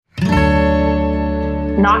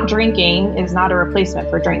not drinking is not a replacement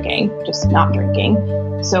for drinking, just not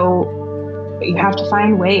drinking. So you have to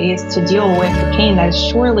find ways to deal with the pain that is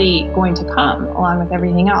surely going to come along with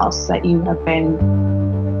everything else that you have been,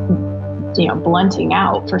 blunting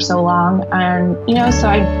out for so long. And, so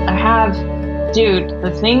I have,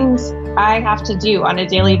 the things I have to do on a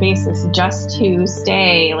daily basis just to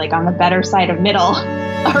stay on the better side of middle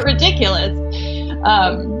are ridiculous.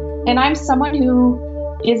 And I'm someone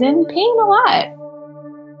who is in pain a lot.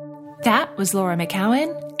 That was Laura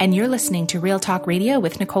McKowen, and you're listening to Real Talk Radio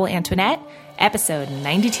with Nicole Antoinette, episode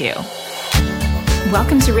 92.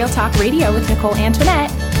 Welcome to Real Talk Radio with Nicole Antoinette.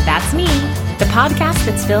 That's me, the podcast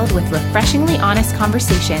that's filled with refreshingly honest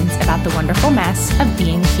conversations about the wonderful mess of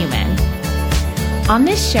being human. On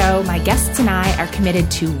this show, my guests and I are committed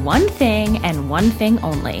to one thing and one thing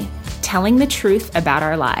only, telling the truth about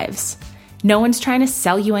our lives. No one's trying to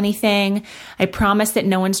sell you anything. I promise that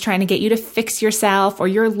no one's trying to get you to fix yourself or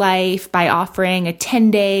your life by offering a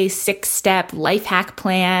 10-day, 6-step life hack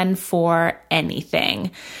plan for anything.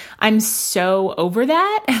 I'm so over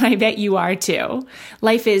that, and I bet you are too.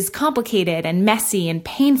 Life is complicated and messy and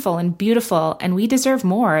painful and beautiful, and we deserve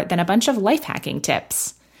more than a bunch of life hacking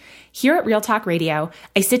tips. Here at Real Talk Radio,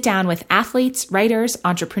 I sit down with athletes, writers,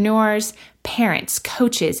 entrepreneurs, parents,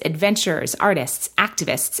 coaches, adventurers, artists,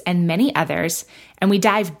 activists, and many others, and we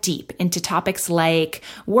dive deep into topics like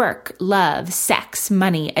work, love, sex,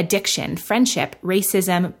 money, addiction, friendship,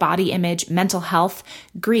 racism, body image, mental health,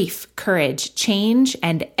 grief, courage, change,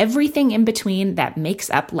 and everything in between that makes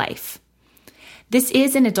up life. This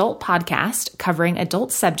is an adult podcast covering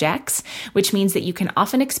adult subjects, which means that you can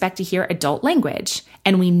often expect to hear adult language,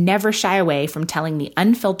 and we never shy away from telling the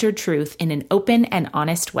unfiltered truth in an open and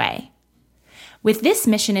honest way. With this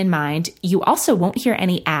mission in mind, you also won't hear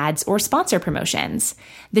any ads or sponsor promotions.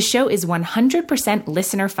 The show is 100%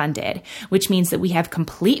 listener funded, which means that we have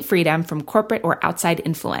complete freedom from corporate or outside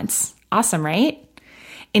influence. Awesome, right?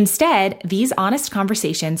 Instead, these honest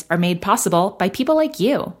conversations are made possible by people like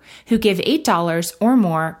you who give $8 or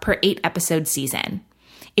more per 8-episode season.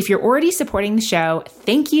 If you're already supporting the show,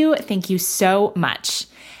 thank you so much.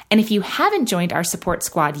 And if you haven't joined our support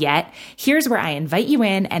squad yet, here's where I invite you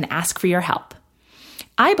in and ask for your help.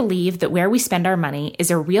 I believe that where we spend our money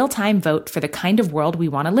is a real-time vote for the kind of world we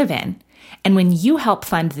want to live in. And when you help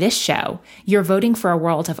fund this show, you're voting for a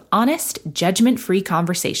world of honest, judgment-free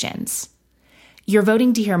conversations. You're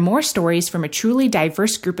voting to hear more stories from a truly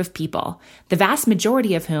diverse group of people, the vast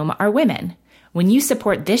majority of whom are women. When you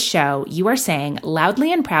support this show, you are saying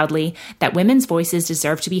loudly and proudly that women's voices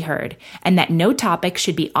deserve to be heard, and that no topic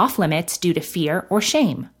should be off limits due to fear or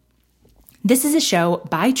shame. This is a show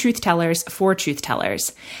by truth tellers for truth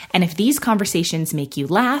tellers, and if these conversations make you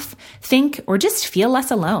laugh, think, or just feel less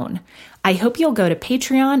alone, I hope you'll go to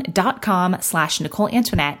patreon.com/Nicole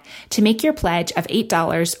Antoinette to make your pledge of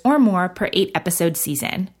 $8 or more per 8-episode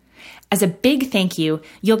season. As a big thank you,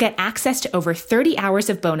 you'll get access to over 30 hours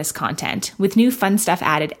of bonus content with new fun stuff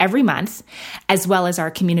added every month, as well as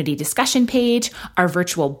our community discussion page, our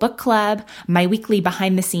virtual book club, my weekly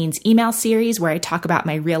behind-the-scenes email series where I talk about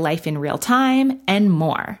my real life in real time, and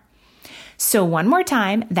more. So one more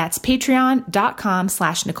time, that's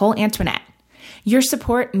patreon.com/Nicole Antoinette. Your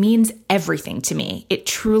support means everything to me. It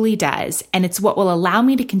truly does. And it's what will allow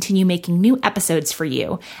me to continue making new episodes for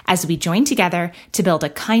you as we join together to build a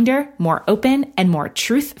kinder, more open, and more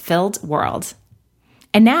truth-filled world.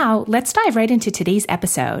 And now let's dive right into today's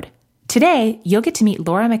episode. Today, you'll get to meet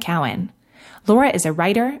Laura McKowen. Laura is a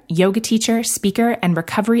writer, yoga teacher, speaker, and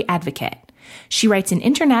recovery advocate. She writes an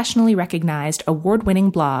internationally recognized award-winning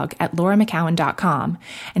blog at lauramckowen.com,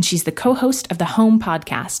 and she's the co-host of the Home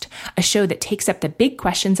Podcast, a show that takes up the big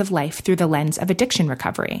questions of life through the lens of addiction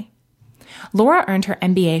recovery. Laura earned her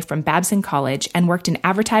MBA from Babson College and worked in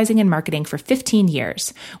advertising and marketing for 15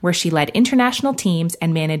 years, where she led international teams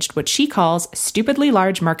and managed what she calls stupidly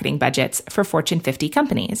large marketing budgets for Fortune 50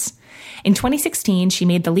 companies. In 2016, she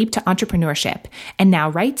made the leap to entrepreneurship and now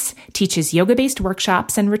writes, teaches yoga-based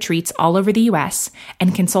workshops and retreats all over the U.S.,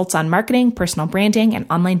 and consults on marketing, personal branding, and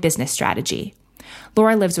online business strategy.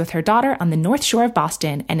 Laura lives with her daughter on the North Shore of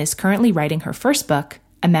Boston and is currently writing her first book,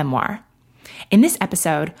 a memoir. In this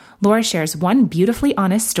episode, Laura shares one beautifully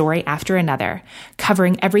honest story after another,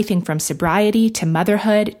 covering everything from sobriety to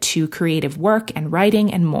motherhood to creative work and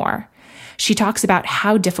writing and more. She talks about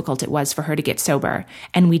how difficult it was for her to get sober,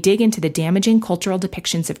 and we dig into the damaging cultural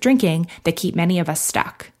depictions of drinking that keep many of us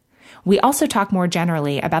stuck. We also talk more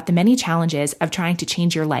generally about the many challenges of trying to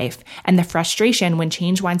change your life and the frustration when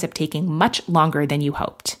change winds up taking much longer than you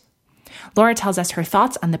hoped. Laura tells us her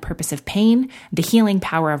thoughts on the purpose of pain, the healing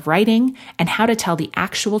power of writing, and how to tell the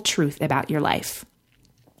actual truth about your life.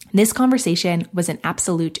 This conversation was an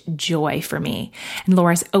absolute joy for me, and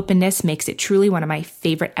Laura's openness makes it truly one of my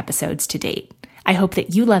favorite episodes to date. I hope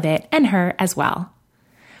that you love it and her as well.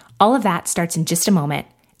 All of that starts in just a moment,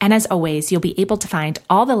 and as always, you'll be able to find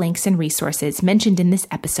all the links and resources mentioned in this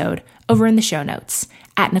episode over in the show notes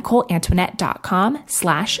at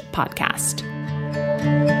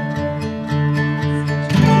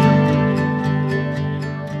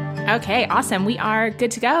NicoleAntoinette.com/podcast. Okay, awesome. We are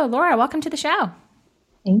good to go. Laura, welcome to the show.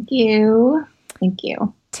 Thank you. Thank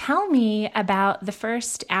you. Tell me about the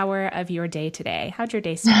first hour of your day today. How'd your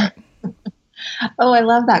day start? Oh, I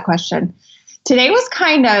love that question. Today was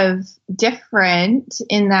kind of different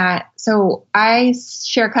in that, so I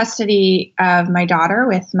share custody of my daughter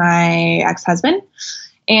with my ex-husband,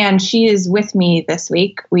 and she is with me this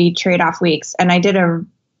week. We trade off weeks, and I did a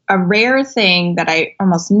rare thing that I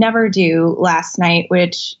almost never do last night,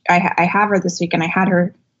 which I have her this week, and I had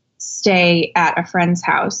her stay at a friend's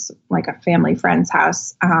house, like a family friend's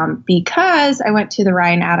house, because I went to the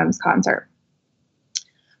Ryan Adams concert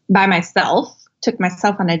by myself, took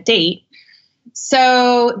myself on a date.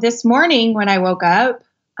 So this morning when I woke up,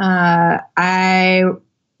 I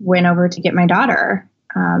went over to get my daughter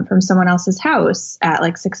from someone else's house at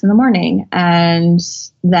like 6 a.m. and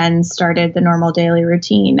then started the normal daily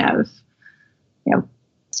routine of,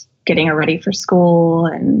 getting her ready for school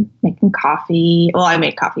and making coffee. Well, I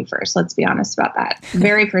made coffee first. Let's be honest about that.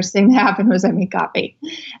 Very first thing that happened was I made coffee,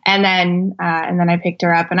 and then I picked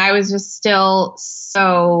her up, and I was just still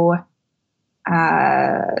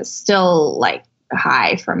like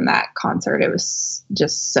high from that concert. It was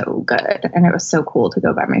just so good, and it was so cool to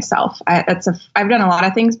go by myself. I've done a lot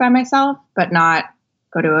of things by myself, but not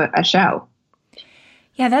go to a show.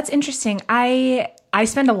 Yeah, that's interesting. I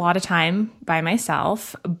spend a lot of time by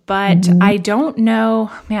myself, but I don't know,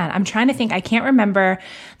 I'm trying to think. I can't remember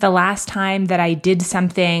the last time that I did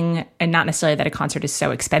something, and not necessarily that a concert is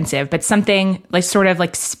so expensive, but something like sort of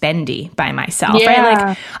like spendy by myself, right?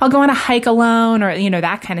 Like I'll go on a hike alone or,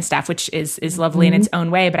 that kind of stuff, which is lovely in its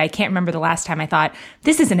own way. But I can't remember the last time I thought,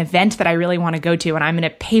 this is an event that I really want to go to, and I'm going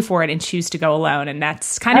to pay for it and choose to go alone. And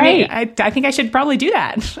that's kind of me. I think I should probably do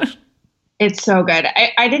that. It's so good.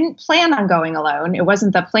 I didn't plan on going alone. It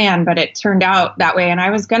wasn't the plan, but it turned out that way. And I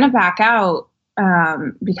was going to back out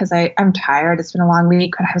because I'm tired. It's been a long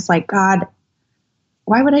week. But I was like, God,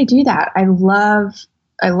 why would I do that? I love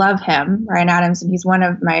him, Ryan Adams, and he's one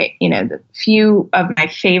of my, the few of my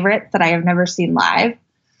favorites that I have never seen live.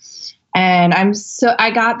 And I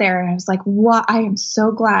got there and I was like, what? I am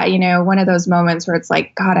so glad, one of those moments where it's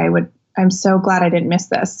like, God, I'm so glad I didn't miss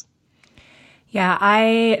this. Yeah,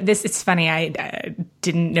 it's funny. I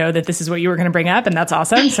didn't know that this is what you were going to bring up, and that's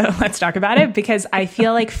awesome. So let's talk about it, because I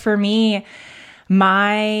feel like for me,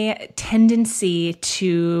 my tendency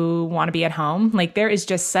to want to be at home, like there is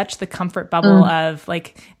just such the comfort bubble of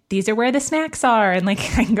like, these are where the snacks are, and like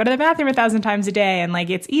I can go to the bathroom 1,000 times a day, and like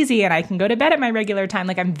it's easy, and I can go to bed at my regular time.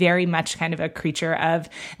 Like I'm very much kind of a creature of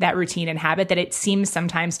that routine and habit, that it seems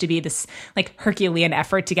sometimes to be this like Herculean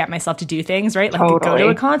effort to get myself to do things, right? Like go to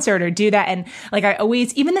a concert or do that. And like I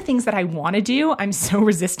always, even the things that I want to do, I'm so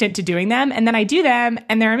resistant to doing them. And then I do them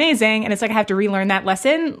and they're amazing. And it's like I have to relearn that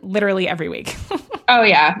lesson literally every week. Oh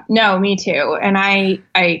yeah. No, me too. And I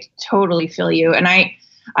totally feel you. And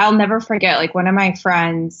I'll never forget, like one of my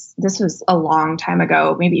friends, this was a long time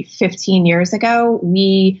ago, maybe 15 years ago,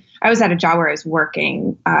 I was at a job where I was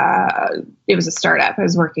working, it was a startup. I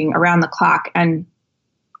was working around the clock, and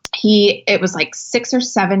it was like 6 or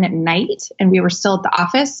 7 at night, and we were still at the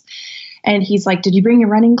office, and he's like, did you bring your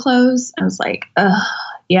running clothes? I was like,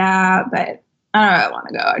 yeah, but I don't know, I want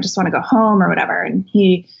to go. I just want to go home or whatever. And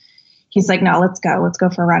he's like, no, let's go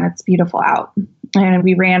for a run. It's beautiful out. And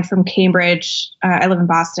we ran from Cambridge. I live in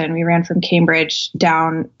Boston. We ran from Cambridge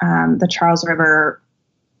down the Charles River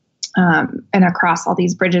and across all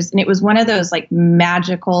these bridges. And it was one of those like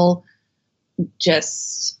magical,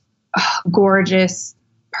 just gorgeous,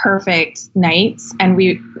 perfect nights. And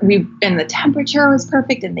and the temperature was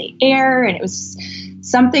perfect in the air, and it was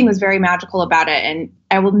something was very magical about it. And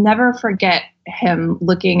I will never forget him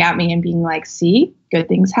looking at me and being like, see, good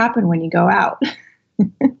things happen when you go out.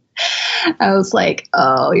 I was like,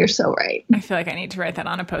 oh, you're so right. I feel like I need to write that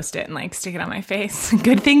on a Post-it and like stick it on my face.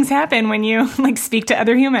 Good things happen when you like speak to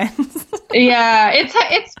other humans. Yeah,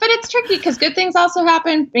 but it's tricky because good things also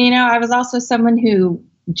happen. I was also someone who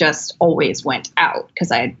just always went out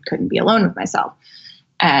because I couldn't be alone with myself.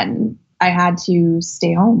 And I had to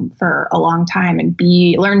stay home for a long time and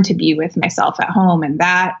learn to be with myself at home. And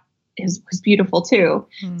that was beautiful too.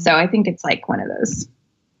 So I think it's like one of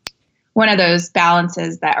those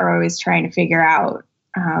balances that are always trying to figure out,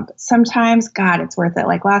 But sometimes, God, it's worth it.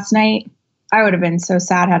 Like last night, I would have been so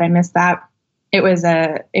sad had I missed that. It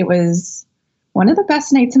was one of the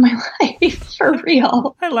best nights of my life, for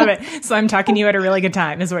real. I love it. So I'm talking to you at a really good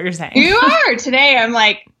time, is what you're saying. You are. Today, I'm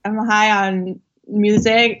high on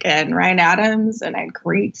music and Ryan Adams, and I had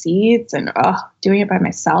great seats, and doing it by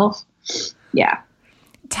myself. Yeah.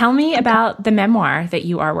 Tell me about the memoir that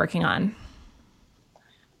you are working on.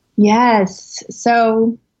 Yes.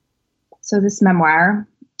 So this memoir,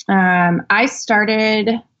 I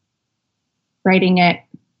started writing it,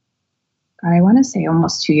 I want to say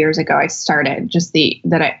almost 2 years ago. I started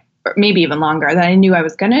maybe even longer, that I knew I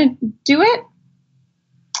was going to do it.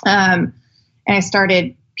 And I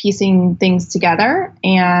started piecing things together,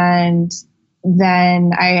 and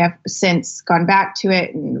then I have since gone back to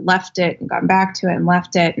it and left it and gone back to it and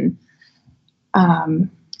left it, and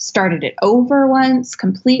started it over once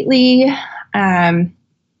completely.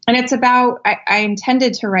 And it's about, I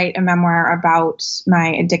intended to write a memoir about my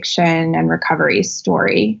addiction and recovery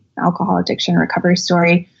story, alcohol addiction recovery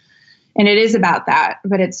story. And it is about that,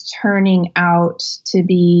 but it's turning out to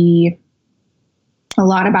be a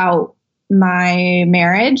lot about my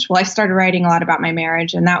marriage. Well, I started writing a lot about my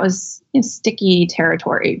marriage, and that was sticky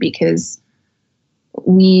territory because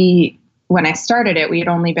when I started it, we had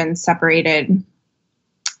only been separated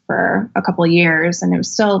for a couple of years, and it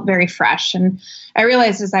was still very fresh. And I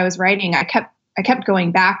realized as I was writing, I kept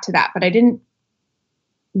going back to that, but I didn't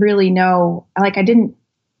really know, I didn't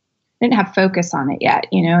have focus on it yet.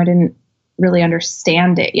 I didn't really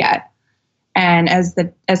understand it yet. And as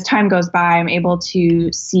time goes by, I'm able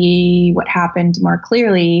to see what happened more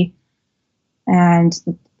clearly. And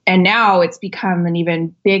now it's become an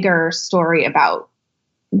even bigger story about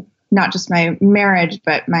not just my marriage,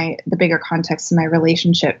 but the bigger context of my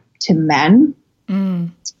relationship to men.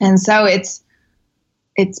 Mm. And so it's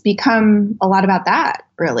become a lot about that,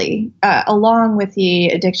 really, along with the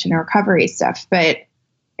addiction and recovery stuff, but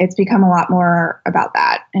it's become a lot more about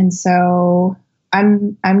that. And so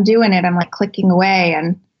I'm doing it. I'm clicking away,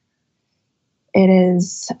 and it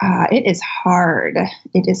is hard.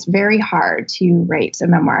 It is very hard to write a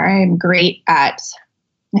memoir. I'm great at,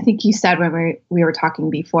 I think you said when we were talking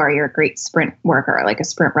before, you're a great sprint worker, like a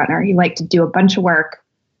sprint runner. You like to do a bunch of work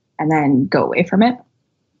and then go away from it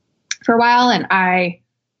for a while.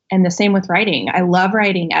 And the same with writing. I love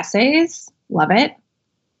writing essays. Love it.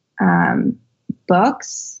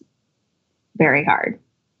 Books, very hard,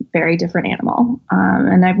 very different animal.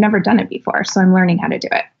 And I've never done it before, so I'm learning how to do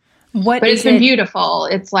it. But it's been beautiful.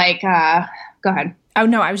 It's go ahead. Oh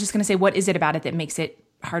no, I was just going to say, what is it about it that makes it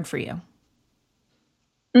hard for you?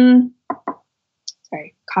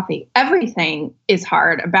 Sorry, coffee. Everything is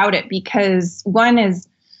hard about it because one is,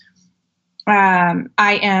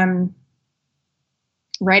 I am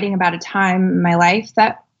writing about a time in my life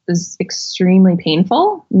that was extremely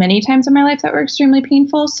painful. Many times in my life that were extremely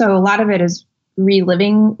painful. So a lot of it is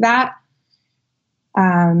reliving that.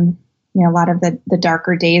 A lot of the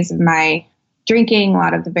darker days of my drinking, a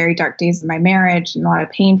lot of the very dark days of my marriage, and a lot of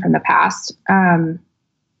pain from the past.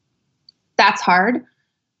 That's hard.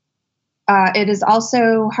 It is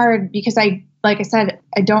also hard because like I said,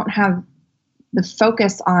 I don't have the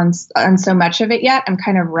focus on so much of it yet. I'm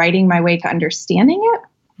kind of writing my way to understanding it.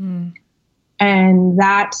 Mm. And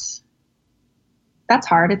that's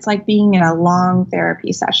hard. It's like being in a long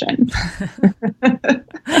therapy session.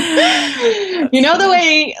 The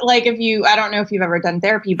way, I don't know if you've ever done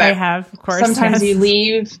therapy, but I have, of course. Sometimes you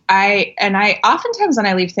leave. Oftentimes when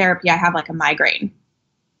I leave therapy, I have a migraine.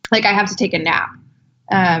 I have to take a nap.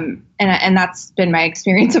 And that's been my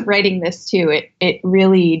experience of writing this too. It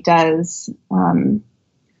really does,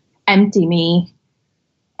 empty me.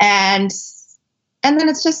 And then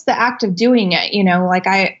it's just the act of doing it,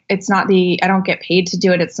 I don't get paid to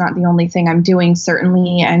do it. It's not the only thing I'm doing,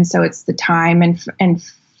 certainly. And so it's the time and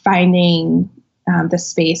finding the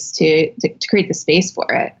space to create the space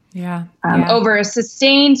for it. Yeah. Over a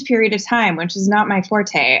sustained period of time, which is not my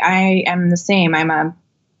forte. I am the same. I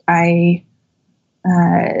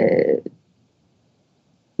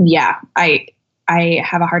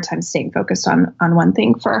have a hard time staying focused on one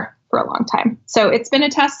thing for a long time. So it's been a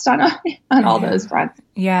test on all those fronts.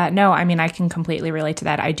 Yeah, no, I can completely relate to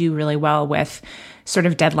that. I do really well with sort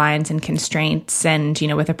of deadlines and constraints. And,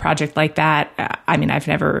 with a project like that, I've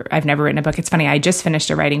never written a book. It's funny. I just finished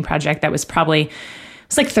a writing project that was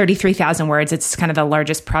it's 33,000 words. It's kind of the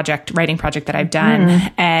largest writing project that I've done.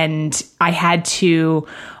 Mm. And I had to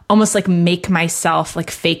almost make myself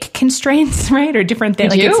fake constraints, right? Or different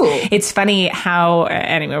things. It's funny how,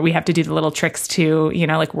 anyway, we have to do the little tricks to,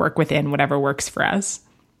 work within whatever works for us.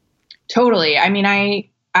 Totally.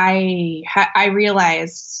 I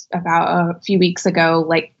realized about a few weeks ago,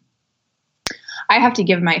 like I have to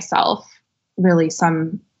give myself really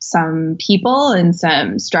some people and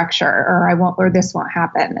some structure, or this won't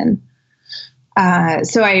happen. And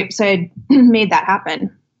so I made that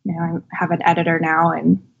happen. You know, I have an editor now,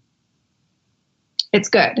 and it's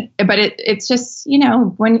good. But it's just, you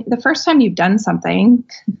know, when the first time you've done something,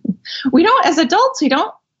 as adults,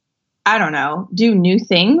 I don't know, do new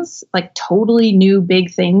things, like totally new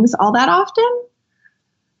big things all that often.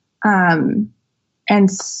 And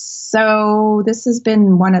so this has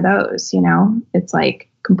been one of those, you know, it's like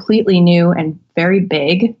completely new and very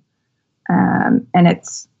big. And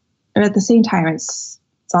it's, at the same time, it's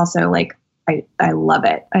also like, I love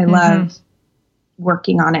it. I love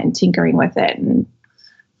working on it and tinkering with it and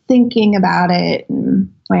thinking about it.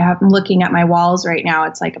 And I'm looking at my walls right now.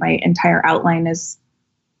 It's like my entire outline is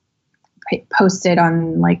posted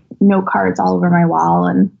on like note cards all over my wall,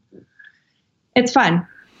 and it's fun.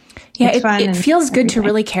 Yeah, it feels good to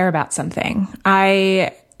really care about something.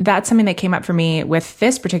 That's something that came up for me with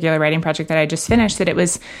this particular writing project that I just finished, that it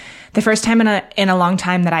was the first time in a long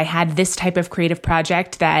time that I had this type of creative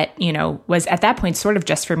project that, you know, was at that point sort of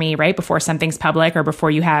just for me, right? Before something's public or before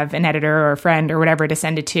you have an editor or a friend or whatever to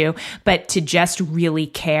send it to, but to just really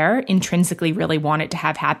care, intrinsically really want it to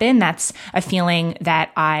have happen. That's a feeling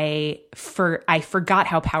that I forgot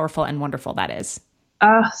how powerful and wonderful that is.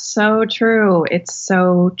 Oh, so true. It's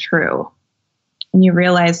so true. And you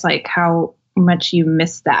realize like how much you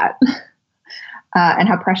miss that and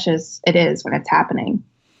how precious it is when it's happening.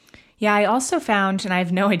 Yeah, I also found, and I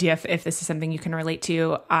have no idea if this is something you can relate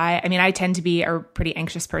to. I mean, I tend to be a pretty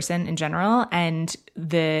anxious person in general. And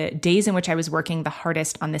the days in which I was working the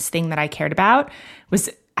hardest on this thing that I cared about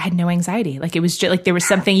I had no anxiety. Like it was just like, there was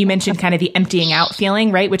something you mentioned, kind of the emptying out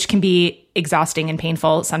feeling, right? Which can be exhausting and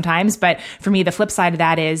painful sometimes. But for me, the flip side of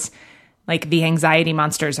that is like the anxiety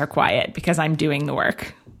monsters are quiet because I'm doing the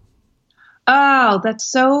work. Oh, that's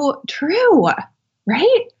so true.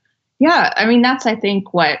 Right? Yeah. I mean, that's, I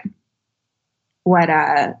think what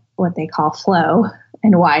they call flow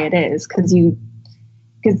and why it is. Cause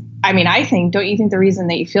I mean, don't you think the reason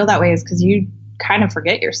that you feel that way is because you kind of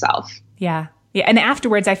forget yourself? Yeah. Yeah. And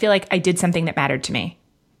afterwards, I feel like I did something that mattered to me.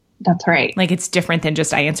 That's right. Like it's different than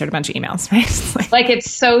just I answered a bunch of emails, right? like it's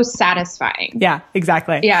so satisfying. Yeah,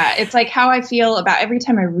 exactly. Yeah. It's like how I feel about every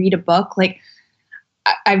time I read a book. Like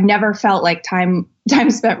I've never felt like time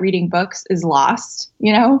spent reading books is lost,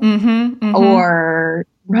 you know, or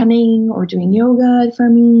running or doing yoga for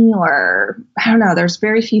me, or I don't know. There's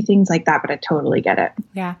very few things like that, but I totally get it.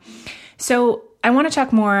 Yeah. So I want to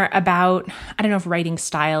talk more about, I don't know if writing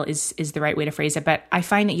style is the right way to phrase it, but I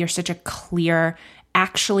find that you're such a clear,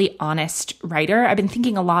 actually honest writer. I've been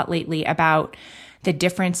thinking a lot lately about the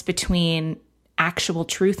difference between actual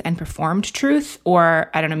truth and performed truth, or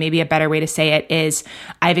I don't know, maybe a better way to say it is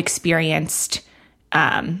I've experienced,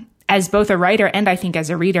 as both a writer and I think as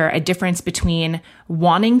a reader, a difference between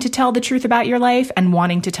wanting to tell the truth about your life and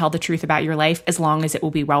wanting to tell the truth about your life as long as it will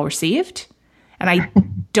be well received. And I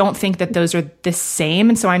don't think that those are the same.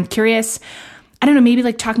 And so I'm curious, I don't know, maybe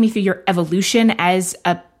like talk me through your evolution as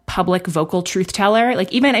a public vocal truth teller.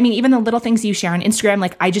 Like even the little things you share on Instagram,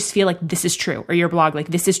 like I just feel like this is true, or your blog, like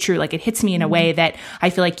this is true. Like it hits me in a way that I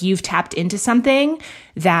feel like you've tapped into something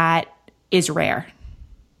that is rare.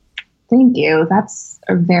 Thank you. That's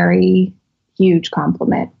a very huge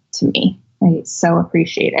compliment to me. I so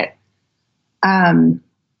appreciate it.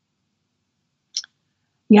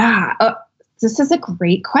 This is a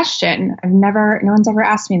great question. No one's ever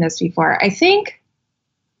asked me this before. I think,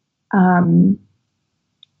 I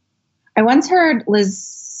once heard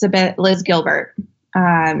Liz Gilbert,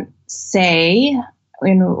 say,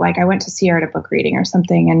 like I went to see her at a book reading or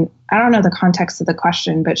something, and I don't know the context of the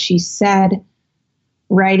question, but she said,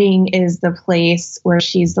 writing is the place where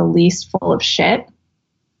she's the least full of shit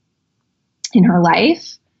in her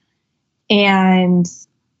life. And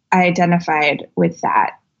I identified with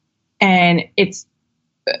that. And it's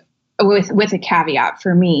with a caveat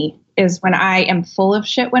for me is when I am full of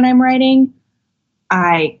shit when I'm writing,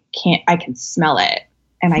 I can smell it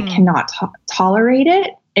and I cannot tolerate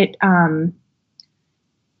it.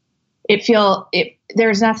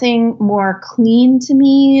 There's nothing more clean to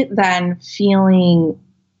me than feeling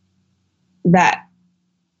that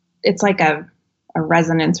it's like a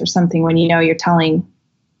resonance or something when you're telling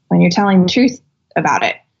the truth about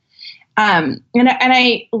it. And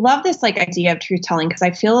I love this like idea of truth telling, because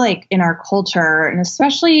I feel like in our culture, and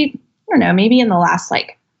especially, I don't know, maybe in the last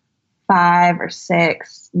like 5 or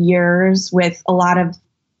 6 years with a lot of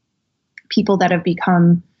people that have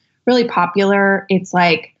become really popular, it's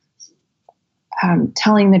like,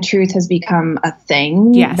 telling the truth has become a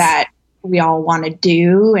thing that we all want to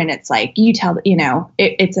do. And it's like, you tell,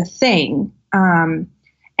 it's a thing. And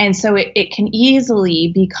so it can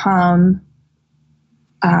easily become,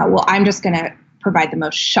 I'm just going to provide the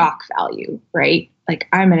most shock value, right? Like,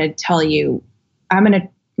 I'm going to tell you,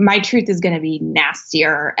 my truth is going to be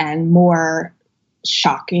nastier and more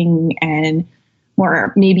shocking and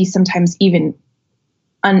more, maybe sometimes even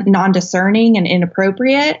non-discerning and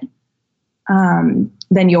inappropriate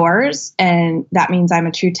than yours. And that means I'm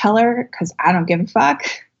a truth teller because I don't give a fuck.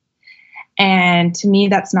 And to me,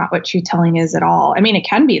 that's not what truth telling is at all. I mean, it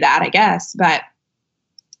can be that, I guess, but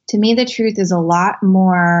to me, the truth is a lot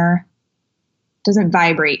more, doesn't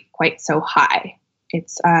vibrate quite so high.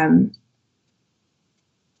 It's a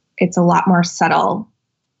lot more subtle.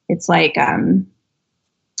 It's like,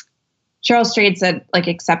 Cheryl Strayed said, like,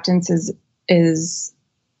 acceptance is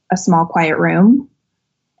a small, quiet room.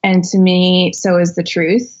 And to me, so is the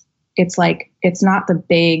truth. It's like, it's not the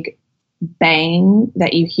big bang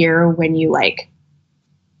that you hear when you like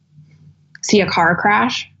see a car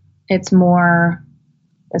crash. It's more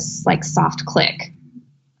this like soft click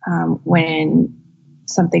when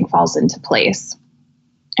something falls into place.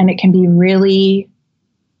 And it can be really,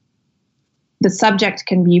 the subject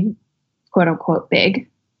can be quote unquote big,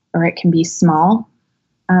 or it can be small.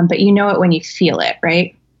 But you know it when you feel it,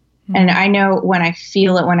 right? Mm-hmm. And I know when I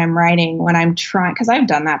feel it when I'm writing, when I'm trying, because I've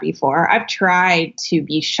done that before. I've tried to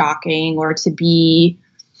be shocking or to be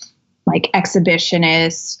like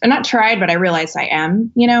exhibitionist. And not tried, but I realized I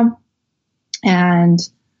am, and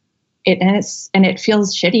it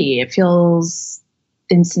feels shitty. It feels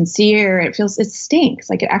insincere. It stinks.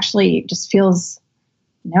 Like, it actually just feels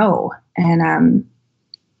no. And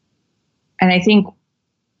I think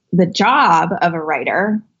the job of a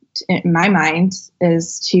writer, in my mind,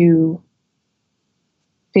 is to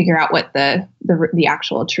figure out what the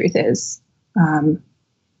actual truth is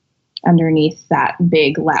underneath that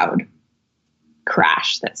big, loud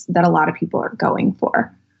crash that a lot of people are going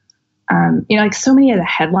for. Like so many of the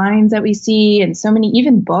headlines that we see and so many,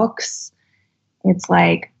 even books, it's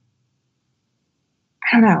like,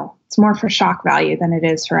 I don't know, it's more for shock value than it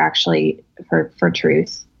is for actually for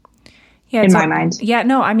truth. Yeah, in my mind. Yeah,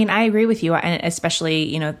 no, I mean, I agree with you. And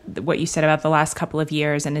especially, what you said about the last couple of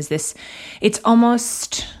years. And it's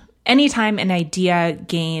almost anytime an idea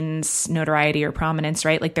gains notoriety or prominence,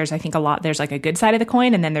 right? Like there's like a good side of the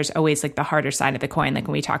coin. And then there's always like the harder side of the coin. Like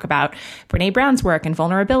when we talk about Brene Brown's work and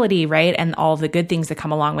vulnerability, right? And all the good things that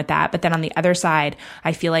come along with that. But then on the other side,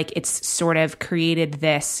 I feel like it's sort of created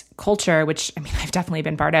this culture, which I mean, I've definitely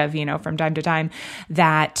been part of, from time to time,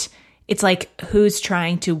 that it's like, who's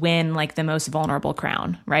trying to win like the most vulnerable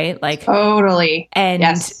crown, right? Like totally. And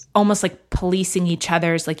yes. Almost like policing each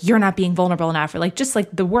other's, like, you're not being vulnerable enough, or like just like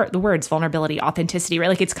the words vulnerability, authenticity, right?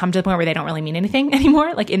 Like it's come to the point where they don't really mean anything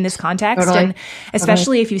anymore, like in this context. Totally. And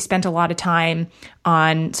especially if you spent a lot of time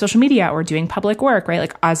on social media or doing public work, right?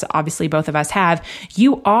 Like as obviously both of us have,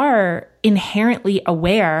 you are inherently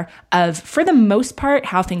aware of, for the most part,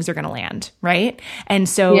 how things are going to land, right? And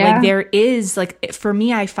so like there is like, for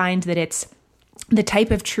me, I find that it's the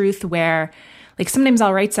type of truth where like sometimes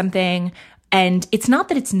I'll write something and it's not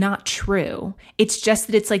that it's not true. It's just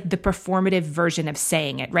that it's like the performative version of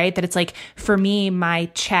saying it, right? That it's like, for me, my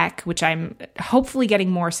check, which I'm hopefully getting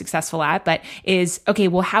more successful at, but is, okay,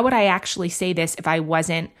 well, how would I actually say this if I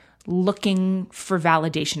wasn't looking for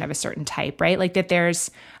validation of a certain type, right? Like that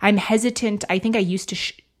I'm hesitant. I think I used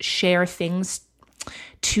to share things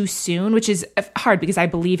too soon, which is hard because I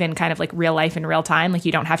believe in kind of like real life in real time. Like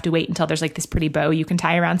you don't have to wait until there's like this pretty bow you can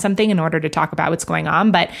tie around something in order to talk about what's going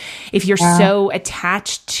on. But if you're so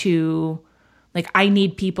attached to like, I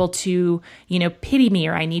need people to, pity me,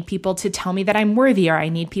 or I need people to tell me that I'm worthy, or I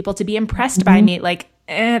need people to be impressed by me, like,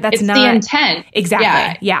 that's not the intent.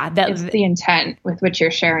 Exactly. Yeah. It's the intent with which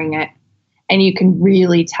you're sharing it. And you can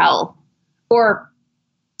really tell, or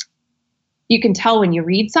you can tell when you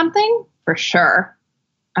read something for sure.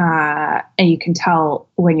 And you can tell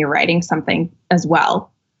when you're writing something as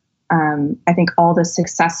well. I think all the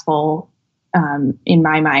successful, in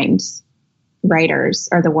my mind, writers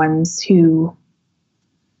are the ones who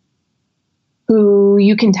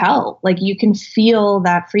you can tell, like you can feel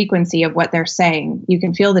that frequency of what they're saying. You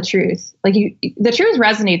can feel the truth. Like the truth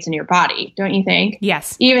resonates in your body, don't you think?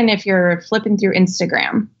 Yes. Even if you're flipping through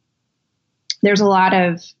Instagram, there's a lot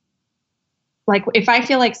of, like, if I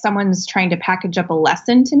feel like someone's trying to package up a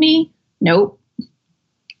lesson to me, nope.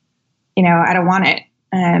 I don't want it.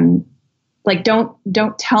 Like,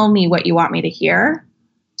 don't tell me what you want me to hear.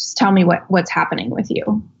 Just tell me what's happening with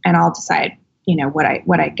you, and I'll decide, what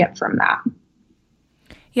I get from that.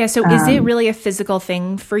 Yeah. So is it really a physical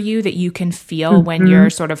thing for you that you can feel when you're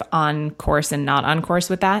sort of on course and not on course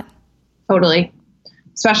with that? Totally.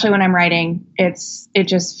 Especially when I'm writing, it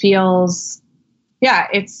just feels,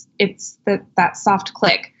 it's that soft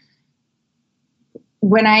click.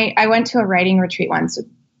 When I went to a writing retreat once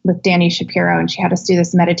with Dani Shapiro, and she had us do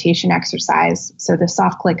this meditation exercise. So the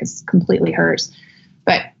soft click is completely hers,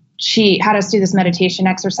 but she had us do this meditation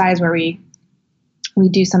exercise where we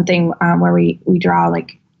do something where we draw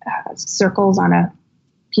like circles on a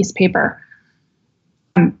piece of paper.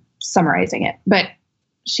 I'm summarizing it, but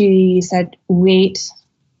she said, wait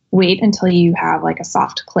until you have like a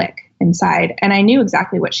soft click inside. And I knew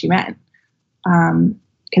exactly what she meant.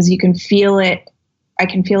 'Cause you can feel it. I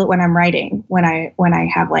can feel it when I'm writing, when I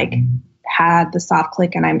have like had the soft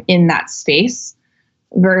click and I'm in that space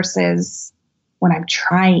versus when I'm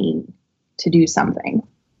trying to do something.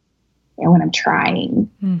 And when I'm trying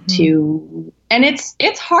to, and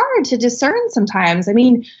it's hard to discern sometimes. I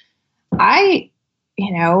mean, I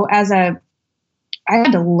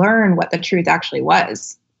had to learn what the truth actually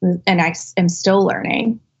was. And I am still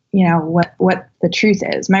learning, what the truth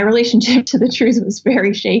is. My relationship to the truth was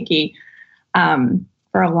very shaky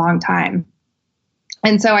for a long time.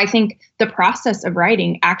 And so I think the process of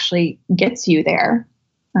writing actually gets you there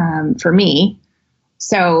for me.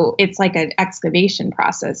 So it's like an excavation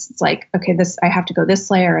process. It's like, okay, I have to go this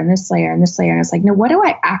layer and this layer and this layer. And it's like, no, what do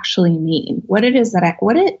I actually mean? What is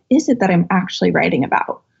it that I'm actually writing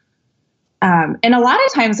about? And a lot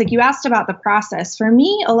of times, like you asked about the process, for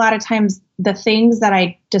me, a lot of times the things that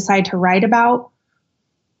I decide to write about,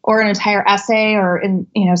 or an entire essay, or in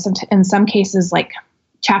some cases like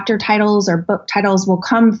chapter titles or book titles, will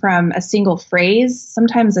come from a single phrase,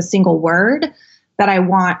 sometimes a single word that I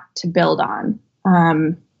want to build on.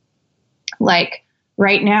 Like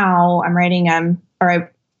right now I'm writing,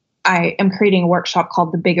 I am creating a workshop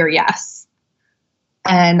called The Bigger Yes.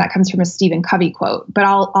 And that comes from a Stephen Covey quote, but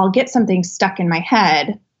I'll get something stuck in my head.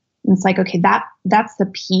 And it's like, okay, that's the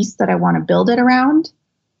piece that I want to build it around.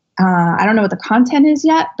 I don't know what the content is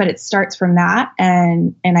yet, but it starts from that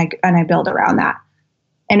and I build around that.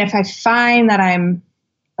 And if I find that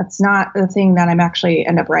that's not the thing that I'm actually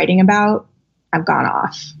end up writing about, I've gone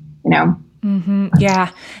off, Mm-hmm. Yeah,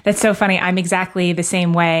 that's so funny. I'm exactly the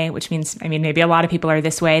same way, which means, maybe a lot of people are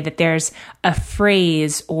this way, that there's a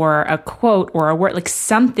phrase or a quote or a word, like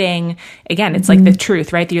something, again, it's like the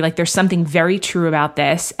truth, right? That you're like, there's something very true about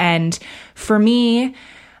this. And for me,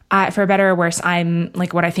 for better or worse, I'm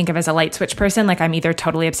like what I think of as a light switch person. Like I'm either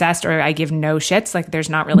totally obsessed or I give no shits. Like there's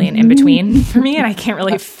not really an in-between for me, and I can't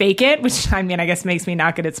really fake it, which I guess makes me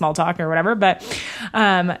not good at small talk or whatever. But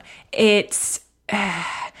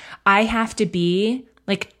I have to be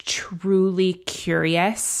like truly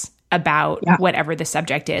curious about whatever the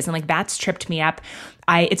subject is. And like that's tripped me up.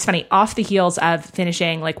 It's funny, off the heels of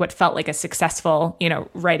finishing like what felt like a successful,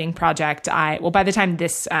 writing project. By the time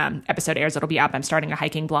this episode airs, it'll be up. I'm starting a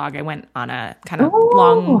hiking blog. I went on a kind of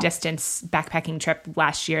long distance backpacking trip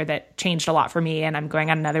last year that changed a lot for me. And I'm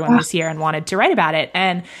going on another one this year and wanted to write about it.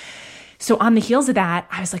 And so on the heels of that,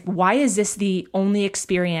 I was like, why is this the only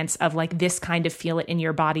experience of like this kind of feel it in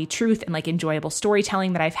your body truth and like enjoyable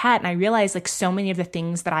storytelling that I've had? And I realized like so many of the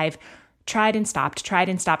things that I've tried and stopped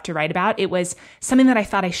to write about, it was something that I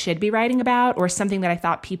thought I should be writing about, or something that I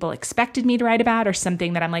thought people expected me to write about, or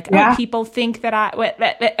something that I'm like, oh, people think that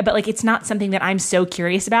but like, it's not something that I'm so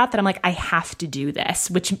curious about that I'm like, I have to do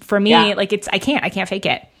this, which for me, like I can't fake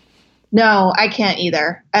it. No, I can't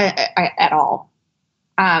either at all.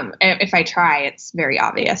 If I try, it's very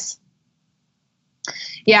obvious.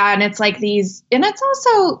 Yeah. And it's like and it's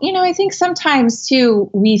also, I think sometimes too,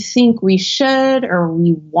 we think we should, or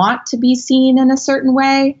we want to be seen in a certain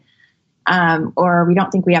way. Or we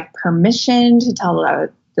don't think we have permission to tell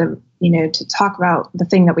to talk about the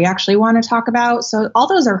thing that we actually want to talk about. So all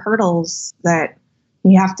those are hurdles that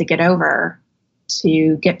you have to get over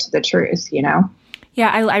to get to the truth,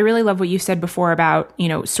 Yeah, I really love what you said before about,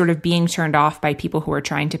 sort of being turned off by people who are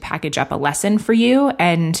trying to package up a lesson for you.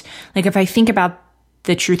 And like, if I think about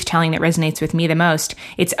the truth telling that resonates with me the most,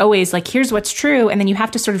 it's always like, here's what's true. And then you have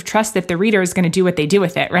to sort of trust that the reader is going to do what they do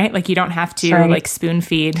with it, right? Like you don't have to like spoon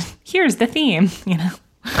feed, here's the theme,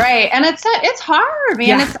 Right. And it's hard, man.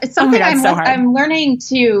 Yeah. It's something I'm learning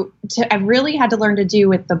to I really had to learn to do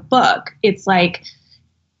with the book. It's like,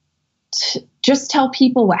 just tell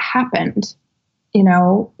people what happened.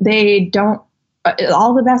 They don't,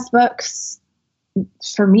 all the best books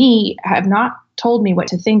for me have not told me what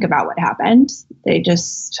to think about what happened. They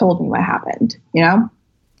just told me what happened,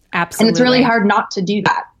 Absolutely. And it's really hard not to do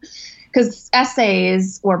that. because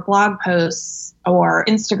essays or blog posts or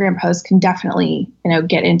Instagram posts can definitely,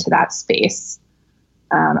 get into that space.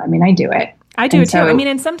 I mean, I do it. I do it too. I mean,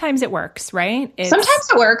 and sometimes it works, right? Sometimes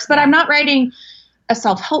it works, but I'm not writing a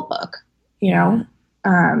self-help book, and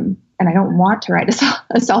I don't want to write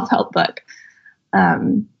a self-help book.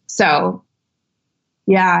 So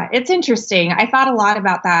yeah, it's interesting. I thought a lot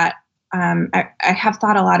about that. I have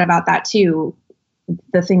thought a lot about that too.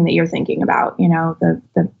 The thing that you're thinking about,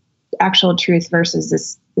 the actual truth versus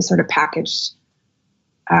this sort of packaged,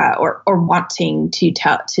 or wanting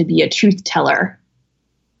to be a truth teller.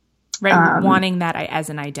 Right. Wanting that as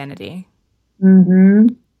an identity. Mm-hmm.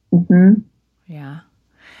 Mm-hmm. Yeah.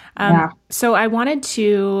 So I wanted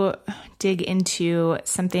to dig into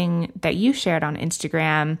something that you shared on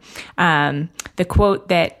Instagram. The quote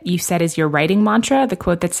that you said is your writing mantra, the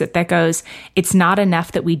quote that goes, "It's not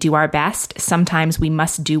enough that we do our best. Sometimes we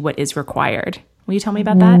must do what is required." Will you tell me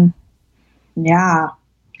about that? Yeah.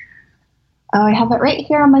 Oh, I have it right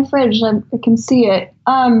here on my fridge. I can see it.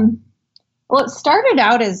 Well, it started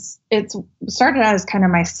out as kind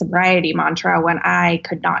of my sobriety mantra when I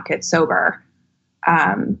could not get sober.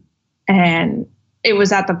 And it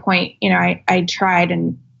was at the point, I tried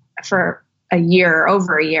for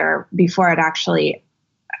over a year before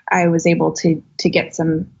I was able to get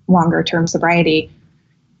some longer term sobriety.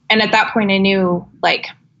 And at that point I knew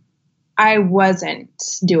I wasn't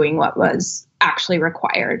doing what was actually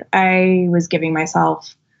required. I was giving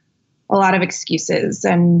myself a lot of excuses.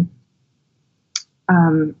 And,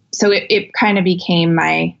 so it kind of became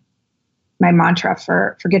my mantra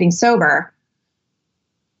for getting sober.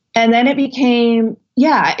 And then it became,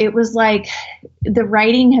 it was like the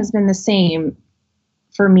writing has been the same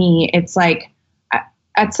for me. It's like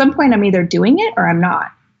at some point I'm either doing it or I'm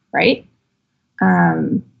not, right?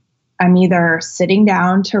 I'm either sitting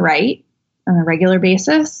down to write on a regular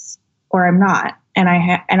basis or I'm not. And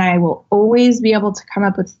I will always be able to come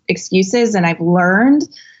up with excuses. And I've learned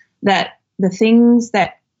that the things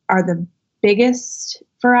that are the biggest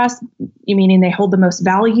for us, meaning they hold the most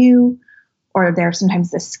value, or they're sometimes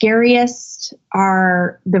the scariest,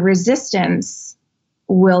 are the resistance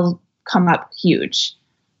will come up huge.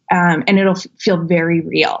 And it'll feel very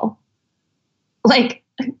real.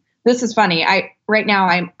 This is funny. Right now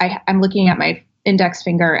I'm looking at my index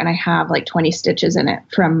finger and I have 20 stitches in it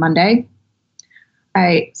from Monday.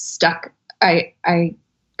 I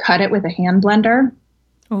cut it with a hand blender,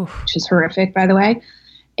 which is horrific, by the way.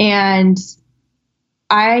 And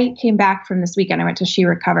I came back from this weekend. I went to She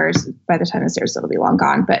Recovers. By the time this airs, it'll be long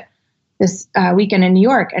gone. But this weekend in New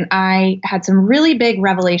York, and I had some really big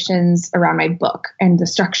revelations around my book and the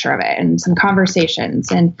structure of it, and some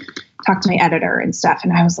conversations, and talked to my editor and stuff.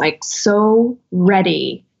 And I was so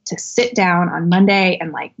ready to sit down on Monday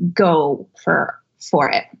and go for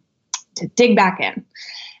it, to dig back in.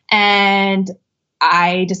 And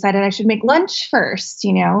I decided I should make lunch first,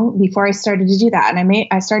 before I started to do that. And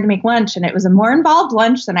I started to make lunch, and it was a more involved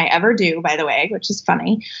lunch than I ever do, by the way, which is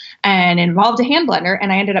funny, and involved a hand blender.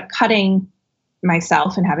 And I ended up cutting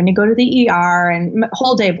myself and having to go to the ER, and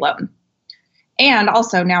whole day blown. And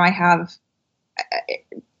also now I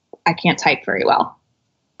can't type very well.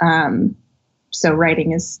 So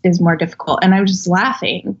writing is more difficult. And I was just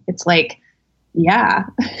laughing. It's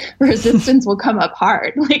resistance will come up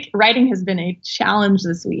hard. Writing has been a challenge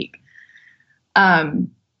this week.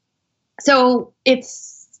 So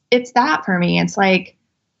it's that for me. It's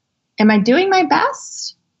am I doing my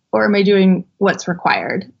best or am I doing what's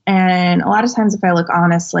required? And a lot of times if I look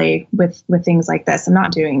honestly with things like this, I'm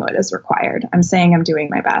not doing what is required. I'm saying I'm doing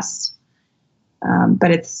my best.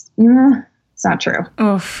 But it's not true.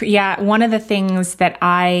 Oof, yeah. One of the things that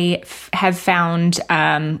I have found,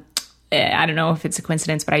 I don't know if it's a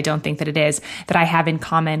coincidence, but I don't think that it is, that I have in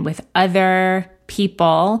common with other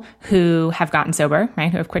people who have gotten sober,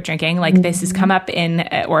 right? Who have quit drinking. This has come up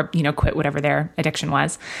or quit whatever their addiction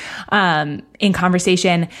was, in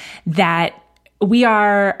conversation, that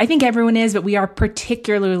I think everyone is, but we are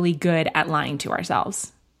particularly good at lying to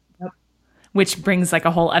ourselves. Which brings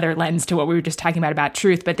a whole other lens to what we were just talking about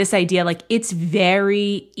truth. But this idea, it's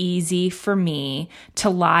very easy for me to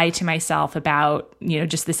lie to myself about,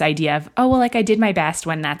 just this idea of, I did my best,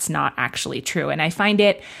 when that's not actually true. And I find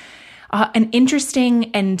it an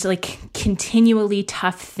interesting and continually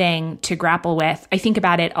tough thing to grapple with. I think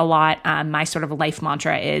about it a lot. My sort of life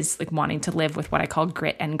mantra is wanting to live with what I call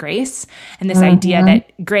grit and grace. And this idea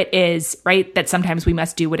that grit is, right, that sometimes we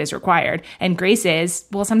must do what is required. And grace is,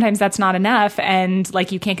 sometimes that's not enough. And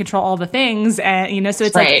you can't control all the things. And, so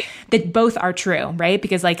it's right. That both are true, right?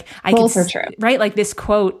 Because both are true, right? This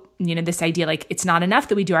quote, this idea, it's not enough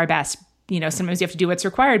that we do our best. sometimes you have to do what's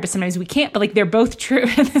required, but sometimes we can't, but like, they're both true.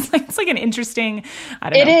 It's like an interesting, I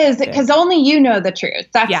don't know. It is, because only you know the truth.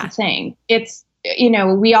 That's the thing. It's,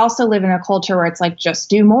 we also live in a culture where it's like, just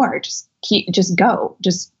do more, just go,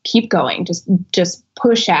 just keep going, just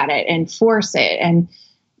push at it and force it. And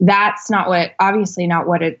that's obviously not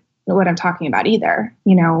what I'm talking about either.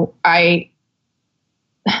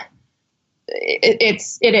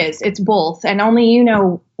 It's both. And only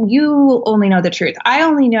you only know the truth. I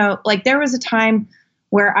only know, like, there was a time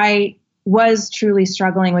where I was truly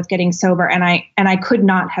struggling with getting sober, and I could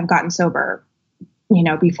not have gotten sober,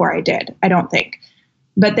 before I did, I don't think.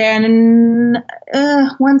 But then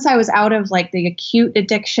once I was out of like the acute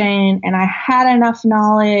addiction, and I had enough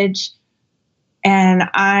knowledge, and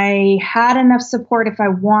I had enough support if I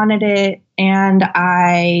wanted it, and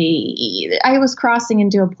I was crossing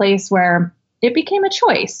into a place where it became a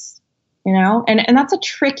choice, and that's a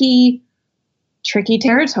tricky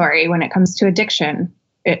territory when it comes to addiction,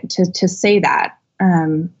 to say that.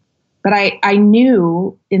 But I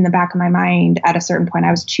knew in the back of my mind at a certain point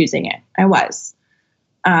I was choosing it. I was.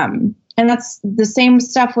 And that's the same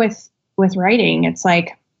stuff with writing. It's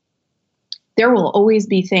like, there will always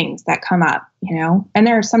be things that come up, and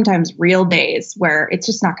there are sometimes real days where it's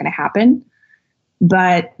just not going to happen.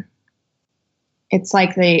 But it's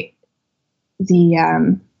like the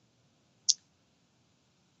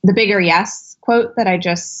bigger yes quote that I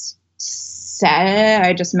just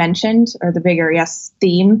mentioned, or the bigger yes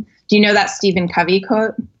theme. Do you know that Stephen Covey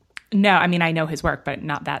quote? No, I mean, I know his work, but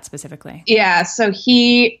not that specifically. Yeah. So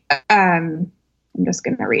I'm just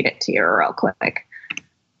going to read it to you real quick.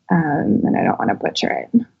 And I don't want to butcher it.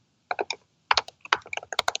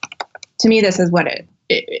 To me, this is what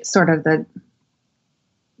it sort of the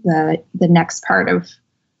next part of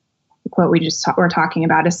the quote we just were talking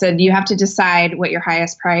about. It said, you have to decide what your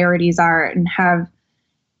highest priorities are and have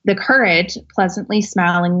the courage, pleasantly,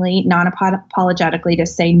 smilingly, non-apologetically, to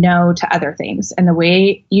say no to other things. And the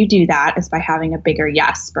way you do that is by having a bigger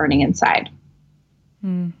yes burning inside.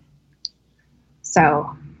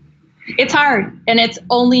 So it's hard. And it's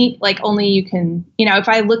only you can, if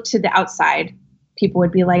I look to the outside, people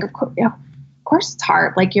would be like, of course it's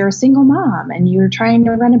hard. Like, you're a single mom and you're trying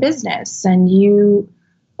to run a business, and you're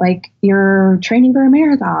training for a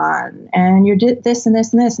marathon, and you're this and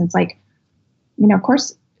this and this. And it's like, of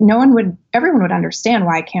course, everyone would understand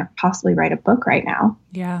why I can't possibly write a book right now.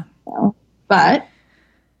 Yeah. But.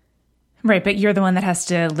 Right. But you're the one that has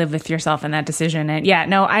to live with yourself in that decision. And yeah,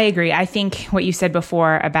 no, I agree. I think what you said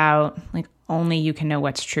before about like, only you can know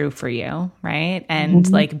what's true for you. Right.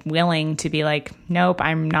 And like willing to be like, nope,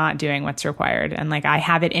 I'm not doing what's required. And like, I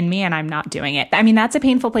have it in me and I'm not doing it. I mean, that's a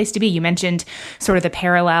painful place to be. You mentioned sort of the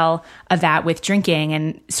parallel of that with drinking,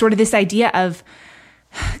 and sort of this idea of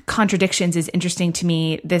contradictions is interesting to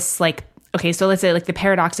me. This like, okay, so let's say like the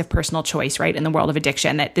paradox of personal choice, right? In the world of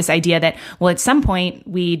addiction, that this idea that, well, at some point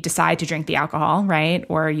we decide to drink the alcohol, right?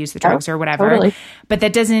 Or use the drugs or whatever, totally. But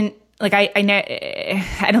that doesn't, like, I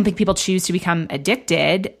don't think people choose to become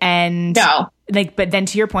addicted. And no. Like, but then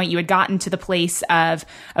to your point, you had gotten to the place of,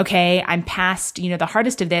 okay, I'm past, the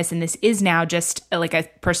hardest of this, and this is now just like a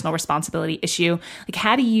personal responsibility issue. Like,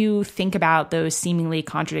 how do you think about those seemingly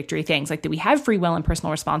contradictory things? Like, that we have free will and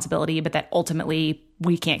personal responsibility, but that ultimately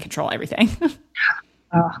we can't control everything.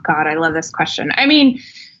 Oh God, I love this question. I mean,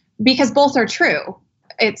 because both are true.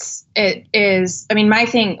 It is, I mean, my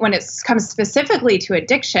thing when it comes specifically to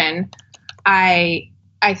addiction, I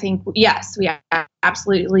think, yes, we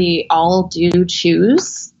absolutely all do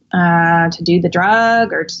choose to do the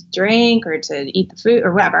drug or to drink or to eat the food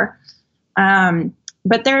or whatever.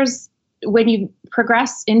 But when you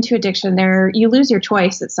progress into addiction, you lose your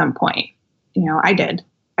choice at some point. I did.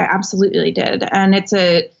 I absolutely did. And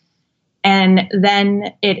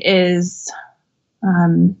then it is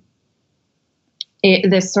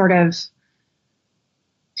this sort of,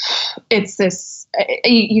 it's this,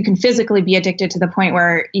 you can physically be addicted to the point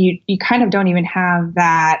where you kind of don't even have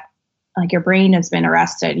that, like, your brain has been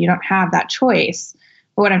arrested. You don't have that choice.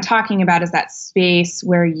 But what I'm talking about is that space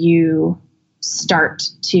where you start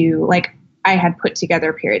to, like, I had put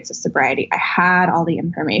together periods of sobriety. I had all the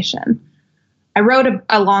information. I wrote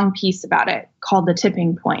a long piece about it called The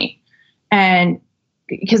Tipping Point. And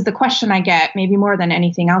because the question I get maybe more than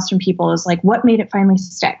anything else from people is like, what made it finally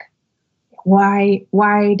stick? Why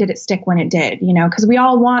did it stick when it did? Because we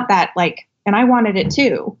all want that, like, and I wanted it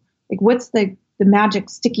too. Like, what's the magic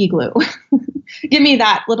sticky glue? Give me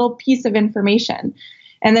that little piece of information.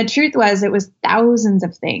 And the truth was, it was thousands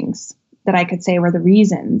of things that I could say were the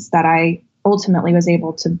reasons that I ultimately was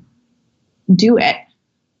able to do it.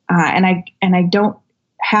 And I don't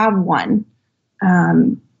have one.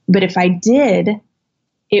 But if I did,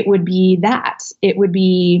 it would be that. It would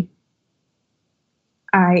be,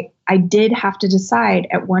 I did have to decide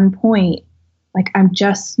at one point, like, I'm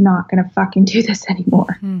just not going to fucking do this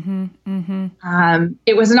anymore.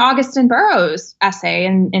 It was an Augustin Burroughs essay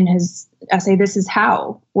in his essay, This Is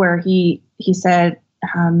How, where he said,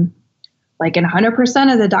 like in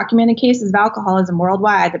 100% of the documented cases of alcoholism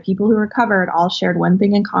worldwide, the people who recovered all shared one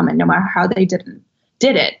thing in common. No matter how they did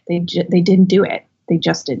it, they didn't do it. They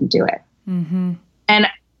just didn't do it. And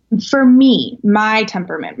for me, my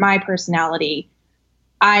temperament, my personality,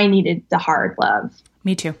 I needed the hard love.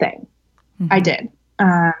 Me too. Thing. I did.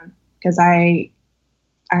 Cause I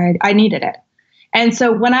needed it. And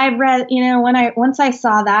so when I read, once I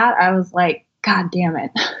saw that, I was like, God damn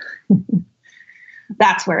it.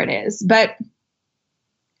 That's where it is. But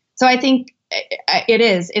so I think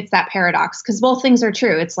it's that paradox, because both things are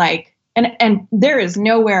true. It's like, and there is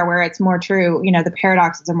nowhere where it's more true. The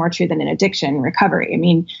paradoxes are more true than in addiction recovery. I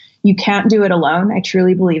mean, you can't do it alone. I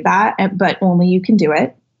truly believe that, but only you can do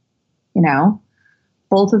it.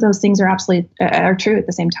 Both of those things are absolutely are true at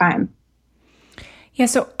the same time. Yeah.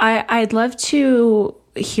 So I'd love to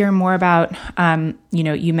hear more about,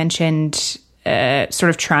 you mentioned sort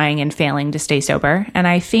of trying and failing to stay sober. And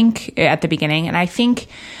I think at the beginning, and I think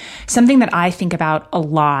something that I think about a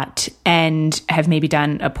lot and have maybe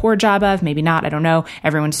done a poor job of, maybe not, I don't know.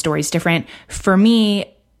 Everyone's story is different. For me,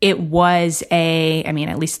 it was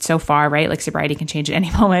at least so far, right? Like sobriety can change at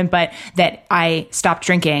any moment, but that I stopped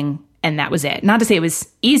drinking and that was it. Not to say it was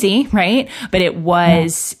easy, right? But it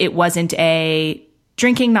wasn't a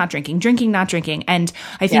drinking, not drinking, drinking, not drinking. And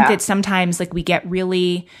I think that sometimes like we get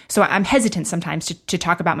really, so I'm hesitant sometimes to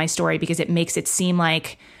talk about my story because it makes it seem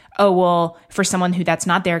like, oh, well, for someone who that's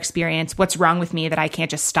not their experience, what's wrong with me that I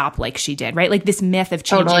can't just stop like she did, right? Like this myth of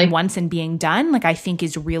changing once and being done, like I think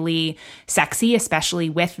is really sexy, especially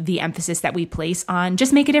with the emphasis that we place on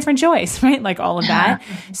just make a different choice, right? Like all of that.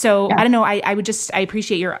 So I don't know. I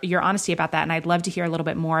appreciate your honesty about that. And I'd love to hear a little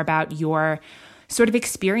bit more about your sort of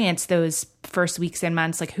experience those first weeks and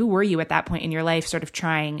months. Like who were you at that point in your life sort of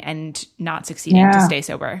trying and not succeeding to stay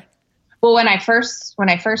sober? Well, when I first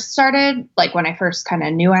started, like when I first kind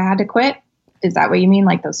of knew I had to quit, is that what you mean?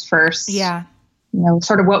 Like those first,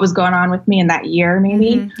 sort of what was going on with me in that year,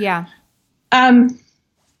 maybe? Yeah.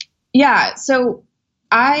 So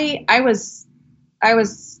I was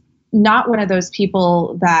not one of those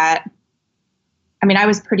people that, I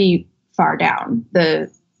was pretty far down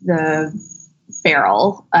the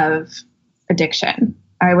barrel of addiction.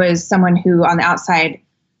 I was someone who on the outside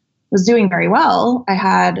was doing very well. I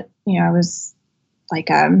had, I was like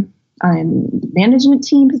on a management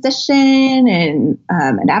team position in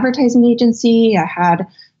an advertising agency. I was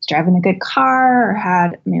driving a good car,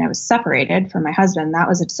 I was separated from my husband. That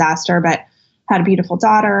was a disaster, but had a beautiful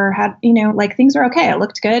daughter, things were okay. It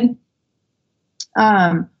looked good.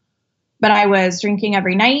 But I was drinking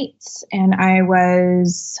every night and I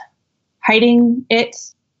was hiding it.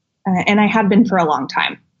 And I had been for a long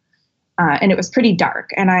time. And it was pretty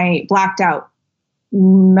dark and I blacked out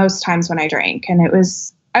most times when I drank, and I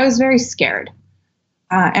was very scared.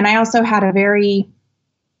 And I also had a very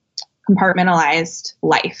compartmentalized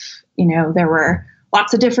life. There were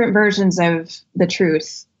lots of different versions of the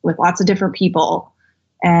truth with lots of different people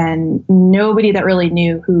and nobody that really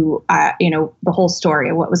knew who, the whole story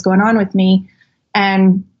of what was going on with me.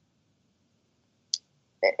 And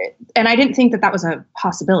I didn't think that was a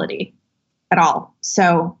possibility at all.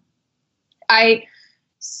 So I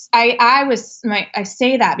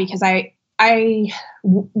say that because I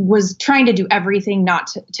was trying to do everything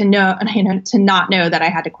not to not know that I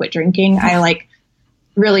had to quit drinking. I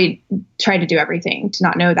really tried to do everything to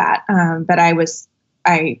not know that. But I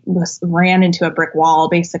ran into a brick wall,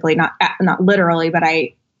 basically, not literally, but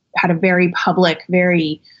I had a very public,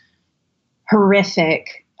 very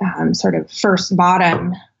horrific sort of first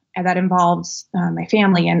bottom that involved my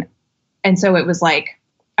family. And so it was like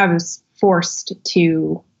I was forced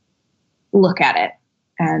to look at it.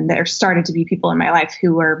 And there started to be people in my life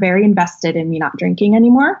who were very invested in me not drinking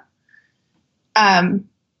anymore. And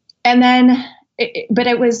then, but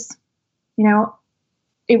it was,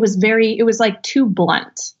 it was like too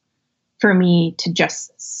blunt for me to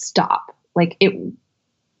just stop. Like it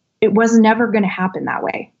was never going to happen that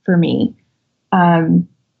way for me. As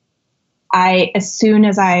soon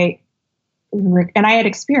as I had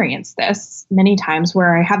experienced this many times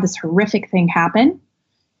where I had this horrific thing happen.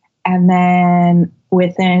 And then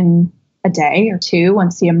within a day or two,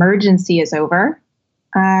 once the emergency is over,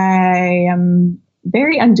 I am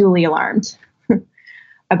very unduly alarmed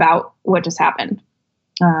about what just happened.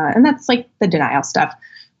 And that's like the denial stuff.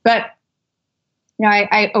 But,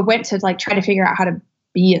 I went to like try to figure out how to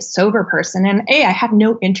be a sober person, and I had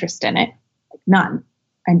no interest in it, like none.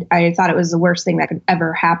 And I thought it was the worst thing that could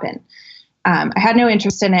ever happen. I had no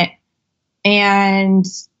interest in it. And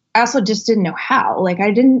I also just didn't know how. Like,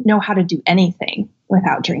 I didn't know how to do anything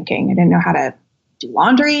without drinking. I didn't know how to do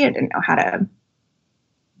laundry. I didn't know how to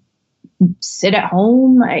sit at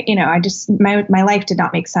home. My life did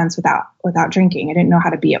not make sense without drinking. I didn't know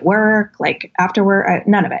how to be at work, like after work,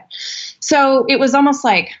 none of it. So it was almost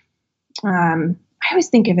like, I always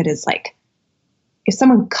think of it as like if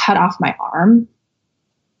someone cut off my arm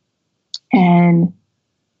and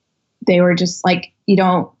they were just like, you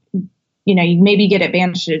maybe get it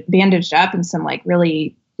bandaged up in some like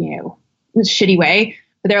really, shitty way,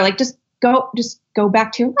 but they're like, just go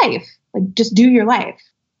back to your life. Like, just do your life.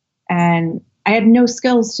 And I had no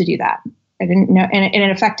skills to do that. I didn't know, and it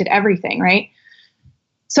affected everything. Right.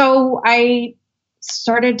 So I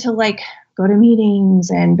started to like go to meetings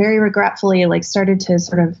and very regretfully, like started to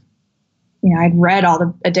sort of, I'd read all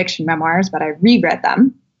the addiction memoirs, but I reread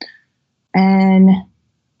them, and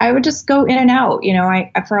I would just go in and out.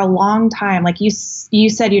 I for a long time, like you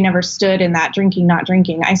said, you never stood in that drinking, not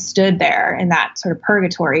drinking. I stood there in that sort of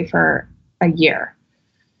purgatory for a year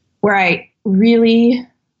where I really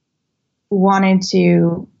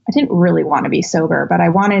I didn't really want to be sober, but I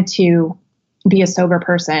wanted to be a sober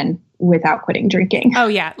person without quitting drinking. Oh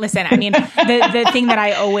yeah. Listen, I mean, the thing that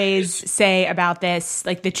I always say about this,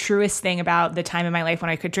 like the truest thing about the time in my life when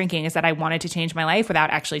I quit drinking is that I wanted to change my life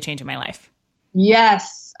without actually changing my life.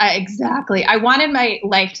 Yes, exactly. I wanted my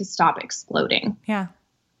life to stop exploding. Yeah.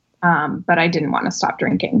 But I didn't want to stop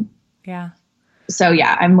drinking. Yeah. So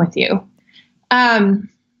yeah, I'm with you.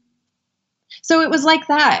 So it was like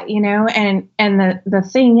that, and the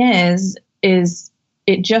thing is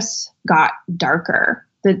it just got darker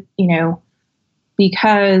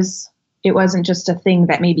because it wasn't just a thing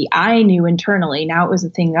that maybe I knew internally. Now it was a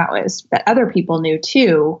thing that other people knew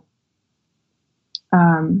too.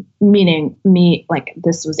 Meaning me, like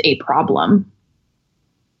this was a problem.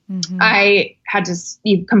 Mm-hmm. I had to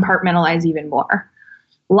compartmentalize even more,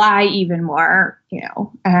 lie even more,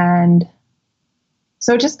 and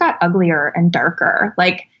so it just got uglier and darker.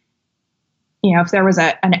 Like, if there was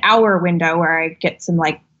an hour window where I get some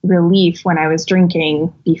like relief when I was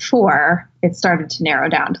drinking before, it started to narrow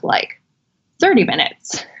down to like 30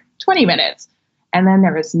 minutes, 20 minutes. And then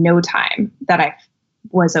there was no time that I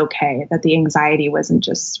was okay, that the anxiety wasn't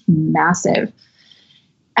just massive.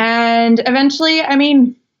 And eventually, I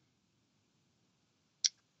mean,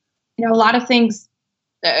 a lot of things,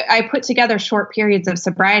 I put together short periods of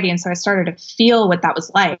sobriety. And so I started to feel what that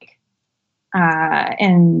was like.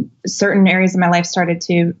 And certain areas of my life started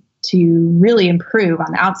to really improve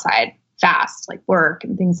on the outside fast, like work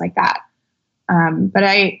and things like that. But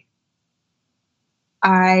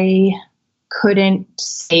I couldn't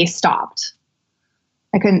stay stopped.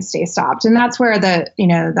 And that's where the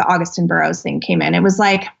Augusten Burroughs thing came in. It was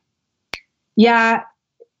like, yeah,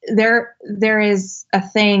 there is a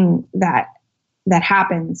thing that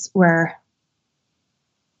happens where,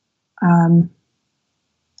 how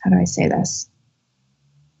do I say this?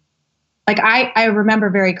 Like I remember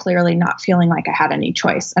very clearly not feeling like I had any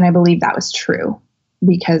choice. And I believe that was true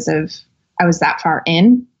because I was that far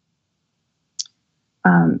in.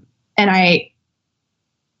 And I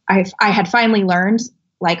had finally learned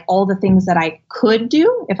like all the things that I could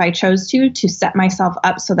do if I chose to set myself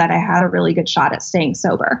up so that I had a really good shot at staying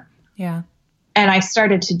sober. Yeah. And I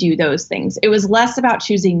started to do those things. It was less about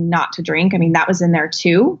choosing not to drink. I mean, that was in there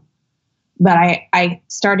too. But I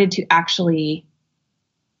started to actually,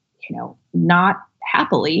 not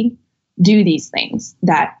happily do these things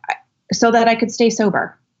so that I could stay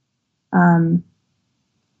sober. And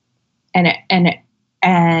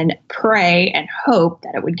pray and hope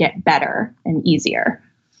that it would get better and easier.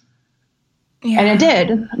 Yeah. And it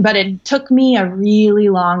did, but it took me a really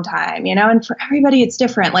long time, and for everybody it's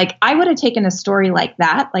different. Like I would have taken a story like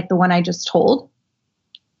that, like the one I just told,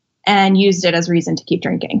 and used it as reason to keep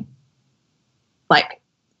drinking. Like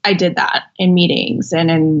I did that in meetings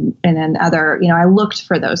and in other, I looked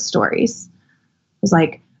for those stories. It was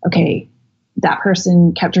like, okay, that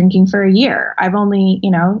person kept drinking for a year. I've only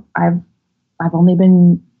been,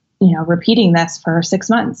 repeating this for 6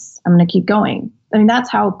 months. I'm going to keep going. I mean, that's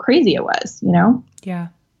how crazy it was, Yeah.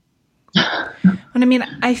 And I mean,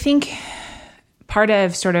 I think part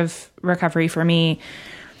of sort of recovery for me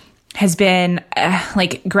has been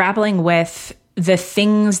like grappling with the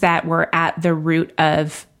things that were at the root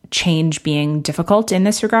of change being difficult in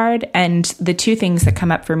this regard. And the two things that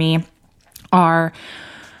come up for me are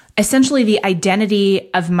essentially the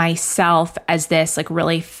identity of myself as this like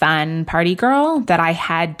really fun party girl that I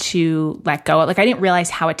had to let go of. Like I didn't realize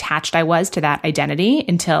how attached I was to that identity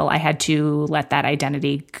until I had to let that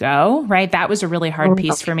identity go, right? That was a really hard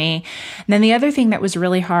piece for me. And then the other thing that was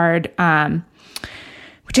really hard, which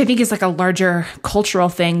I think is like a larger cultural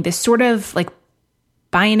thing, this sort of like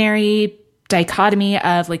binary dichotomy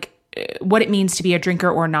of like what it means to be a drinker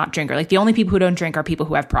or not drinker. Like the only people who don't drink are people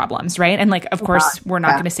who have problems, right? And like, of course, we're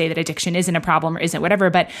not going to say that addiction isn't a problem or isn't whatever,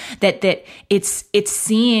 but that it's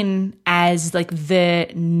seen as like the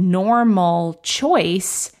normal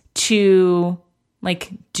choice to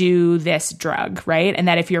like do this drug, right? And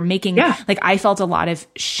that if you're making, like I felt a lot of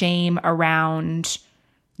shame around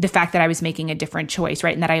the fact that I was making a different choice,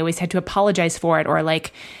 right? And that I always had to apologize for it, or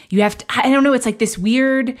like you have to, I don't know, it's like this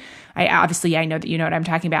weird, I know that you know what I'm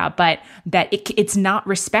talking about, but that it's not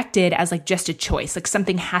respected as like just a choice. Like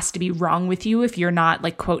something has to be wrong with you if you're not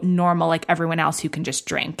like quote normal like everyone else who can just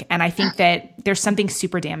drink. And I think that there's something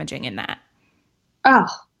super damaging in that. Oh,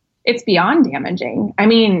 it's beyond damaging. I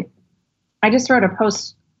mean, I just wrote a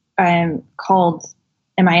post called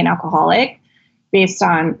 "Am I an Alcoholic?" based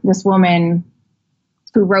on this woman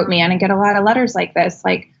who wrote me, and I get a lot of letters like this,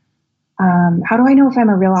 like, how do I know if I'm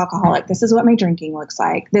a real alcoholic? This is what my drinking looks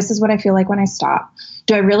like. This is what I feel like when I stop.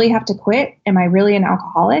 Do I really have to quit? Am I really an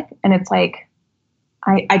alcoholic? And it's like,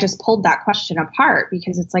 I just pulled that question apart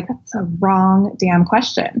because it's like, that's a wrong damn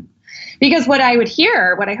question. Because what I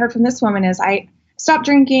heard from this woman is I stopped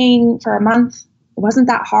drinking for a month. It wasn't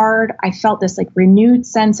that hard. I felt this like renewed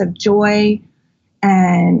sense of joy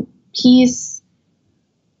and peace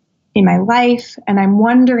in my life. And I'm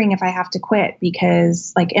wondering if I have to quit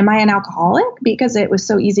because like, am I an alcoholic? Because it was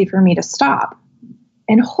so easy for me to stop.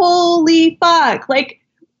 And holy fuck, like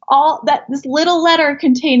all that, this little letter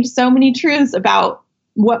contained so many truths about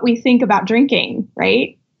what we think about drinking,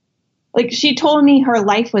 right? Like she told me her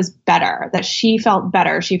life was better, that she felt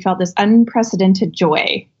better. She felt this unprecedented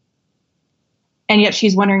joy. And yet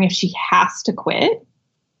she's wondering if she has to quit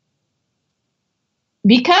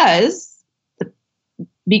because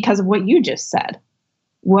of what you just said.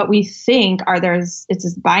 What we think it's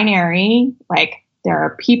this binary, like there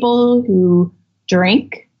are people who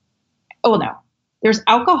drink. Oh no, there's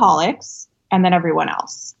alcoholics and then everyone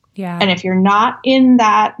else. Yeah. And if you're not in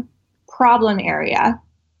that problem area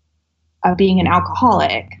of being an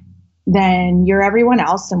alcoholic, then you're everyone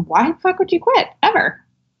else. And why the fuck would you quit ever?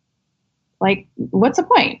 Like, what's the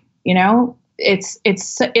point? You know, it's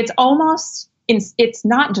almost, it's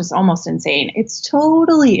not just almost insane. It's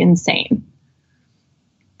totally insane.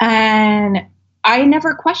 And I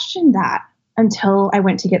never questioned that until I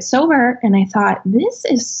went to get sober. And I thought, this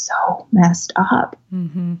is so messed up.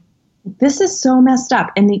 Mm-hmm. This is so messed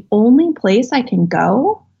up. And the only place I can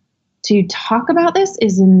go to talk about this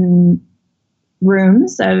is in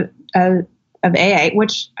rooms of AA,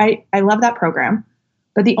 which I love that program.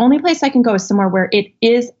 But the only place I can go is somewhere where it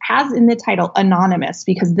has in the title anonymous,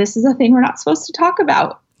 because this is a thing we're not supposed to talk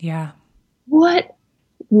about. Yeah. What?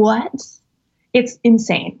 It's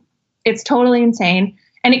insane. It's totally insane.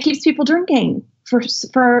 And it keeps people drinking for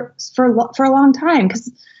a long time.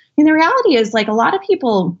 Because the reality is like a lot of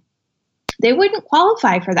people, they wouldn't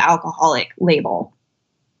qualify for the alcoholic label.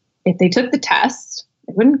 If they took the test,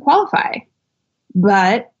 they wouldn't qualify.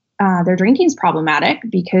 But their drinking is problematic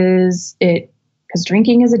because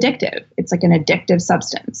drinking is addictive. It's like an addictive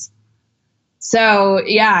substance. So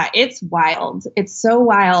yeah, it's wild. It's so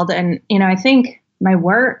wild. And, I think my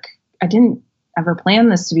work, I didn't ever plan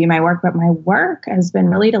this to be my work, but my work has been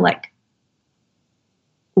really to like,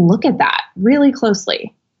 look at that really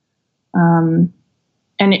closely.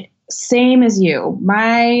 Same as you,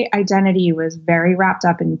 my identity was very wrapped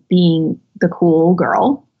up in being the cool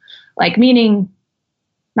girl, like meaning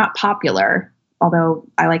not popular, although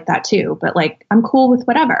I like that too, but like, I'm cool with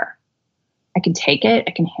whatever. I can take it.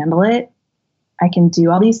 I can handle it. I can do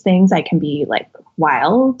all these things. I can be like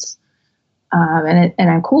wild. And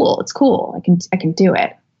I'm cool. It's cool. I can do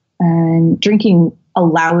it. And drinking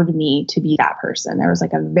allowed me to be that person. There was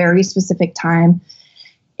like a very specific time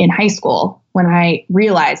in high school when I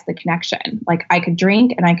realized the connection, like I could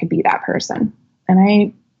drink and I could be that person.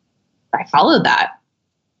 And I followed that.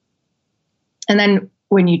 And then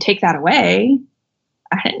when you take that away,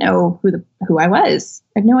 I didn't know who I was.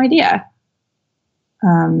 I had no idea.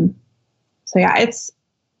 So yeah, it's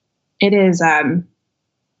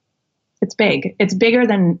big. It's bigger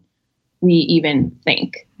than we even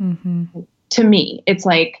think. Mm-hmm. To me, it's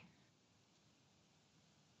like,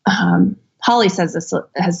 Holly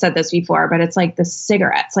has said this before, but it's like the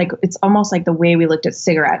cigarettes, like it's almost like the way we looked at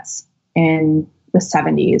cigarettes in the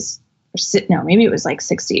 70s no, maybe it was like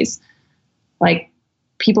 60s. Like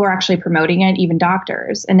people were actually promoting it, even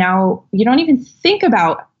doctors. And now you don't even think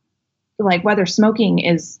about like whether smoking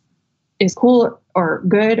is cool or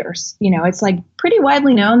good, or, it's like pretty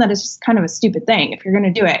widely known that it's just kind of a stupid thing. If you're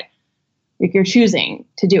going to do it, like you're choosing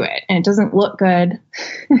to do it and it doesn't look good.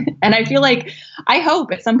 And I feel like, I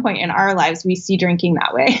hope at some point in our lives, we see drinking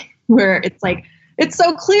that way, where it's like, it's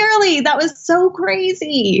so clearly, that was so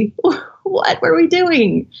crazy. What were we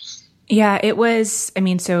doing? Yeah, it was,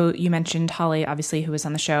 so you mentioned Holly, obviously, who was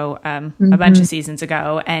on the show a bunch of seasons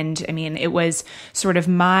ago. And it was sort of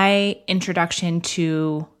my introduction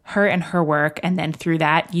to her and her work. And then through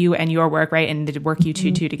that, you and your work, right? And the work you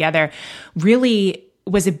two do together really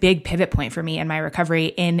was a big pivot point for me in my recovery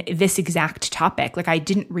in this exact topic. Like I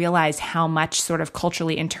didn't realize how much sort of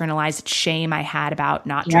culturally internalized shame I had about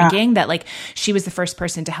not drinking, that like she was the first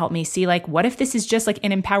person to help me see like, what if this is just like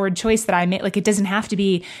an empowered choice that I made? Like it doesn't have to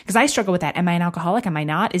be, because I struggle with that. Am I an alcoholic? Am I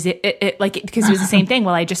not? Is it like, because it was the same thing.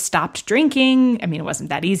 Well, I just stopped drinking. It wasn't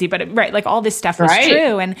that easy, but right. Like all this stuff was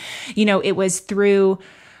true. And, it was through,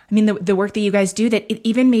 the work that you guys do that it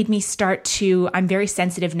even made me start to, I'm very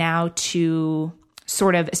sensitive now to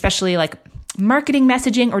sort of, especially like marketing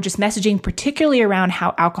messaging or just messaging, particularly around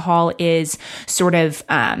how alcohol is sort of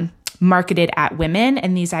marketed at women,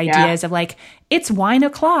 and these ideas of like, it's wine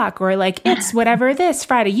o'clock, or like, it's whatever this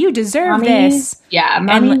Friday, you deserve this. Yeah,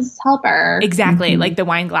 mommy's helper. Exactly. Like the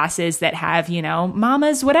wine glasses that have,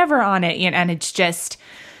 mama's whatever on it. And it's just,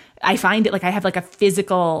 I find it like I have like a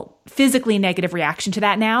physically negative reaction to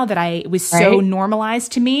that now, that I was so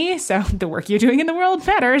normalized to me. So the work you're doing in the world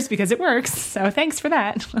matters because it works. So thanks for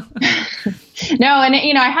that. No. And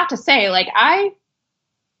I have to say, like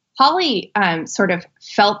Holly sort of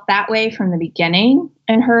felt that way from the beginning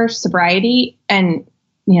in her sobriety. And,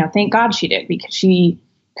 thank God she did, because she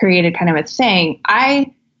created kind of a thing.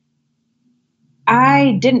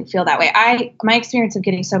 I didn't feel that way. My experience of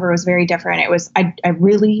getting sober was very different. It was, I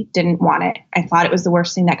really didn't want it. I thought it was the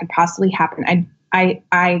worst thing that could possibly happen.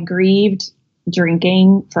 I grieved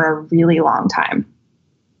drinking for a really long time.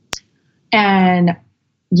 And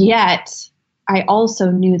yet I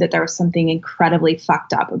also knew that there was something incredibly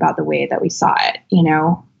fucked up about the way that we saw it.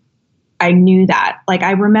 I knew that. Like,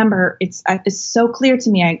 I remember it's so clear to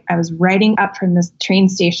me. I was riding up from this train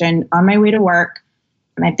station on my way to work,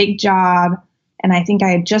 my big job. And I think I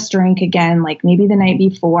had just drank again, like maybe the night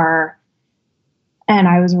before. And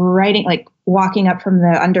I was walking up from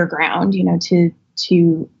the underground,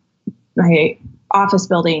 to my office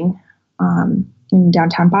building in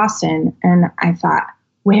downtown Boston. And I thought,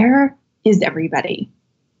 where is everybody?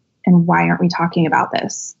 And why aren't we talking about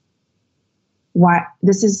this?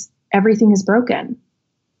 Everything is broken.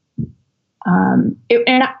 And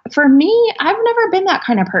for me, I've never been that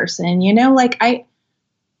kind of person, like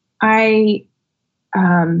I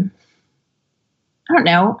don't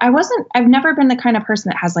know. I've never been the kind of person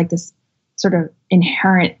that has like this sort of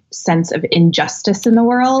inherent sense of injustice in the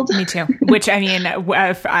world. Me too. Which,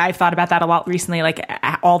 I've thought about that a lot recently, like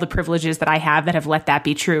all the privileges that I have that have let that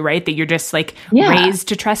be true, right? That you're just like raised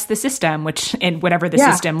to trust the system, which in whatever the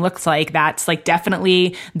system looks like, that's like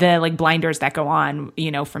definitely the like blinders that go on,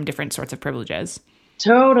 from different sorts of privileges.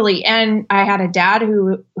 Totally. And I had a dad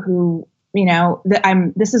who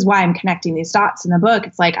this is why I'm connecting these dots in the book.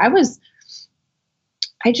 It's like, I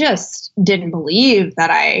just didn't believe that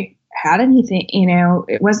I had anything,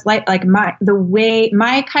 it was like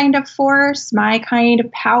my kind of force, my kind of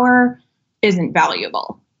power isn't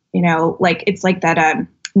valuable, like it's like that,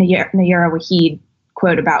 Nayara Waheed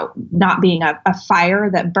quote about not being a fire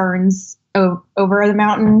that burns over the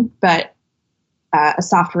mountain, but a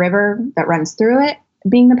soft river that runs through it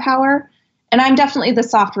being the power. And I'm definitely the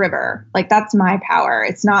soft river. Like that's my power.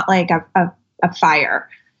 It's not like a fire.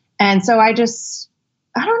 And so I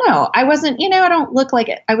don't know. I wasn't, I don't look like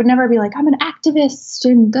it. I would never be like, I'm an activist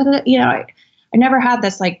and I never had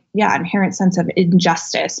this inherent sense of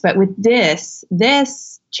injustice. But with this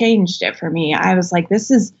changed it for me. I was like,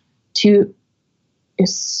 it's too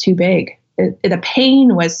big. The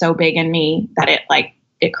pain was so big in me that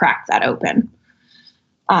it cracked that open.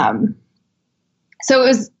 So it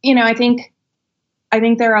was, I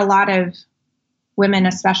think there are a lot of women,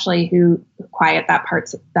 especially, who quiet that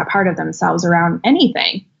part of themselves around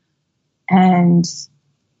anything. And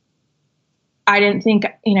I didn't think,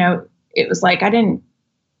 it was like,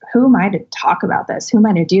 who am I to talk about this? Who am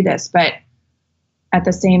I to do this? But at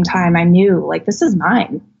the same time, I knew like, this is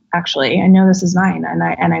mine. Actually, I know this is mine, and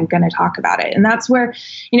I'm going to talk about it. And that's where,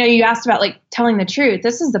 you asked about like telling the truth.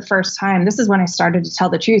 This is the first time, this is when I started to tell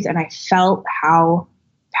the truth. And I felt how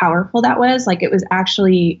powerful that was. Like it was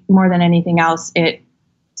actually more than anything else, it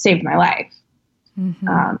saved my life.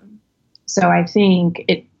 So I think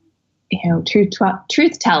it,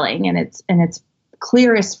 truth telling in its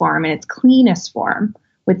clearest form and its cleanest form,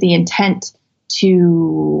 with the intent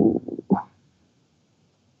to,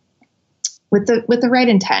 with the right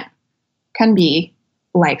intent, can be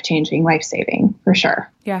life-changing, life-saving, for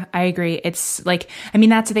sure. Yeah, I agree. It's like, I mean,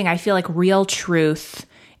 that's the thing. I feel like real truth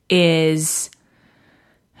is,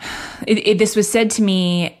 this was said to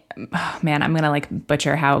me, oh man, I'm going to like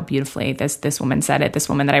butcher how beautifully this woman said it. This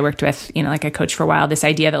woman that I worked with, like I coached for a while, this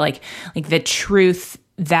idea that like the truth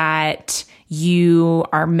that you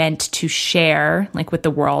are meant to share, like with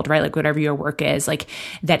the world, right? Like whatever your work is, like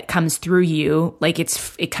that comes through you, like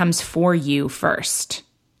it comes for you first.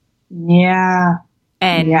 Yeah.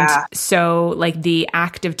 And so like the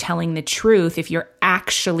act of telling the truth, if you're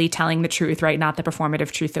actually telling the truth, right? Not the performative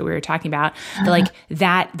truth that we were talking about, but like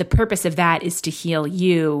that, the purpose of that is to heal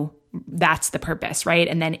you. That's the purpose, right?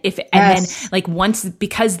 And then and then like once,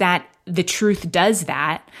 because that the truth does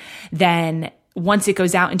that, then once it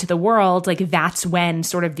goes out into the world, like that's when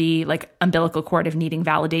sort of the like umbilical cord of needing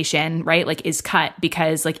validation, right? Like is cut,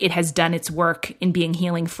 because like it has done its work in being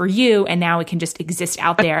healing for you. And now it can just exist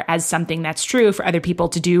out there as something that's true for other people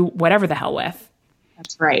to do whatever the hell with.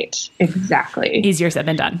 That's right. Exactly. Easier said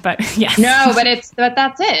than done, but yes. No, but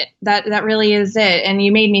that's it. That really is it. And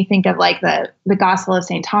you made me think of like the Gospel of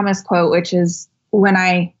St. Thomas quote, which is when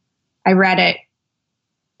I read it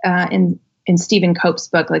in Stephen Cope's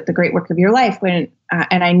book, like The Great Work of Your Life, when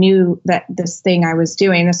and I knew that this thing I was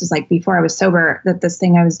doing, this was like before I was sober, that this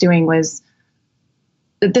thing I was doing was,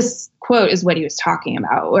 that this quote is what he was talking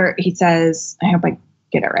about, where he says, I hope I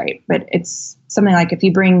get it right, but it's something like, if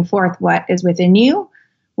you bring forth what is within you,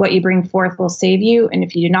 what you bring forth will save you. And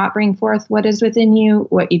if you do not bring forth what is within you,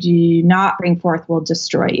 what you do not bring forth will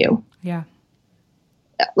destroy you. Yeah.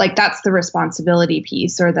 Like that's the responsibility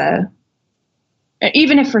piece, or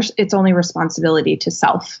even if it's only responsibility to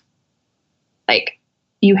self, like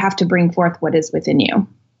you have to bring forth what is within you.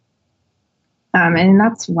 And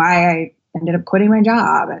that's why I ended up quitting my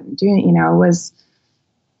job and doing,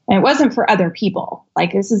 and it wasn't for other people.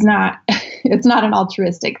 Like this is not, it's not an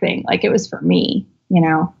altruistic thing. Like it was for me,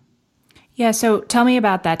 Yeah. So tell me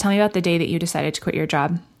about that. Tell me about the day that you decided to quit your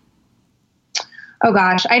job. Oh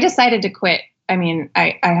gosh, I decided to quit. I mean,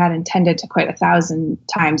 I had intended to quit 1,000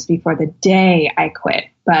 times before the day I quit,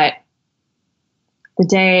 but the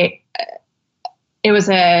day it was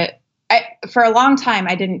for a long time,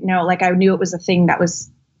 I didn't know, like I knew it was a thing that was,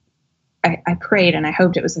 I prayed and I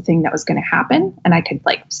hoped it was a thing that was going to happen and I could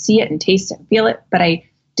like see it and taste it and feel it, but I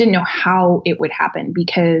didn't know how it would happen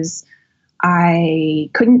because I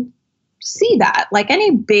couldn't see that. Like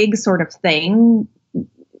any big sort of thing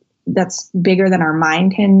that's bigger than our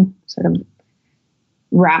mind can sort of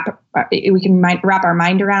wrap our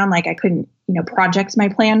mind around. Like I couldn't, project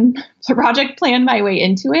plan my way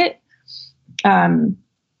into it. Because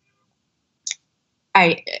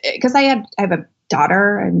I have a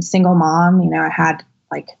daughter, I'm a single mom, I had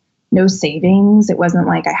like no savings. It wasn't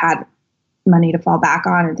like I had money to fall back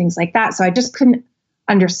on and things like that. So I just couldn't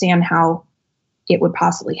understand how it would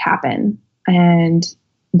possibly happen.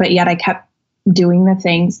 But yet I kept doing the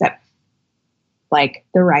things that, like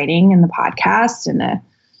the writing and the podcast, and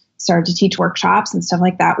started to teach workshops and stuff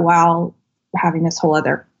like that while having this whole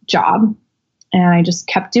other job. And I just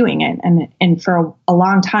kept doing it. And for a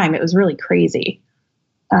long time, it was really crazy.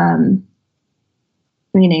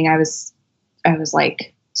 Meaning I was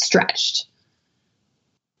like stretched,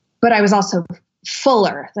 but I was also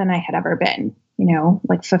fuller than I had ever been,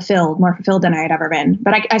 like more fulfilled than I had ever been,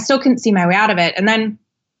 but I still couldn't see my way out of it. And then,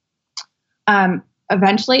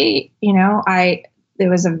 eventually, there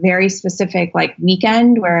was a very specific like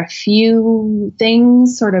weekend where a few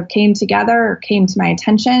things sort of came together or came to my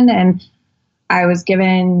attention, and I was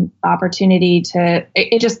given the opportunity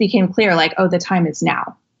it just became clear, like, oh, the time is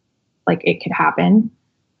now. Like it could happen.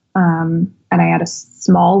 And I had a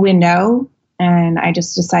small window and I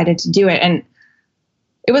just decided to do it. And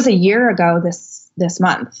it was a year ago this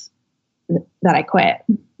month that I quit.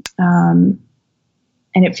 And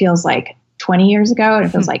it feels like 20 years ago, and it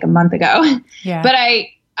feels like a month ago. Yeah. But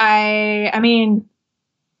I mean,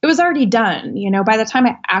 it was already done, by the time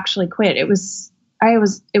I actually quit, it was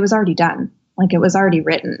already done. Like it was already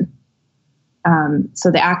written.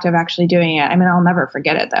 So the act of actually doing it, I mean, I'll never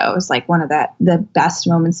forget it though. It was like one of the best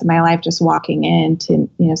moments of my life, just walking in to,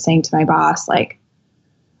 saying to my boss, like,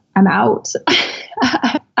 I'm out.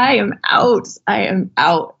 I am out. I am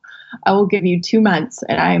out. I will give you 2 months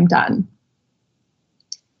and I am done.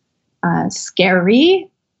 Scary,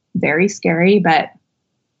 very scary, but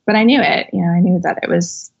I knew it, I knew that it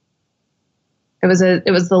was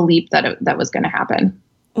it was the leap that was going to happen.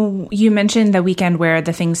 You mentioned the weekend where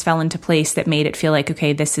the things fell into place that made it feel like,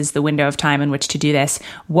 okay, this is the window of time in which to do this.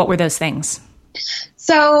 What were those things?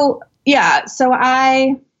 So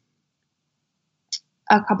a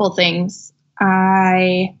couple things.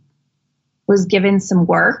 I was given some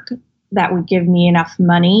work that would give me enough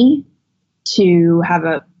money to have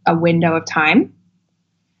a window of time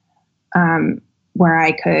where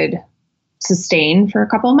I could sustain for a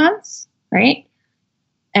couple months, right?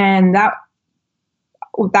 And that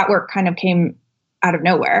work kind of came out of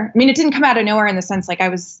nowhere. I mean, it didn't come out of nowhere in the sense like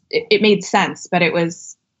it made sense, but it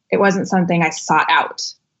wasn't something I sought out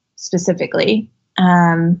specifically.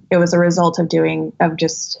 It was a result of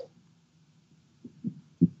just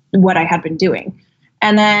what I had been doing.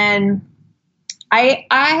 And then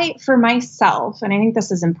I for myself, and I think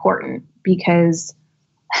this is important because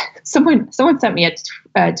someone sent me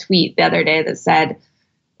a tweet the other day that said,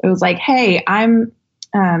 it was like, hey, I'm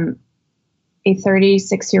a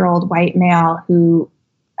 36-year-old white male who's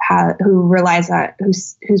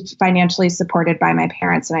financially supported by my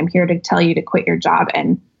parents, and I'm here to tell you to quit your job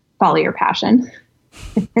and follow your passion.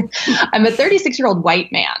 I'm a 36-year-old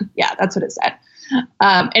white man. Yeah, that's what it said.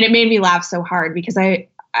 And it made me laugh so hard because I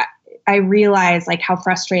realized like how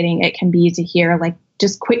frustrating it can be to hear like,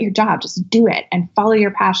 just quit your job, just do it and follow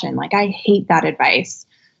your passion. Like, I hate that advice.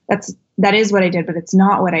 That is what I did, but it's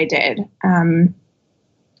not what I did.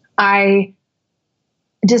 I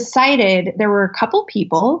decided there were a couple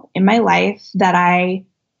people in my life that I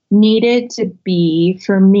needed to be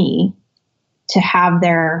for me to have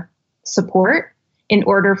their support in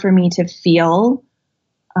order for me to feel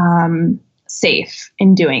safe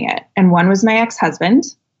in doing it. And one was my ex-husband,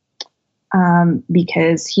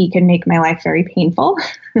 because he can make my life very painful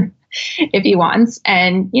if he wants.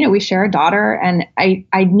 And, we share a daughter, and I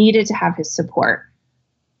needed to have his support.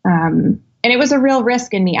 And it was a real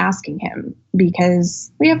risk in me asking him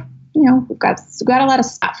because we have, we've got a lot of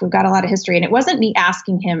stuff. We've got a lot of history. And it wasn't me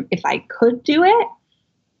asking him if I could do it.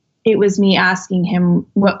 It was me asking him,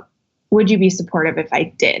 what would you be supportive if I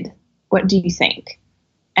did? What do you think?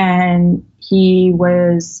 And he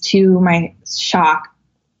was, to my shock,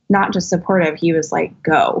 not just supportive. He was like,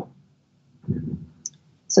 go.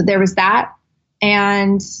 So there was that.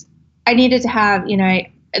 And I needed to have,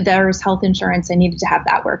 there was health insurance. I needed to have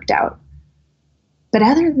that worked out. But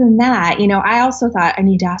other than that, I also thought I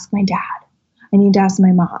need to ask my dad. I need to ask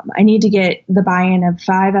my mom. I need to get the buy-in of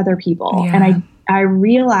 5 other people. Yeah. And I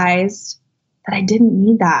realized that I didn't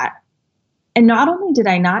need that. And not only did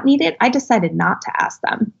I not need it, I decided not to ask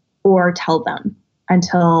them or tell them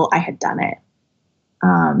until I had done it,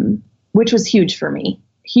 which was huge for me.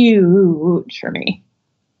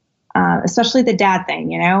 Especially the dad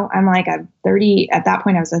thing, I'm like at that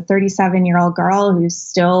point I was a 37-year-old girl who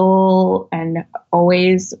still and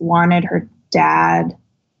always wanted her dad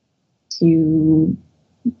to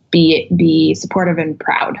be supportive and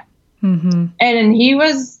proud. Mm-hmm. And he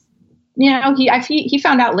was, he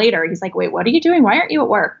found out later. He's like, wait, what are you doing? Why aren't you at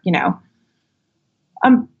work?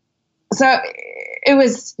 So it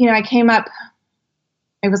was, I came up,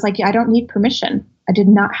 it was like, I don't need permission. I did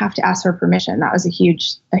not have to ask for permission. That was a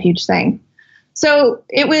huge thing. So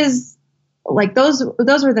it was like, those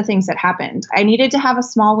were the things that happened. I needed to have a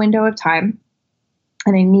small window of time,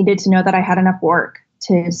 and I needed to know that I had enough work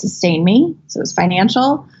to sustain me. So it was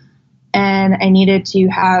financial, and I needed to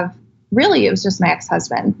have, really, it was just my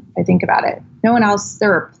ex-husband. I think about it. No one else. There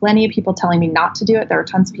were plenty of people telling me not to do it. There were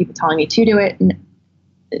tons of people telling me to do it. And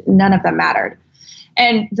none of them mattered.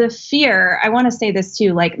 And the fear, I want to say this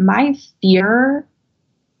too, like my fear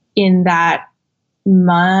in that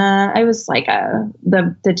month, I was like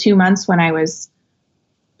the 2 months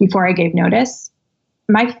before I gave notice,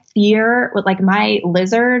 my fear with like my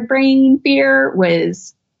lizard brain fear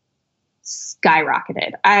was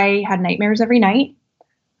skyrocketed. I had nightmares every night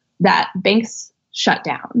that banks shut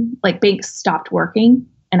down, like banks stopped working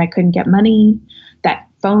and I couldn't get money, that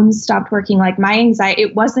phones stopped working. Like my anxiety,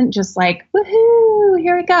 it wasn't just like, woohoo,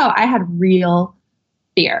 here we go. I had real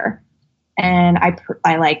fear. And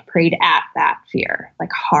I like prayed at that fear,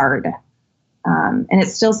 like hard. And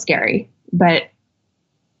it's still scary, but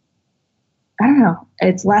I don't know.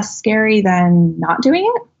 It's less scary than not doing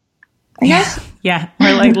it, I guess. Yeah.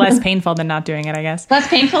 Or like less painful than not doing it, I guess. Less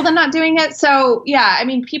painful than not doing it. So yeah, I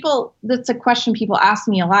mean, that's a question people ask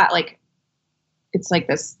me a lot. Like, it's like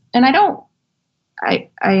this, and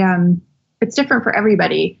it's different for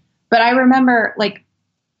everybody, but I remember like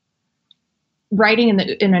riding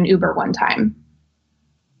in an Uber one time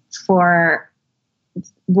for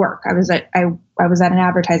work. I was at an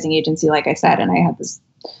advertising agency, like I said, and I had this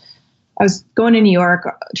I was going to New York,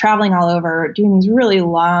 traveling all over, doing these really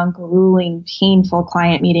long, grueling, painful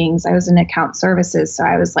client meetings. I was in account services. So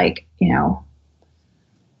I was like,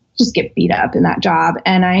 just get beat up in that job.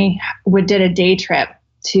 And I did a day trip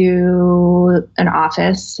to an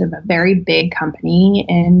office of a very big company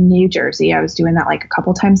in New Jersey. I was doing that like a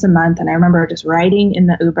couple times a month. And I remember just riding in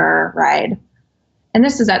the Uber ride. And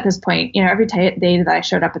this is at this point, every day that I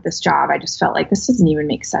showed up at this job, I just felt like this doesn't even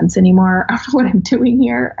make sense anymore. I don't know what I'm doing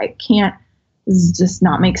here. This just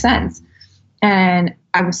not make sense. And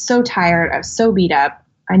I was so tired. I was so beat up.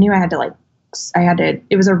 I knew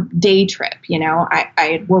it was a day trip. I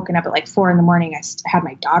had woken up at like 4 a.m. I had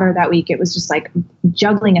my daughter that week. It was just like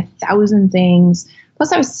juggling 1,000 things.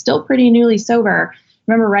 Plus I was still pretty newly sober. I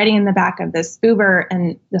remember riding in the back of this Uber,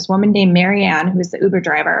 and this woman named Marianne, who was the Uber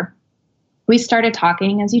driver, we started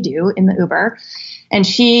talking as you do in the Uber, and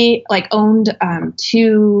she like owned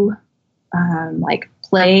 2 like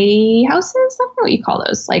play houses. I don't know what you call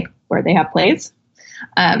those, like where they have plays.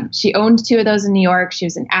 She owned 2 of those in New York. She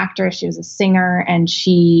was an actress. She was a singer, and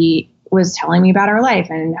she was telling me about her life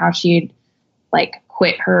and how she had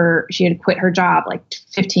quit her job like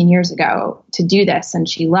 15 years ago to do this, and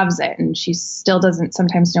she loves it, and she still doesn't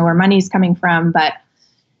sometimes know where money's coming from,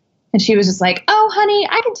 and she was just like, "Oh, honey,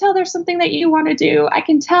 I can tell there's something that you want to do. I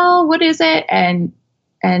can tell. What is it?" And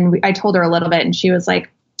I told her a little bit, and she was like,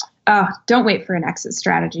 "Oh, don't wait for an exit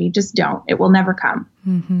strategy. Just don't. It will never come."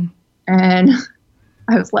 Mm-hmm. And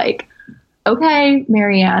I was like, "Okay,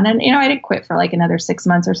 Marianne." And I didn't quit for like another 6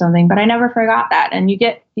 months or something, but I never forgot that. And you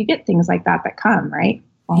get things like that come, right?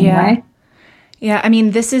 Along the way. Yeah. I mean,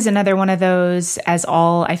 this is another one of those, as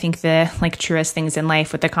all, I think, the like truest things in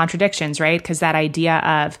life with the contradictions, right? Because that idea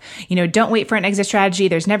of, don't wait for an exit strategy.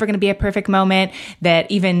 There's never going to be a perfect moment. That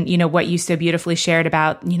even, what you so beautifully shared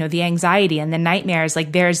about, the anxiety and the nightmares,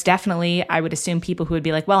 like there's definitely, I would assume, people who would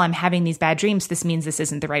be like, well, I'm having these bad dreams. This means this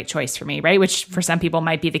isn't the right choice for me, right? Which for some people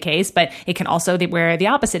might be the case, but it can also be where the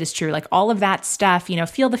opposite is true. Like all of that stuff,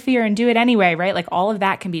 feel the fear and do it anyway, right? Like all of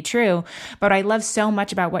that can be true. But what I love so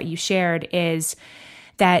much about what you shared is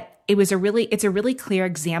that it's a really clear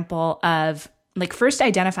example of like first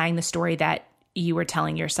identifying the story that you were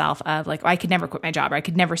telling yourself of like, oh, I could never quit my job, or I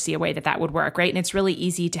could never see a way that would work, right? And it's really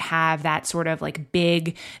easy to have that sort of like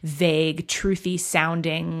big, vague, truthy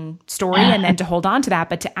sounding story and then to hold on to that,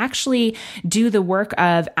 but to actually do the work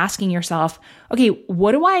of asking yourself, okay,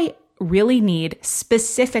 what do I really need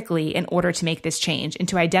specifically in order to make this change, and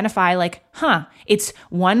to identify like, it's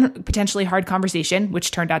one potentially hard conversation, which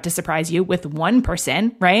turned out to surprise you, with one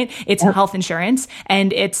person, right? It's health insurance,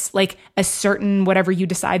 and it's like a certain, whatever you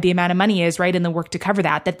decide the amount of money is, right? And the work to cover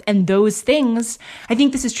that, and those things, I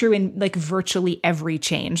think this is true in like virtually every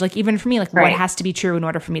change. Like even for me, like what has to be true in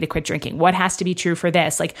order for me to quit drinking? What has to be true for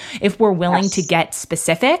this? Like if we're willing to get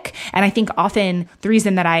specific, and I think often the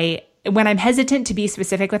reason that when I'm hesitant to be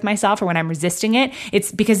specific with myself, or when I'm resisting it,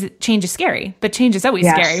 it's because change is scary, but change is always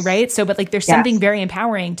scary, right? So, but like there's something very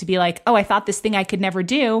empowering to be like, oh, I thought this thing I could never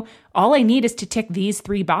do. All I need is to tick these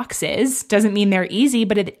 3 boxes. Doesn't mean they're easy,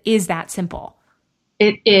 but it is that simple.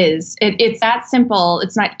 It is. It's that simple.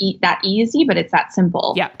 It's not that easy, but it's that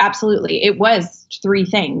simple. Yeah, absolutely. It was 3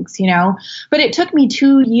 things, but it took me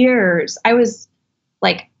 2 years. We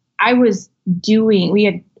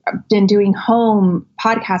had been doing home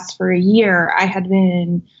podcasts for a year. I had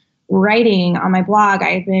been writing on my blog. I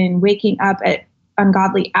had been waking up at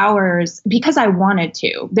ungodly hours because I wanted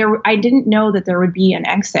to. I didn't know that there would be an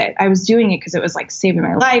exit. I was doing it because it was like saving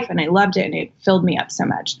my life, and I loved it, and it filled me up so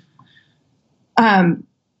much. And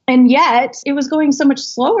yet it was going so much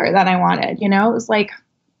slower than I wanted. It was like,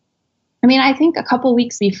 I think a couple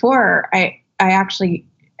weeks before I actually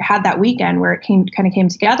had that weekend where it came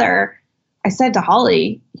together, I said to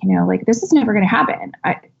Holly, this is never going to happen.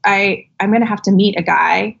 I'm going to have to meet a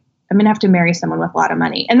guy. I'm going to have to marry someone with a lot of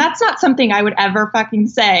money. And that's not something I would ever fucking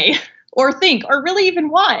say or think or really even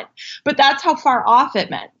want. But that's how far off it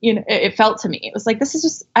meant. It felt to me. It was like, this is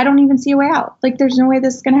just, I don't even see a way out. Like, there's no way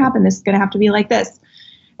this is going to happen. This is going to have to be like this.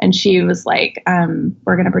 And she was like,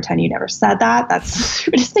 we're going to pretend you never said that. That's the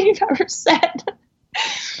stupidest thing you've ever said.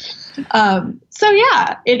 So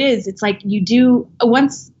yeah, it is. It's like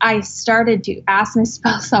once I started to ask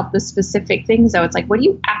myself the specific things, though, it's like, what do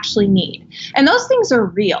you actually need? And those things are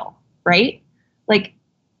real, right? Like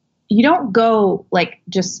you don't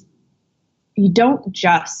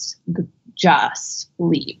just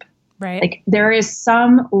leap, right? Like there is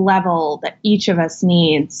some level that each of us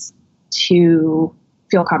needs to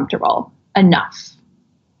feel comfortable enough.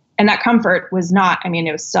 And that comfort was not,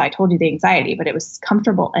 it was still, I told you the anxiety, but it was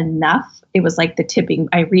comfortable enough. It was like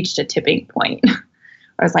I reached a tipping point.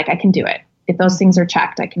 I was like, I can do it. If those things are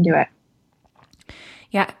checked, I can do it.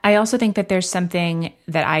 Yeah, I also think that there's something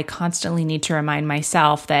that I constantly need to remind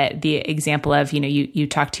myself, that the example of, you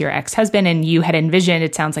talked to your ex-husband and you had envisioned,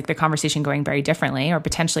 it sounds like, the conversation going very differently or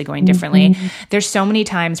potentially going differently. There's so many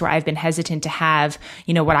times where I've been hesitant to have,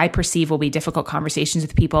 what I perceive will be difficult conversations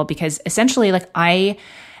with people, because essentially, like, I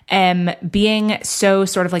am being so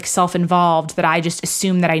sort of like self-involved that I just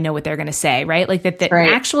assume that I know what they're going to say, right? Like that Right.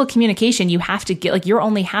 actual communication, you have to get, like, you're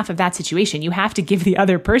only half of that situation. You have to give the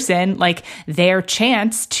other person like their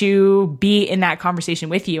chance to be in that conversation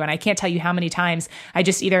with you. And I can't tell you how many times I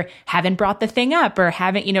just either haven't brought the thing up or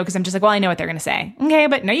haven't, because I'm just like, well, I know what they're going to say. Okay,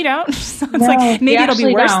 but no, you don't. So it's like, maybe it'll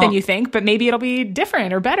be worse than you think, but maybe it'll be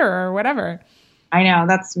different or better or whatever. I know,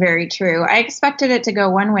 that's very true. I expected it to go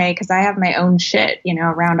one way because I have my own shit,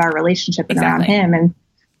 around our relationship and around him.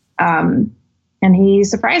 And he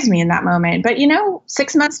surprised me in that moment. But,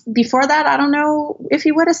 6 months before that, I don't know if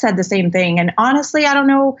he would have said the same thing. And honestly, I don't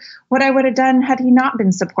know what I would have done had he not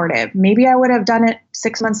been supportive. Maybe I would have done it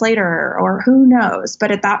 6 months later, or who knows.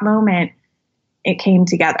 But at that moment, it came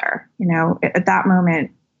together. At that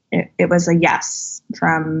moment, it was a yes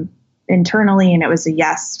from internally, and it was a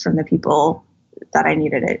yes from the people that I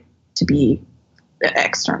needed it to be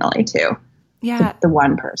externally too. Yeah. The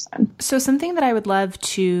one person. So something that I would love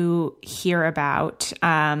to hear about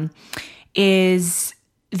is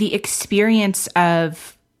the experience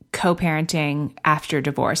of co-parenting after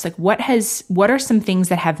divorce. Like what are some things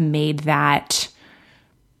that have made that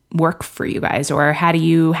work for you guys, or how do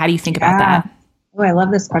you think about that? Oh, I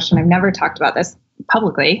love this question. I've never talked about this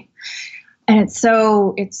publicly. And it's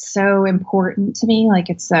so important to me. Like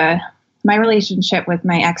my relationship with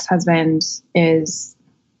my ex-husband is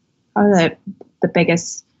probably the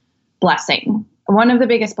biggest blessing, one of the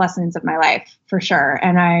biggest blessings of my life, for sure.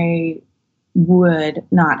 And I would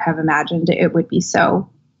not have imagined it would be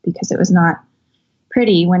so, because it was not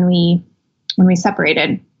pretty when we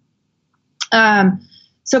separated.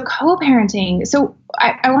 So co-parenting. So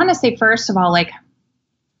I want to say, first of all, like,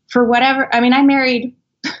 for whatever, I married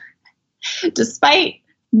despite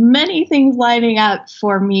many things lining up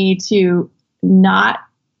for me to not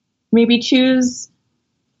maybe choose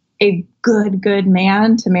a good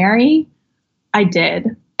man to marry. I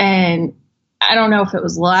did. And I don't know if it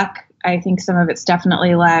was luck. I think some of it's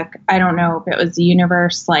definitely luck. I don't know if it was the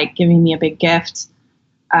universe, like, giving me a big gift.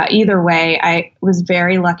 Either way, I was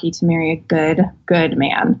very lucky to marry a good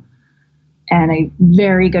man and a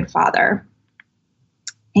very good father.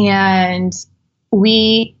 And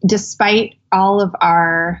we, despite all of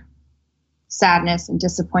our sadness and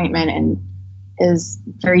disappointment and his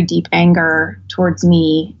very deep anger towards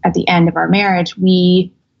me at the end of our marriage,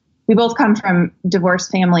 we both come from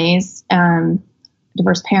divorced families,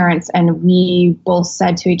 divorced parents, and we both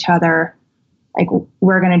said to each other, like,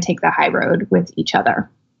 we're going to take the high road with each other.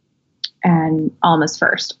 And Alma's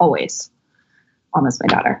first, always. Alma's my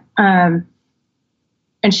daughter. And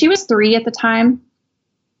she was 3 at the time.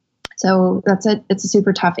 So it's a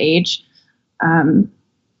super tough age,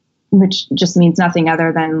 which just means nothing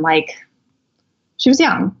other than, like, she was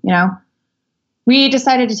young, We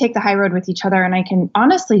decided to take the high road with each other, and I can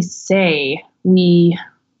honestly say we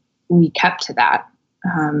kept to that.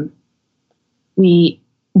 We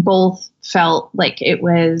both felt like it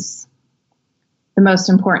was the most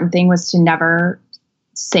important thing was to never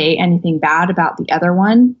say anything bad about the other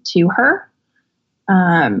one to her.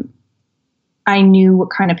 I knew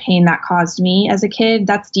what kind of pain that caused me as a kid.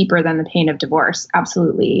 That's deeper than the pain of divorce.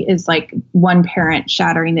 Absolutely. Is like one parent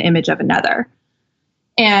shattering the image of another.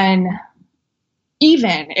 And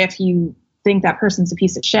even if you think that person's a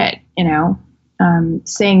piece of shit,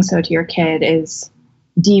 saying so to your kid is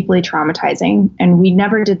deeply traumatizing. And we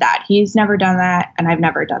never did that. He's never done that. And I've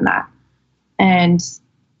never done that. And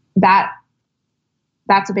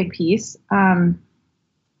that's a big piece.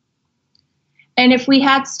 And if we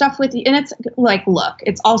had stuff with you, and it's like, look,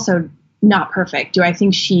 it's also not perfect. Do I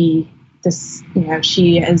think she is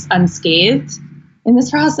unscathed in this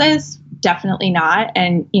process? Definitely not.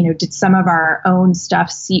 And, did some of our own stuff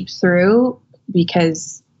seep through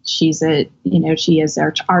because she is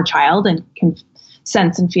our child and can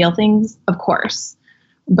sense and feel things? Of course.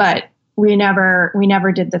 But we never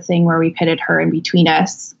did the thing where we pitted her in between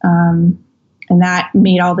us. And that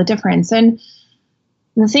made all the difference. And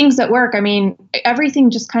the things that work, everything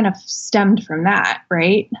just kind of stemmed from that,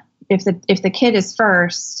 right? If the kid is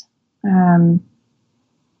first, it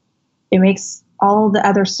makes all the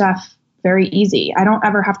other stuff very easy. I don't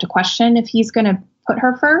ever have to question if he's going to put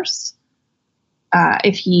her first,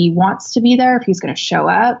 if he wants to be there, if he's going to show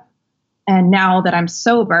up. And now that I'm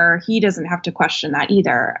sober, he doesn't have to question that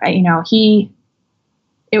either.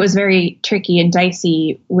 it was very tricky and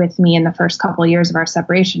dicey with me in the first couple of years of our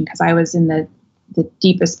separation, because I was in the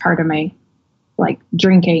deepest part of my like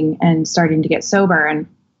drinking and starting to get sober, and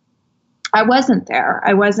I wasn't there.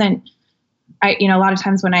 A lot of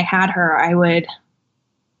times when I had her, I would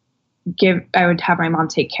have my mom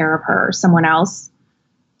take care of her or someone else.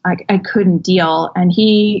 I couldn't deal. And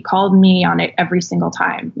he called me on it every single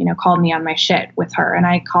time, called me on my shit with her, and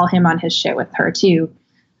I call him on his shit with her too.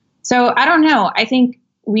 So I don't know. I think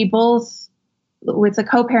we both, with the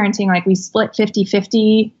co-parenting, like we split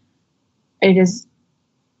 50-50.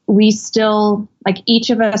 We still, like, each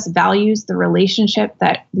of us values the relationship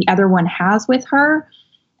that the other one has with her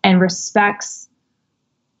and respects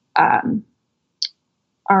the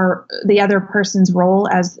other person's role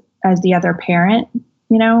as the other parent,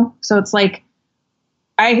 So it's like,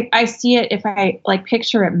 I see it, if I like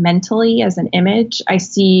picture it mentally as an image, I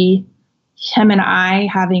see him and I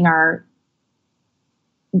having our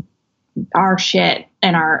shit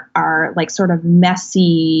and our like sort of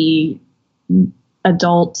messy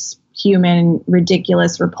adult, human,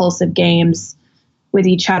 ridiculous, repulsive games with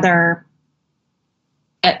each other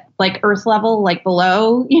at like earth level, like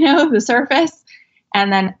below, the surface.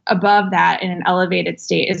 And then above that, in an elevated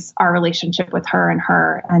state, is our relationship with her and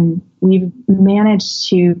her. And we've managed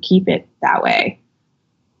to keep it that way.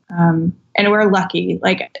 And we're lucky.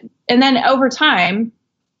 And then over time,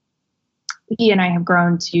 he and I have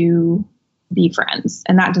grown to be friends,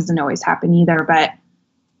 and that doesn't always happen either. But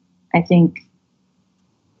I think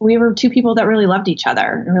we were two people that really loved each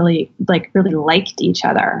other and really liked each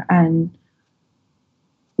other. And,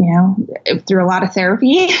 through a lot of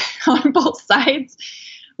therapy on both sides,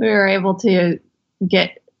 we were able to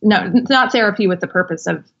not therapy with the purpose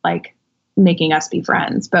of like making us be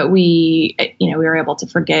friends, but we were able to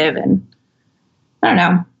forgive. And I don't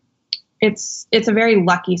know, it's a very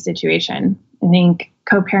lucky situation. I think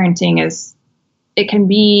co-parenting it can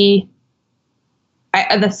be,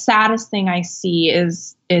 the saddest thing I see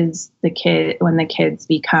is when the kids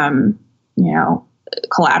become,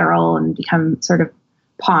 collateral and become sort of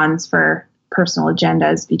pawns for personal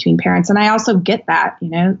agendas between parents. And I also get that,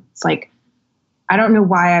 it's like, I don't know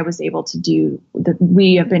why I was able to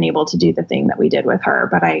we have been able to do the thing that we did with her,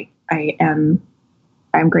 but I'm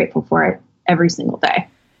grateful for it every single day.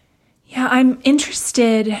 Yeah. I'm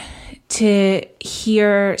interested to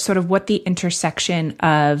hear sort of what the intersection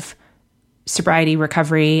of sobriety,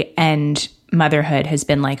 recovery, and motherhood has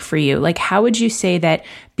been like for you. Like, how would you say that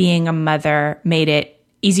being a mother made it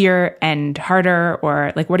easier and harder,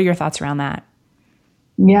 or like, what are your thoughts around that?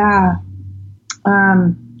 Yeah.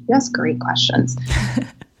 Yes. Great questions.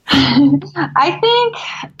 I think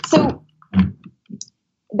so.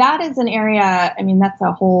 That is an area, that's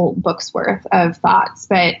a whole book's worth of thoughts,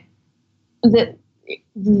 but the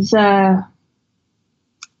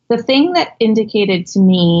thing that indicated to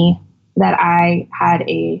me that I had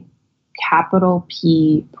a capital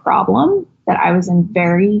P problem, that I was in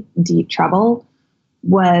very deep trouble,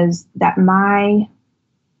 was that my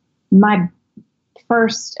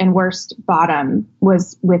first and worst bottom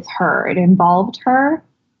was with her. It involved her.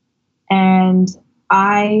 And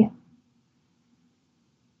I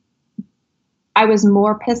was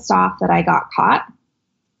more pissed off that I got caught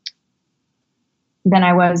than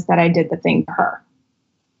I was that I did the thing to her.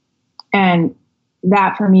 And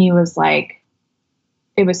that for me was like,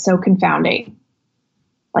 it was so confounding.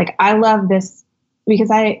 Like, I love this because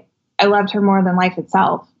I loved her more than life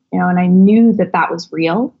itself, and I knew that that was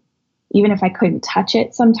real, even if I couldn't touch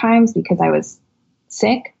it sometimes because I was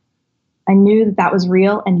sick. I knew that that was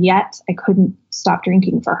real, and yet I couldn't stop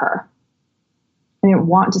drinking for her. I didn't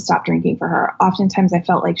want to stop drinking for her. Oftentimes I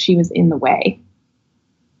felt like she was in the way.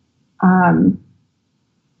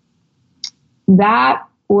 That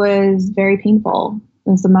was very painful.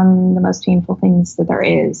 It's among the most painful things that there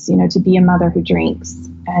is, to be a mother who drinks,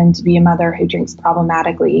 and to be a mother who drinks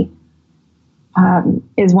problematically,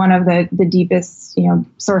 is one of the deepest,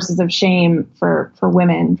 sources of shame for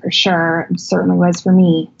women, for sure. It certainly was for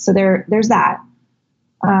me. So there's that.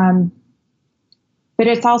 But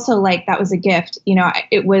it's also like, that was a gift.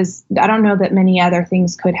 It was, I don't know that many other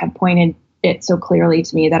things could have pointed it so clearly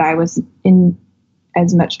to me that I was in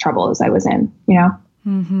as much trouble as I was in,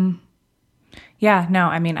 Mm-hmm. Yeah, no,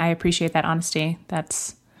 I appreciate that honesty.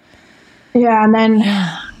 That's. Yeah. And then,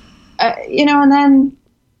 and then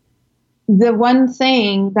the one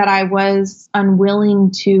thing that I was unwilling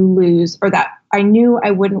to lose, or that I knew I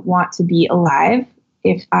wouldn't want to be alive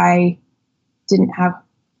if I didn't have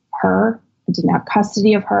her, I didn't have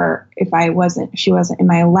custody of her, if she wasn't in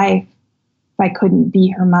my life, if I couldn't be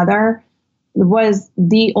her mother, was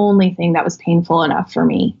the only thing that was painful enough for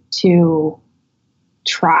me to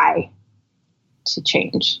try to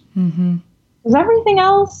change. Because everything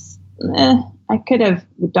else, I could have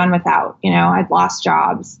done without. I'd lost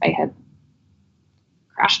jobs. I had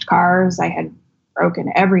crashed cars. I had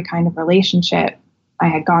broken every kind of relationship. I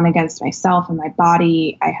had gone against myself and my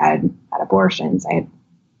body. I had had abortions. I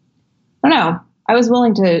don't know. I was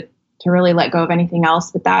willing to really let go of anything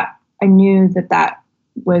else, but that I knew that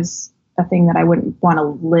was a thing that I wouldn't want to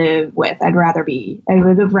live with. I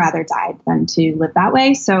would have rather died than to live that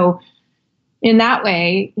way. So in that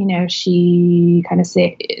way, she kind of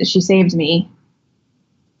she saved me,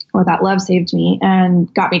 or that love saved me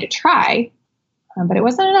and got me to try. But it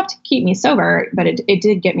wasn't enough to keep me sober, but it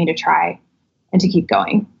did get me to try and to keep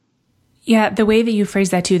going. Yeah, the way that you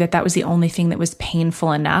phrased that too, that was the only thing that was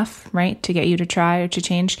painful enough, right, to get you to try or to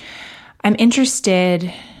change. I'm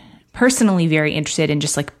personally very interested in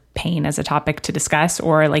just like pain as a topic to discuss,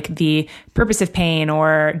 or like the purpose of pain,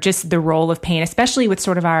 or just the role of pain, especially with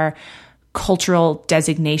sort of our cultural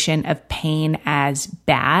designation of pain as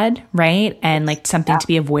bad, right? And like something to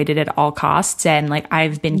be avoided at all costs. And like,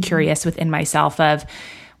 I've been curious within myself of,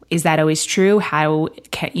 is that always true? How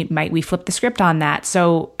might we flip the script on that?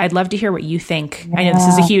 So I'd love to hear what you think. I know this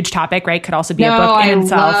is a huge topic, right? Could also be a book in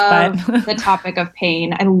itself, but the topic of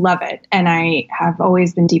pain, I love it. And I have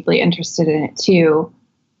always been deeply interested in it too.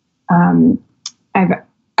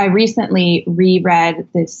 I recently reread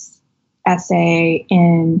this essay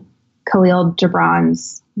in Khalil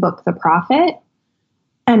Gibran's book, The Prophet,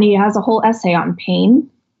 and he has a whole essay on pain.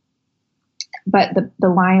 But the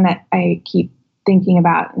line that I keep thinking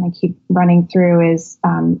about and I keep running through is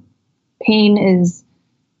pain is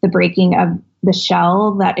the breaking of the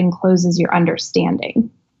shell that encloses your understanding.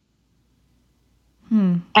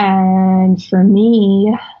 And for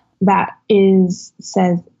me, that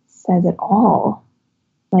says it all.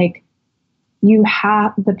 Like,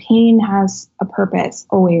 the pain has a purpose,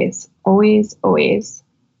 always, always, always.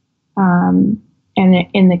 And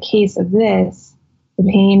in the case of this, the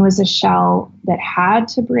pain was a shell that had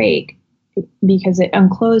to break because it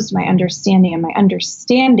enclosed my understanding, and my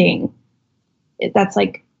understanding, that's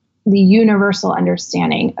like the universal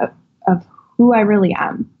understanding of who I really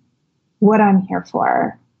am, what I'm here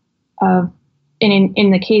for, and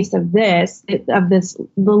in the case of the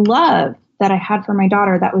love that I had for my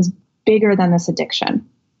daughter that was bigger than this addiction.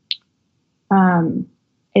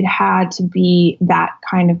 It had to be that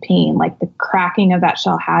kind of pain, like the cracking of that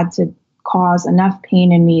shell had to cause enough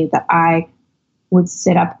pain in me that I would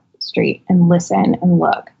sit up straight and listen and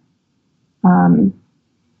look.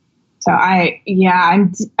 So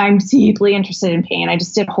I'm deeply interested in pain. I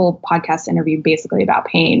just did a whole podcast interview basically about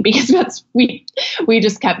pain because we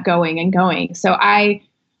just kept going and going. So I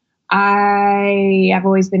have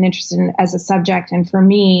always been interested in as a subject. And for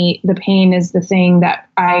me, the pain is the thing that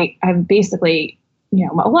I've basically,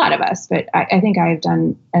 a lot of us, but I think I've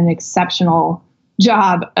done an exceptional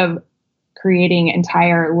job of creating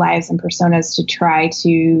entire lives and personas to try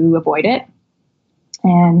to avoid it.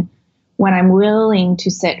 And when I'm willing to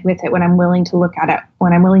sit with it, when I'm willing to look at it,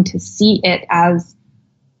 when I'm willing to see it as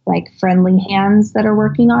like friendly hands that are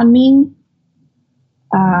working on me,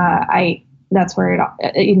 that's where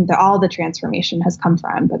all the transformation has come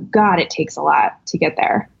from. But God, it takes a lot to get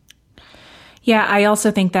there. Yeah, I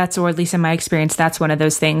also think or at least in my experience, that's one of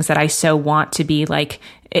those things that I so want to be like,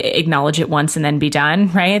 acknowledge it once and then be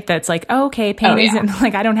done, right? That's like, oh, okay, pain isn't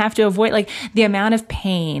like, I don't have to avoid like the amount of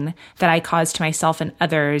pain that I caused to myself and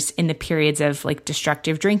others in the periods of like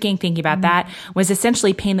destructive drinking, thinking about that was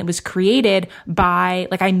essentially pain that was created by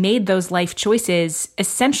like, I made those life choices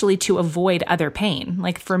essentially to avoid other pain.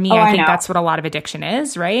 Like for me, I think that's what a lot of addiction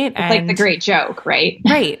is, right? It's like the great joke, right?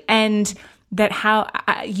 Right. And that how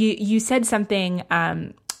you said something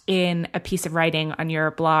in a piece of writing on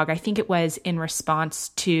your blog. I think it was in response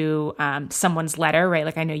to someone's letter, right?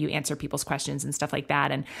 Like I know you answer people's questions and stuff like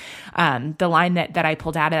that. And the line that I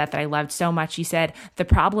pulled out of that I loved so much, you said, the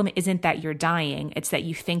problem isn't that you're dying. It's that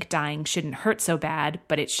you think dying shouldn't hurt so bad,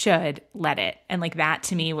 but it should. Let it. And like that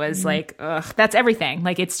to me was like, ugh, that's everything.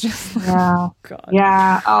 Like it's just, God.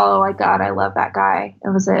 Yeah. Oh my God. I love that guy. It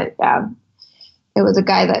was a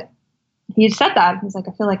guy that, he said that. He's like,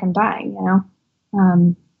 I feel like I'm dying,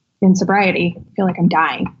 in sobriety, I feel like I'm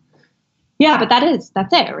dying. Yeah, but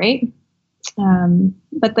that's it, right?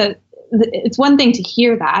 But it's one thing to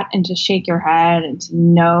hear that and to shake your head and to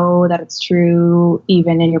know that it's true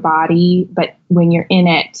even in your body. But when you're in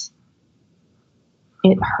it,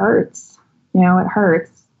 it hurts, it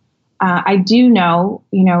hurts. I do know,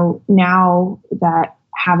 now that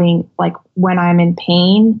having like when I'm in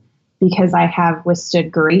pain, because I have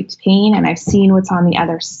withstood great pain and I've seen what's on the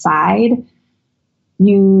other side,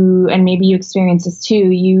 and maybe you experience this too,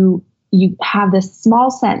 you have this small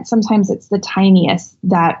sense, sometimes it's the tiniest,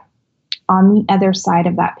 that on the other side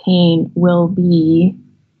of that pain will be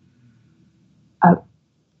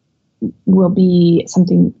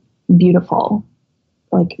something beautiful.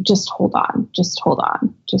 Like, just hold on,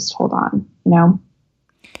 you know?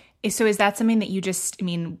 So is that something that you just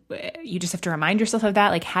have to remind yourself of that?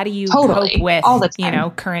 Like, how do you Totally. cope with, all the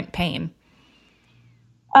time. Current pain?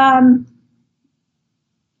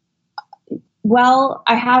 Well,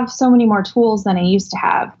 I have so many more tools than I used to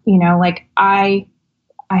have, like I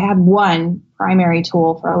had one primary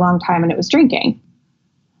tool for a long time, and it was drinking,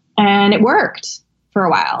 and it worked for a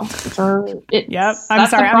while. Yep. I'm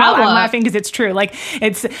sorry. I'm laughing because it's true. Like,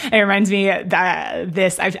 it reminds me that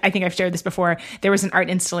I think I've shared this before. There was an art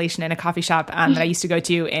installation in a coffee shop that I used to go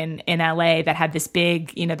to in LA that had this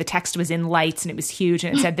big, the text was in lights and it was huge,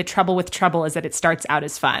 and it said, "The trouble with trouble is that it starts out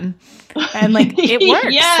as fun." And like, it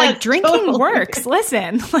works. Yes, like, drinking totally works.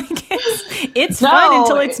 Listen, like, it's fun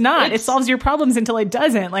until it's not. It solves your problems until it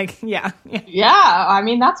doesn't. Like, yeah. I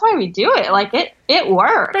mean, that's why we do it. Like, it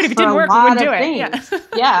works. But if it didn't work, we wouldn't do it.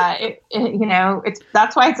 Yeah.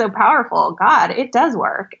 That's why it's so powerful. God, it does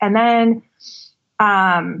work. And then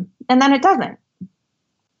it doesn't.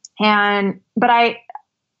 But I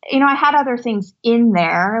had other things in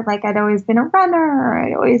there. Like, I'd always been a runner,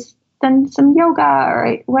 I'd always done some yoga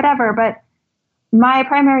or whatever. But my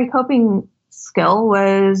primary coping skill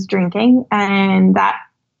was drinking, and that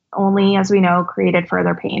only, as we know, created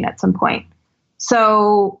further pain at some point.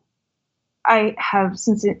 So I have,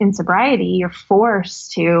 since in sobriety, you're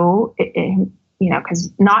forced to,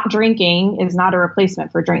 because not drinking is not a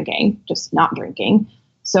replacement for drinking, just not drinking.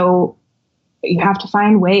 So you have to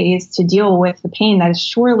find ways to deal with the pain that is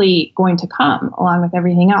surely going to come along with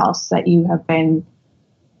everything else that you have been,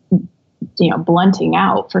 blunting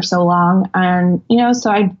out for so long. And, so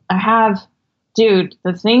I have,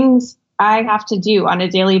 the things I have to do on a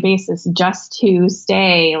daily basis just to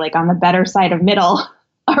stay like on the better side of middle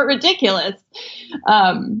are ridiculous.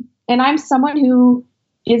 And I'm someone who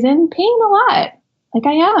is in pain a lot. Like,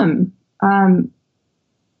 I am.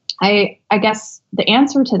 I guess the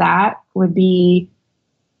answer to that would be,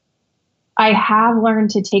 I have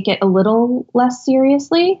learned to take it a little less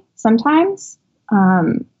seriously sometimes.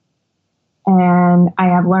 And I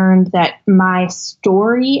have learned that my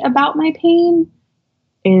story about my pain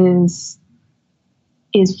is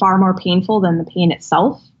far more painful than the pain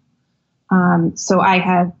itself. So I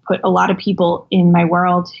have put a lot of people in my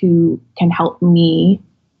world who can help me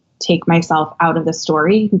take myself out of the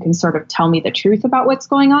story, who can sort of tell me the truth about what's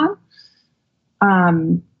going on.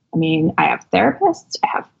 I have therapists, I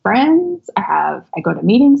have friends, I go to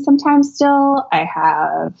meetings sometimes still. I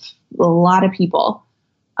have a lot of people.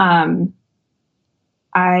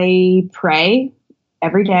 I pray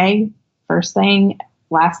every day, first thing,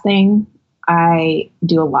 last thing. I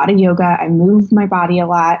do a lot of yoga. I move my body a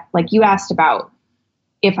lot. Like, you asked about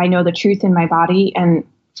if I know the truth in my body. And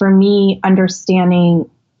for me, understanding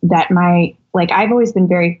that I've always been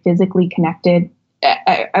very physically connected.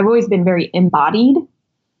 I've always been very embodied.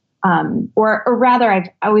 Or rather, I've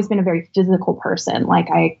always been a very physical person.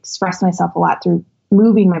 Like, I express myself a lot through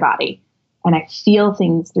moving my body, and I feel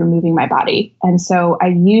things through moving my body. And so I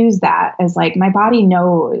use that as like, my body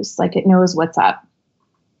knows, like, it knows what's up.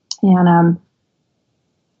 And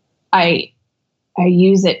I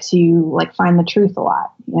use it to like find the truth a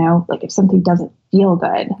lot, like if something doesn't feel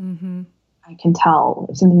good, mm-hmm. I can tell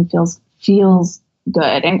if something feels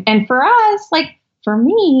good. And for us, like for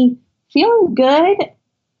me, feeling good,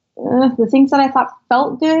 the things that I thought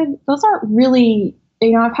felt good, those aren't really,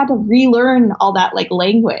 I've had to relearn all that like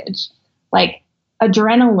language, like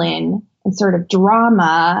adrenaline and sort of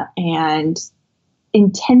drama and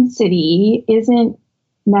intensity isn't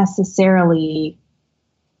necessarily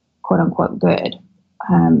quote unquote good.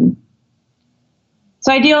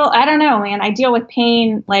 So I don't know, man, I deal with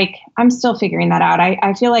pain. Like, I'm still figuring that out.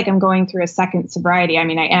 I feel like I'm going through a second sobriety. I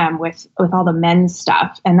mean, I am with all the men's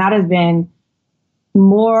stuff. And that has been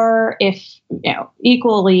more,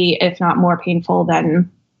 equally, if not more painful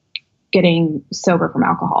than getting sober from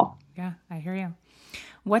alcohol. Yeah, I hear you.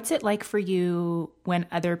 What's it like for you when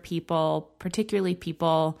other people, particularly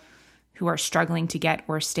people who are struggling to get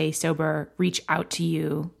or stay sober, reach out to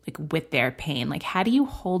you like with their pain? Like, how do you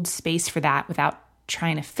hold space for that without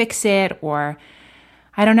trying to fix it? Or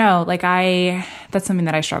I don't know, like that's something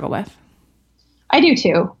that I struggle with. I do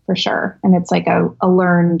too, for sure. And it's like a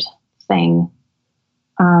learned thing.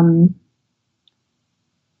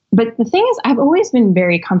 But the thing is, I've always been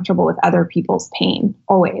very comfortable with other people's pain,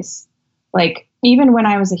 always. Like, even when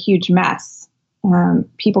I was a huge mess,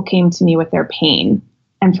 people came to me with their pain.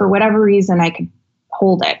 and for whatever reason, I could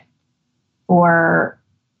hold it or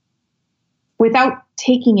without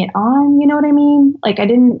taking it on, you know what I mean? Like I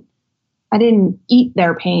didn't eat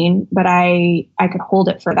their pain, but I could hold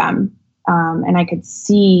it for them. And I could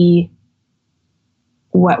see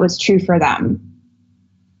what was true for them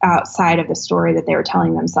outside of the story that they were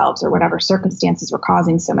telling themselves or whatever circumstances were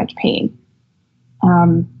causing so much pain.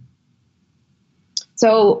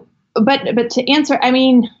 But to answer, I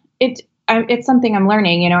mean, it's something I'm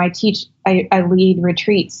learning. You know, I lead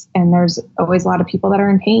retreats, and there's always a lot of people that are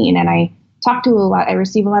in pain, and I talk to a lot. I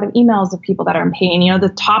receive a lot of emails of people that are in pain. You know, the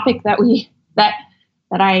topic that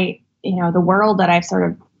I, you know, the world that I've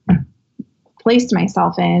sort of placed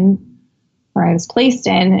myself in, or I was placed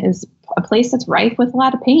in, is a place that's rife with a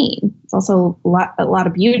lot of pain. It's also a lot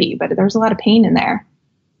of beauty, but there's a lot of pain in there.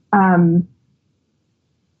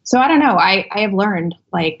 So I don't know. I have learned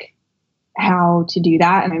like how to do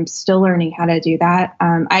that, and I'm still learning how to do that.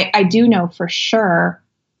 I do know for sure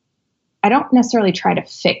I don't necessarily try to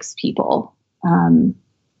fix people. I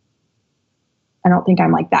don't think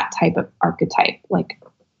I'm like that type of archetype. Like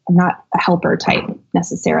I'm not a helper type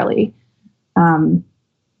necessarily. But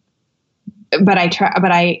I try,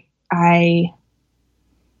 but I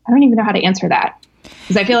don't even know how to answer that,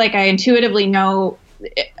 because I feel like I intuitively know,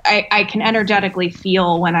 I can energetically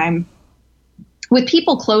feel when I'm with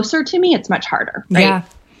people closer to me. It's much harder, right? Yeah.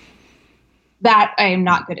 That I am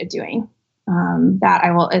not good at doing. That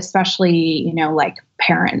I will, especially, you know, like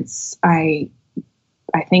parents. I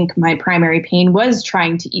think my primary pain was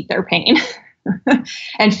trying to eat their pain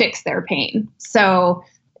and fix their pain. So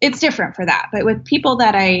it's different for that. But with people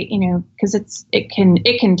that I, you know, because it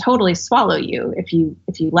can totally swallow you if you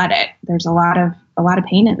let it. There's a lot of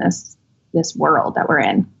pain in this world that we're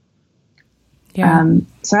in. Yeah.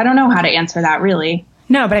 So I don't know how to answer that really.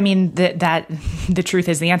 No, but I mean the truth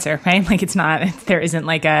is the answer, right? Like it's not, there isn't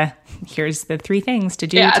like a, here's the 3 things to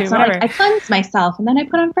do to it's whatever. Like I cleanse myself and then I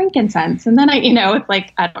put on frankincense and then it's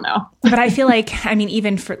like, I don't know. But I feel like, I mean,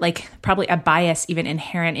 even for like probably a bias even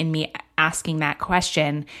inherent in me asking that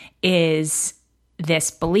question is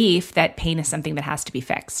this belief that pain is something that has to be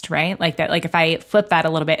fixed, right? Like that, like if I flip that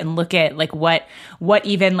a little bit and look at like what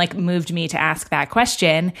even like moved me to ask that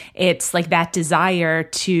question, it's like that desire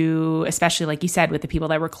to, especially like you said, with the people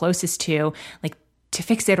that we're closest to, like to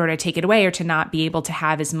fix it or to take it away or to not be able to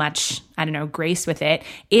have as much, I don't know, grace with it,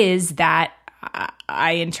 is that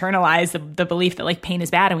I internalize the belief that like pain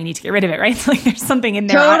is bad and we need to get rid of it, right? So, like there's something in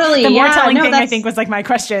there. Totally. The more telling thing I think was like my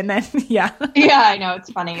question then. Yeah. Yeah, I know.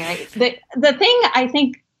 It's funny, right? The thing I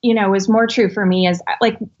think, you know, is more true for me is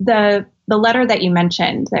like the letter that you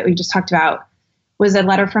mentioned that we just talked about was a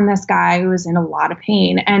letter from this guy who was in a lot of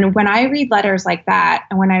pain. And when I read letters like that,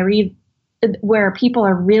 and when I read where people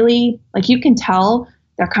are really like, you can tell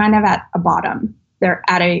they're kind of at a bottom. They're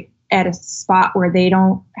at a spot where they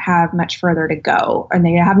don't have much further to go and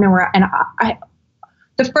they have nowhere. And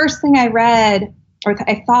the first thing I read, or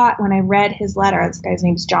I thought when I read his letter, this guy's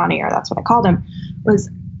name's Johnny, or that's what I called him, was,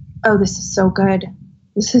 oh, this is so good.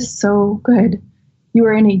 This is so good. You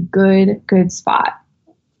are in a good spot.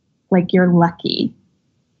 Like you're lucky.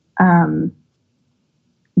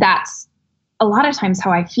 That's a lot of times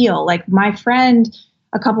how I feel. Like my friend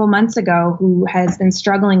a couple of months ago who has been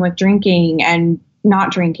struggling with drinking and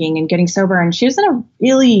not drinking and getting sober, and she was in a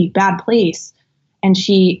really bad place, and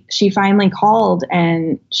she finally called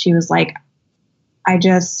and she was like, I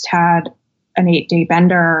just had an 8-day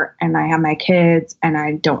bender and I have my kids and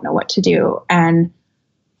I don't know what to do. And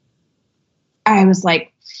I was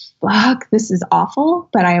like, fuck, this is awful.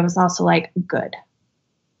 But I was also like, good,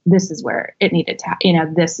 this is where it needed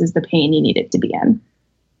to, this is the pain you needed to be in.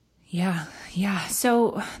 Yeah. Yeah.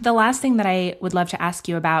 So the last thing that I would love to ask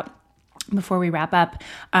you about before we wrap up,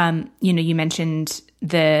 you mentioned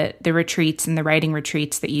the retreats and the writing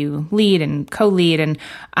retreats that you lead and co-lead, and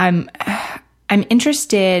I'm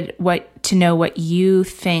interested to know what you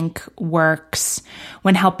think works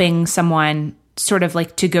when helping someone sort of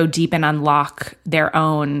like to go deep and unlock their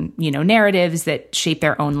own, narratives that shape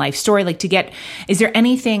their own life story. Like is there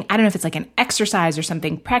anything, I don't know if it's like an exercise or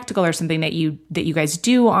something practical or something that you guys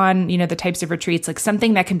do on, the types of retreats, like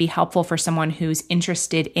something that can be helpful for someone who's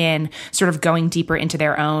interested in sort of going deeper into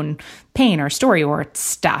their own pain or story or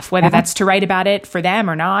stuff, whether that's to write about it for them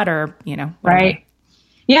or not, or, whatever. Right.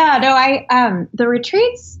 Yeah, no, the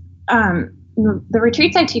retreats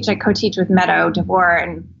I teach, I co-teach with Meadow DeVore,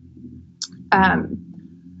 and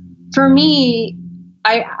for me,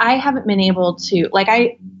 I haven't been able to, like,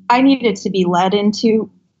 I needed to be led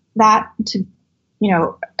into that to,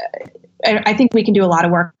 I think we can do a lot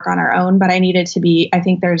of work on our own, but I needed to be, I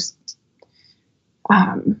think there's,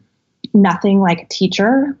 nothing like a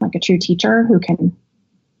teacher, like a true teacher who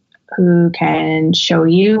can show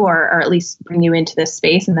you or at least bring you into this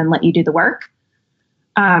space and then let you do the work.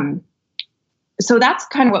 So that's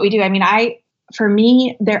kind of what we do. I mean, for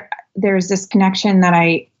me, there's this connection that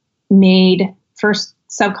I made first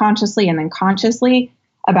subconsciously and then consciously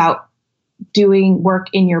about doing work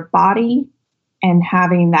in your body and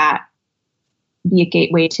having that be a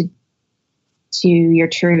gateway to your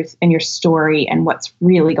truth and your story and what's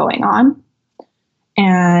really going on.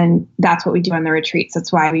 And that's what we do on the retreats.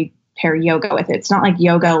 That's why we pair yoga with it. It's not like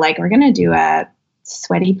yoga, like we're going to do a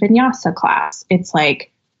sweaty vinyasa class. It's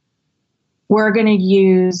like, we're going to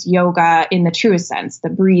use yoga in the truest sense, the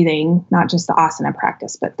breathing, not just the asana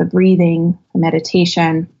practice, but the breathing, the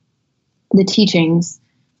meditation, the teachings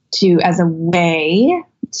as a way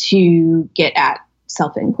to get at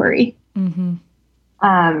self-inquiry. Mm-hmm.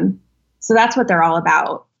 So that's what they're all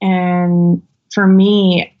about. And for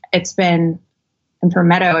me, and for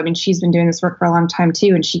Meadow, I mean, she's been doing this work for a long time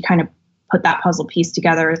too. And she kind of put that puzzle piece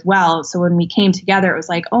together as well. So when we came together, it was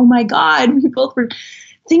like, oh my God, we both were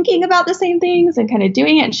thinking about the same things and kind of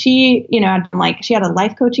doing it. And she, she had a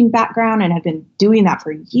life coaching background and had been doing that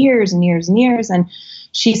for years and years and years. And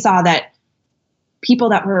she saw that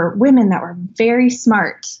women that were very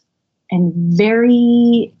smart and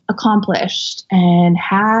very accomplished and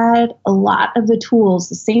had a lot of the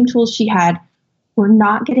same tools she had, were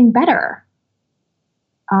not getting better.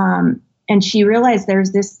 And she realized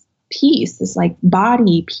there's this piece, this like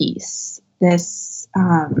body piece, this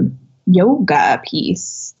yoga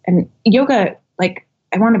piece. And yoga, like,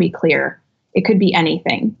 I want to be clear, it could be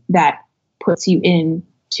anything that puts you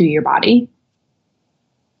into your body.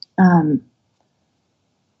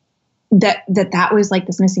 That was like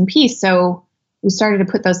this missing piece. So we started to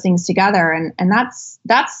put those things together, and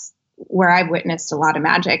that's where I've witnessed a lot of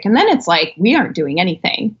magic. And then it's like, we aren't doing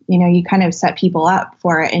anything, you kind of set people up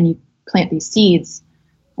for it and you plant these seeds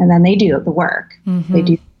and then they do the work. Mm-hmm. They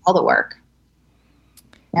do all the work.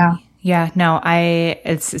 Yeah. Yeah, no,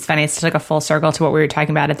 it's funny. It's like a full circle to what we were talking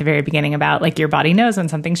about at the very beginning about like your body knows when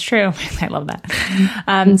something's true. I love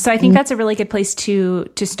that. So I think that's a really good place to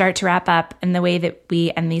start to wrap up. And the way that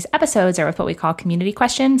we end these episodes are with what we call community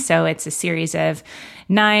questions. So it's a series of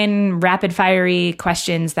 9 rapid fiery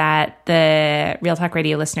questions that the Real Talk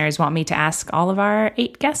Radio listeners want me to ask all of our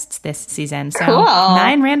 8 guests this season. So cool.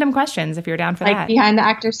 9 random questions if you're down for like that. Like behind the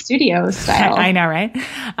actor studio style. I know, right?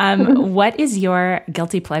 What is your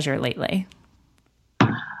guilty pleasure lately? Oh,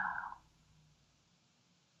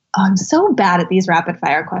 I'm so bad at these rapid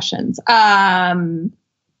fire questions.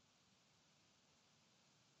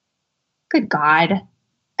 Good God.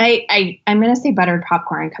 I'm going to say buttered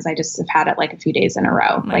popcorn because I just have had it like a few days in a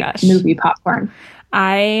row, gosh. Movie popcorn.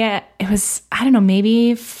 It was, I don't know,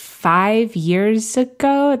 maybe 5 years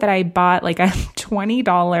ago that I bought like a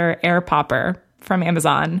 $20 air popper from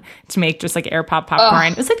Amazon to make just like air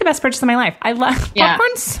popcorn. It was like the best purchase of my life. I love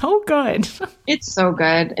popcorn. So good. It's so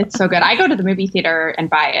good. It's so good. I go to the movie theater and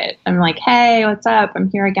buy it. I'm like, hey, what's up? I'm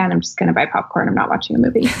here again. I'm just going to buy popcorn. I'm not watching a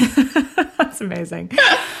movie. That's amazing.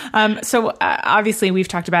 So obviously we've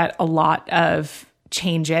talked about a lot of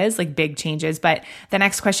changes, like big changes, but the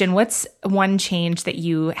next question, what's one change that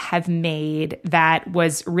you have made that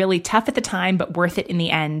was really tough at the time, but worth it in the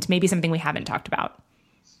end? Maybe something we haven't talked about.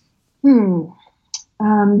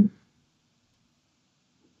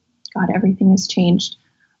 God, everything has changed.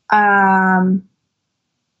 I don't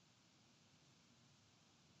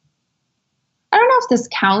know if this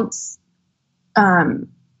counts.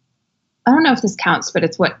 But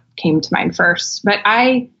it's what came to mind first. But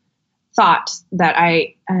I thought that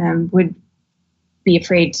I would be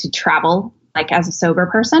afraid to travel, like as a sober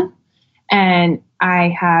person. And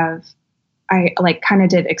I like kind of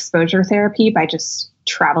did exposure therapy by just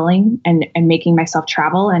traveling and making myself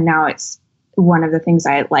travel. And now it's one of the things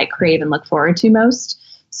I like crave and look forward to most.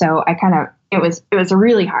 So it was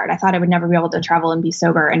really hard. I thought I would never be able to travel and be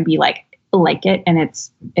sober and be like it. And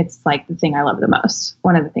it's like the thing I love the most.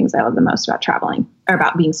 One of the things I love the most about traveling or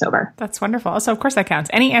about being sober. That's wonderful. So of course that counts.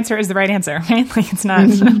 Any answer is the right answer, right? Like it's not.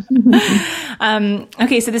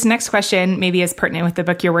 Okay. So this next question maybe is pertinent with the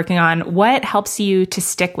book you're working on. What helps you to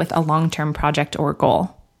stick with a long-term project or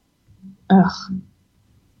goal?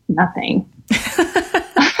 Nothing.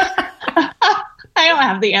 I don't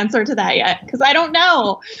have the answer to that yet because I don't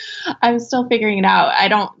know. I'm still figuring it out.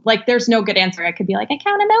 There's no good answer. I could be like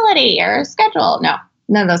accountability or schedule. No,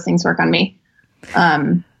 none of those things work on me.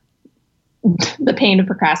 the pain of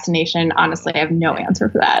procrastination, honestly, I have no answer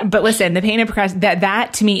for that. But listen, the pain of procrastination,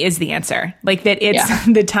 that to me is the answer. Like that it's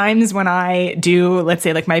the times when I do, let's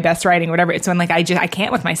say like my best writing or whatever, it's when like I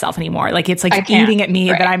can't with myself anymore. Like it's like eating at me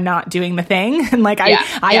that I'm not doing the thing. And like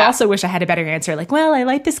I also wish I had a better answer. Like, well, I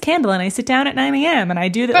light this candle and I sit down at 9 a.m. and I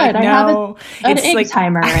do that. Like, no, it's like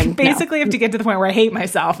timer. I basically have to get to the point where I hate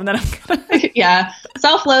myself and then I'm gonna Yeah.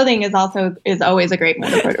 Self-loathing is always a great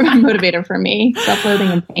motivator for me. Self-loathing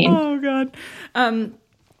and pain. Oh God.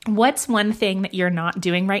 What's one thing that you're not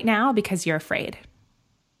doing right now because you're afraid?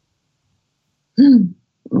 Dude.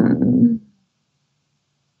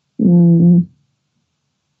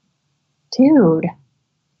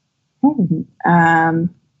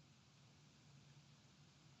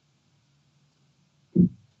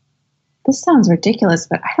 This sounds ridiculous,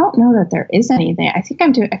 but I don't know that there is anything. I feel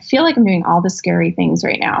like I'm doing all the scary things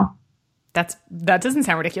right now. That doesn't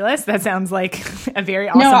sound ridiculous. That sounds like a very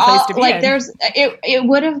awesome place to be in. It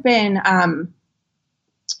would have been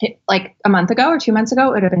like a month ago or 2 months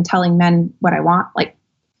ago, it would have been telling men what I want,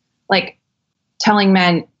 like telling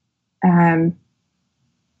men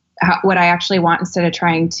what I actually want instead of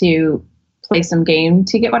trying to play some game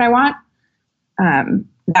to get what I want.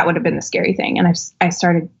 That would have been the scary thing. And I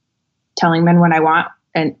started telling men what I want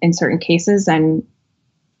and in certain cases and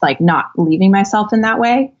like not leaving myself in that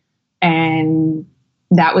way. And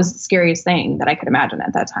that was the scariest thing that I could imagine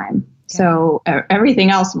at that time. Yeah. So everything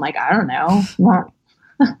else, I'm like, I don't know.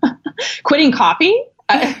 Quitting coffee?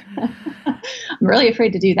 I'm really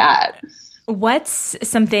afraid to do that. What's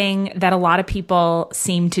something that a lot of people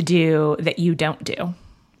seem to do that you don't do?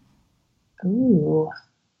 Ooh.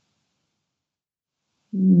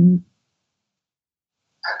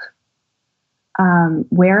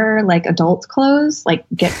 Wear like adult clothes, like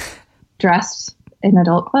get dressed in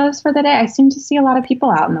adult clothes for the day. I seem to see a lot of people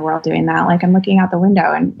out in the world doing that. Like I'm looking out the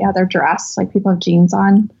window and they're dressed, like people have jeans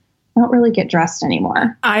on. I don't really get dressed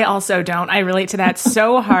anymore. I also don't. I relate to that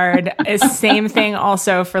so hard. Same thing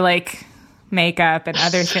also for like makeup and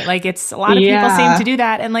other things. Like it's a lot of people seem to do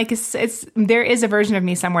that. And like it's there is a version of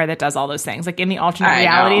me somewhere that does all those things. Like in the alternate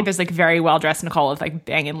reality, there's like very well dressed Nicole with like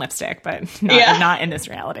banging lipstick, but not in this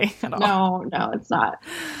reality at all. No, it's not.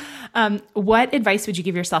 What advice would you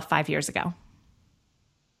give yourself 5 years ago?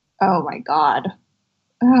 Oh my God.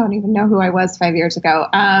 I don't even know who I was 5 years ago.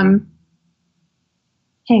 Hang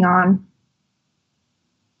on.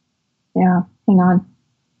 Yeah, hang on.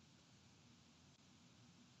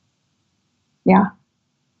 Yeah.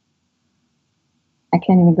 I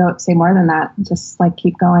can't even say more than that. Just like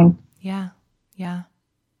keep going. Yeah. Yeah.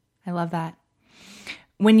 I love that.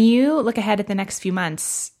 When you look ahead at the next few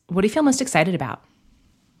months, what do you feel most excited about?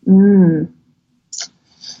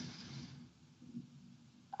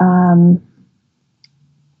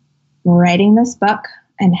 Writing this book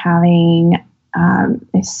and having a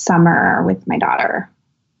summer with my daughter.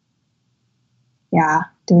 Yeah,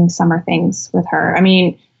 doing summer things with her. I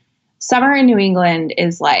mean, summer in New England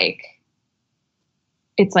is like,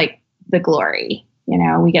 it's like the glory. You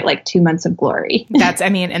know, we get like 2 months of glory. That's, I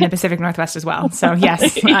mean, in the Pacific Northwest as well. So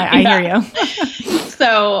yes, I hear you.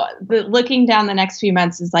 So looking down the next few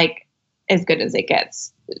months is like as good as it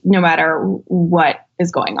gets, no matter what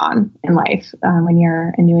is going on in life. When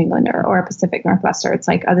you're in New England or a Pacific Northwester, it's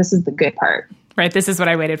like, oh, this is the good part. Right. This is what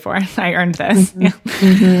I waited for. I earned this. Mm-hmm. Yeah.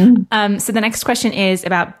 Mm-hmm. So the next question is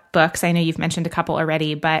about books. I know you've mentioned a couple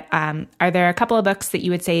already, but are there a couple of books that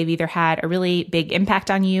you would say have either had a really big impact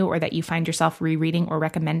on you or that you find yourself rereading or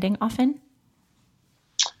recommending often?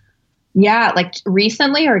 Yeah. Like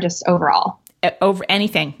recently or just overall? Over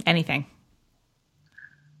anything.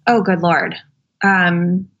 Oh, good Lord.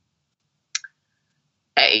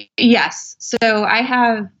 Yes. So I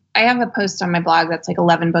have a post on my blog that's like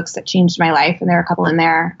 11 books that changed my life. And there are a couple in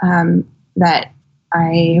there that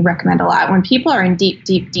I recommend a lot. When people are in deep,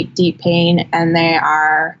 deep, deep, deep pain and they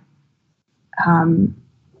are,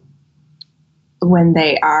 when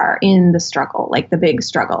they are in the struggle, like the big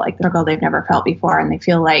struggle, like the struggle they've never felt before, and they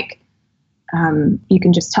feel like you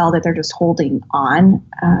can just tell that they're just holding on.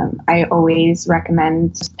 I always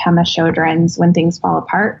recommend Pema Chodron's When Things Fall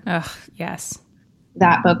Apart. Ugh, yes.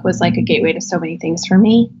 That book was like a gateway to so many things for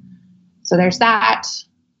me. So there's that.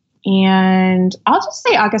 And I'll just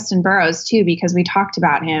say Augusten Burroughs too, because we talked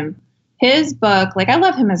about him. His book, like I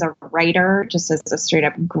love him as a writer, just as a straight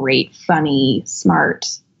up great, funny, smart,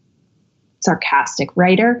 sarcastic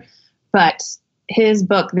writer. But his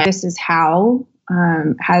book, This Is How,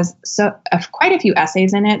 has quite a few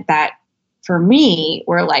essays in it that for me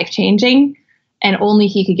were life-changing, and only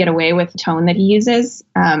he could get away with the tone that he uses.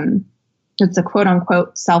 It's a quote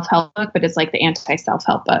unquote self-help book, but it's like the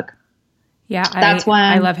anti-self-help book. Yeah, that's one.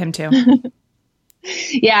 I love him too.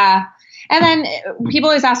 Yeah. And then people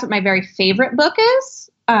always ask what my very favorite book is.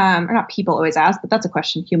 Or not people always ask, but that's a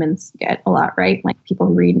question humans get a lot, right? Like people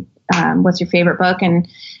who read, what's your favorite book? And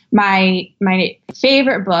my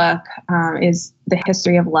favorite book is The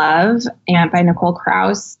History of Love and by Nicole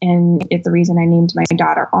Krauss. And it's the reason I named my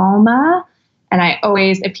daughter Alma. And I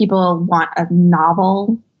always, if people want a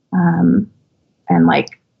novel, and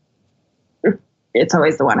like, it's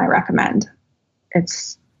always the one I recommend.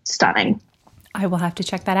 It's stunning. I will have to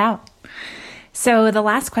check that out. So the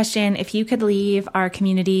last question, if you could leave our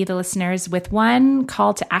community, the listeners, with one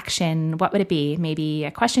call to action, what would it be? Maybe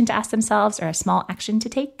a question to ask themselves or a small action to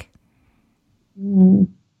take?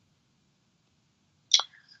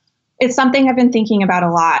 It's something I've been thinking about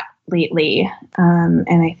a lot lately. And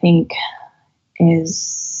I think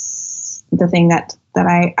is the thing that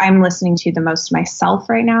I'm listening to the most myself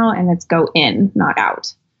right now. And it's go in, not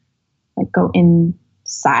out. Like go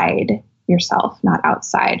inside yourself, not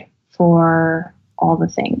outside. For all the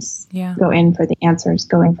things. Yeah. Go in for the answers,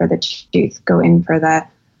 go in for the truth, go in for the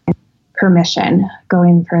permission, go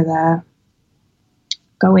in,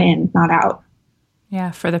 not out. Yeah,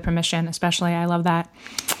 for the permission, especially. I love that.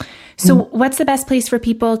 So what's the best place for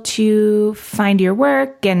people to find your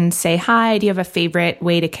work and say hi? Do you have a favorite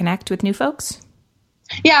way to connect with new folks?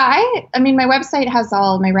 Yeah, I mean, my website has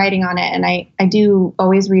all my writing on it, and I do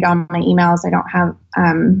always read all my emails. I don't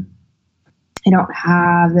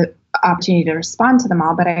have the opportunity to respond to them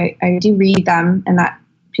all, but I do read them, and that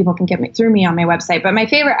people can get through me on my website. But my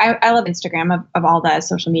favorite, I love Instagram of all the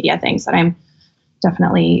social media things, that I'm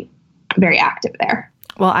definitely very active there.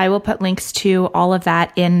 Well, I will put links to all of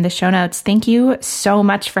that in the show notes. Thank you so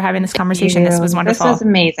much for having this conversation. This was wonderful. This was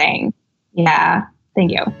amazing. Yeah.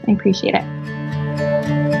 Thank you. I appreciate it.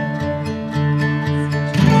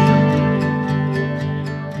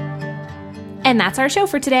 And that's our show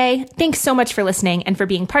for today. Thanks so much for listening and for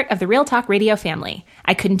being part of the Real Talk Radio family.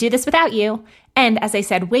 I couldn't do this without you. And as I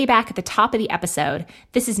said way back at the top of the episode,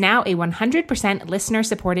 this is now a 100%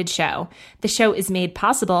 listener-supported show. The show is made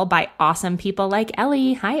possible by awesome people like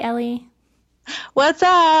Ellie. Hi, Ellie. What's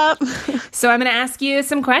up? So I'm going to ask you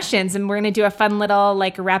some questions, and we're going to do a fun little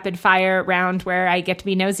rapid fire round where I get to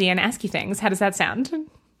be nosy and ask you things. How does that sound?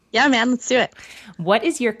 Yeah, man, let's do it. What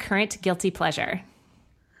is your current guilty pleasure?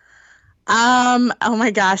 Oh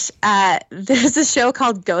my gosh. There's a show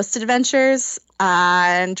called Ghost Adventures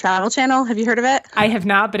on Travel Channel. Have you heard of it? I have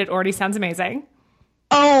not, but it already sounds amazing.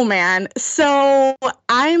 Oh man. So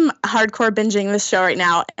I'm hardcore binging this show right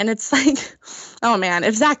now. And it's like, oh man,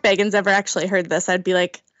 if Zach Bagans ever actually heard this, I'd be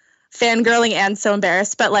like fangirling and so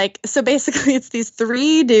embarrassed. But so basically it's these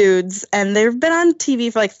three dudes and they've been on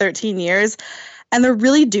TV for 13 years. And they're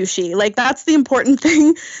really douchey. That's the important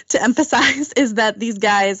thing to emphasize, is that these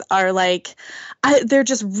guys are they're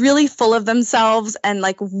just really full of themselves and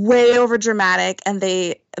way over dramatic, and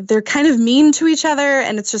they're kind of mean to each other,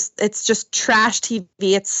 and it's just trash TV.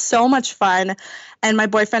 It's so much fun. And my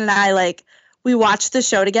boyfriend and I we watch the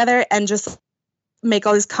show together and just make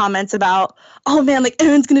all these comments about, oh man,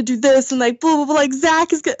 Aaron's gonna do this and blah blah blah,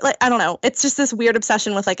 Zach is good. I don't know. It's just this weird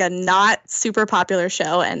obsession with a not super popular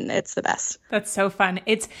show, and it's the best. That's so fun.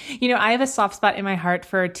 It's, I have a soft spot in my heart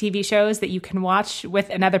for TV shows that you can watch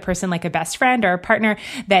with another person, like a best friend or a partner,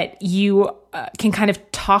 that you can kind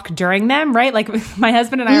of talk during them, right? My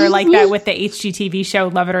husband and I are like that with the HGTV show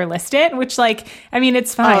Love It or List It, which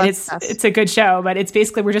it's fine. It's a good show, but it's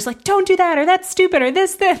basically, we're just don't do that, or that's stupid, or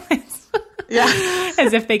this. Yeah.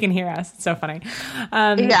 As if they can hear us. It's so funny.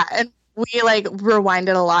 Yeah. And we rewind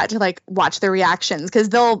it a lot to watch their reactions, because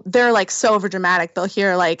they're so over dramatic. They'll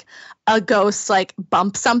hear a ghost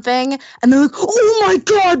bump something and they're like, oh my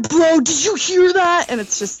God, bro, did you hear that? And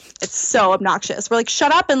it's so obnoxious. We're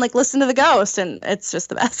shut up and listen to the ghost, and it's just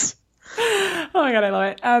the best. Oh my God, I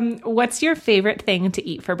love it. What's your favorite thing to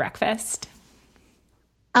eat for breakfast?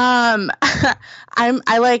 I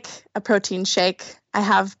like a protein shake. I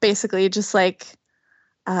have basically just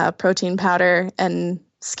protein powder and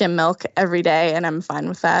skim milk every day, and I'm fine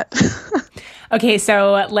with that. Okay,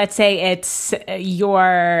 so let's say it's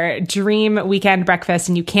your dream weekend breakfast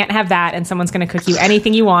and you can't have that, and someone's going to cook you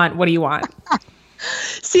anything you want. What do you want?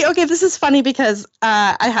 See, okay, this is funny because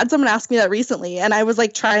I had someone ask me that recently, and I was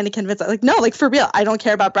trying to convince them, no, for real, I don't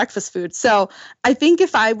care about breakfast food. So I think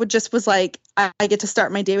if I would just was I get to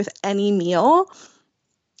start my day with any meal,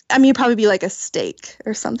 it'd probably be a steak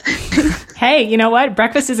or something. Hey, you know what?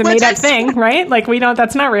 Breakfast is a made up thing, right? We know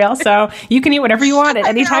that's not real. So you can eat whatever you want at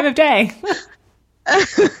any time of day.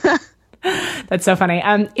 That's so funny.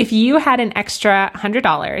 If you had an extra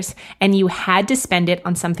 $100 and you had to spend it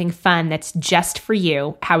on something fun that's just for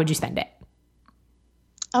you, how would you spend it?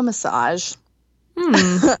 A massage.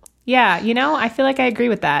 Yeah, I feel like I agree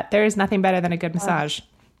with that. There is nothing better than a good massage.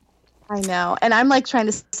 I know. And I'm like trying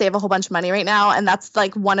to save a whole bunch of money right now. And that's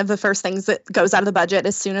like one of the first things that goes out of the budget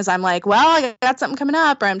as soon as I'm like, well, I got something coming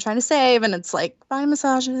up or I'm trying to save. And it's like, buy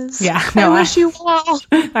massages. Yeah. No, I wish you well.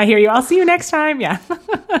 I hear you. I'll see you next time. Yeah.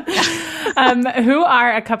 Who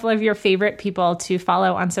are a couple of your favorite people to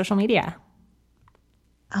follow on social media?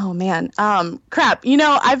 Oh man. Crap.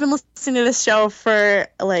 I've been listening to this show for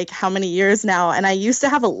like how many years now? And I used to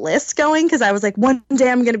have a list going because I was like, one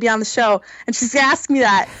day I'm going to be on the show. And she's going to ask me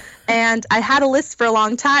that. And I had a list for a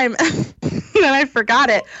long time and then I forgot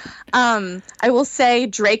it. I will say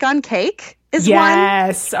Drake on Cake is one.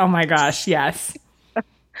 Yes. Oh my gosh. Yes.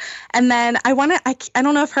 And then I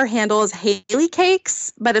don't know if her handle is Haley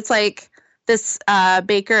Cakes, but it's like this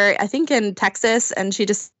baker, I think in Texas, and she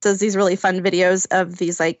just does these really fun videos of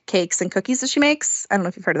these like cakes and cookies that she makes. I don't know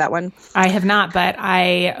if you've heard of that one. I have not, but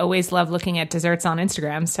I always love looking at desserts on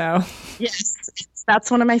Instagram. So yes, that's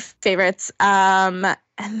one of my favorites. And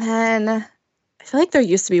then I feel like there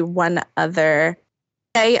used to be one other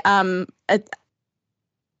title,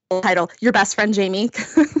 Your Best Friend Jamie,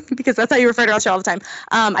 because that's how you refer to her on the show all the time.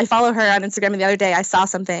 I follow her on Instagram, and the other day I saw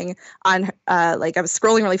something on like I was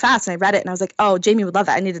scrolling really fast and I read it and I was like, oh, Jamie would love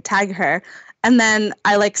that. I need to tag her. And then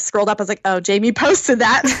I like scrolled up. I was like, oh, Jamie posted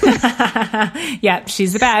that. Yeah,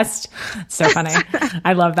 she's the best. So funny.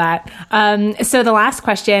 I love that. So the last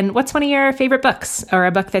question, what's one of your favorite books or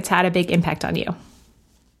a book that's had a big impact on you?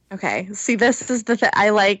 Okay. See, this is the thing.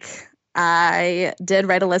 I did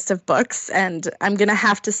write a list of books and I'm going to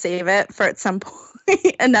have to save it for at some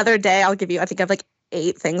point another day. I'll give you, I think I have like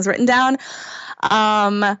 8 things written down.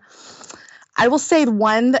 I will say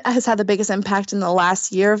one that has had the biggest impact in the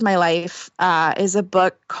last year of my life is a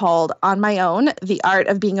book called On My Own, The Art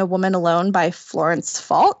of Being a Woman Alone by Florence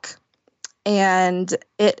Falk. And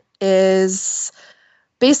it is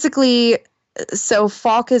basically, so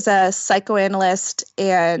Falk is a psychoanalyst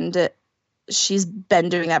and she's been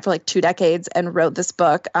doing that for like 2 decades and wrote this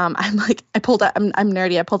book. I'm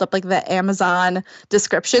nerdy. I pulled up like the Amazon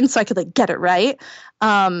description so I could like get it right.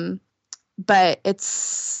 But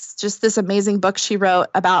it's just this amazing book she wrote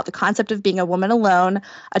about the concept of being a woman alone,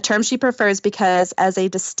 a term she prefers because as a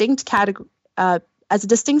distinct category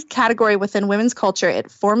within women's culture,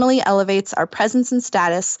 it formally elevates our presence and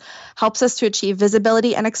status, helps us to achieve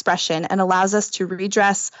visibility and expression, and allows us to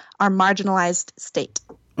redress our marginalized state.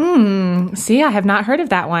 See, I have not heard of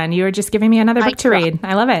that one. You were just giving me another book to read.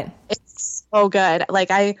 I love it. It's so good.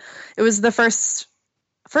 It was the first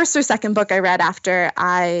or second book I read after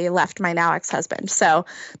I left my now ex-husband. So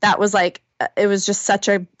that was like, it was just such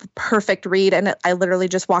a perfect read. And I literally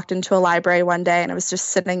just walked into a library one day and it was just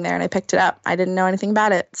sitting there and I picked it up. I didn't know anything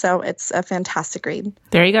about it. So it's a fantastic read.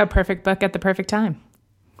 There you go. Perfect book at the perfect time.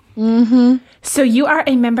 Mm-hmm. So you are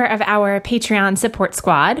a member of our Patreon support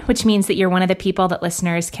squad, which means that you're one of the people that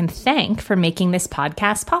listeners can thank for making this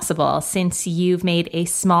podcast possible, since you've made a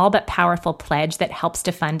small but powerful pledge that helps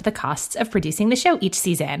to fund the costs of producing the show each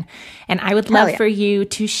season. And I would love for you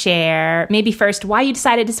to share maybe first why you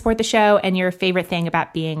decided to support the show and your favorite thing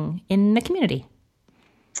about being in the community.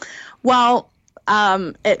 Well,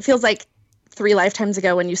 it feels like 3 lifetimes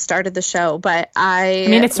ago when you started the show, but I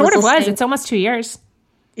mean, it sort of was. It's almost 2 years.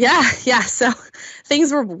 Yeah. So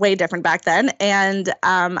things were way different back then. And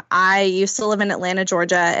I used to live in Atlanta,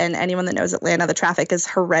 Georgia. And anyone that knows Atlanta, the traffic is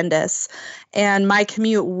horrendous. And my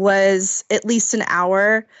commute was at least an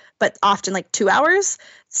hour, but often like 2 hours.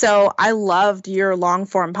 So I loved your long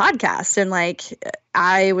form podcast. And like,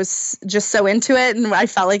 I was just so into it. And I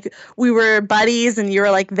felt like we were buddies and you were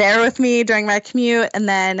like there with me during my commute. And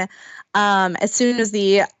then as soon as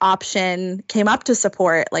the option came up to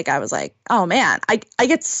support, like I was like, oh man, I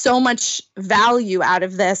get so much value out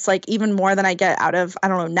of this, like even more than I get out of, I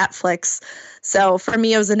don't know, Netflix. So for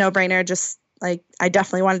me, it was a no-brainer. Just like, I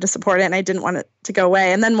definitely wanted to support it and I didn't want it to go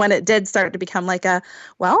away. And then when it did start to become like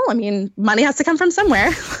money has to come from somewhere.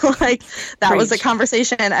 Like that was a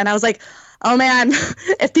conversation. And I was like, oh man,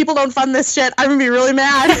 if people don't fund this shit, I'm gonna be really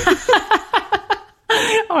mad.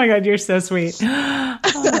 Oh my God, you're so sweet. Oh,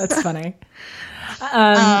 that's funny.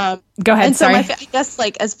 Go ahead. And so sorry. I guess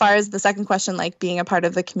like as far as the second question, like being a part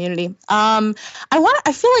of the community, I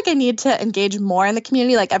feel like I need to engage more in the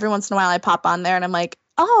community. Like every once in a while I pop on there and I'm like,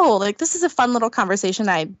 oh, like this is a fun little conversation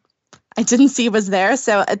I didn't see was there.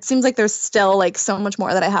 So it seems like there's still like so much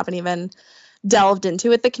more that I haven't even delved into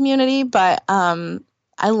with the community. But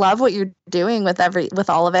I love what you're doing with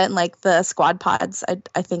all of it. And like the squad pods,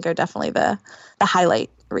 I think are definitely the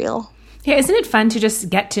highlight reel. Yeah, isn't it fun to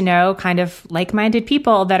just get to know kind of like-minded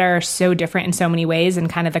people that are so different in so many ways, and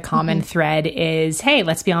kind of the common thread is, hey,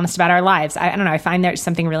 let's be honest about our lives. I don't know. I find there's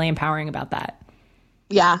something really empowering about that.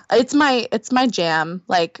 Yeah, it's my jam.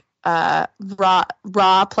 Like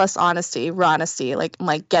raw plus honesty, raw honesty. Like, I'm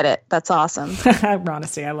like, get it. That's awesome. Raw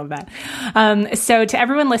honesty. I love that. So to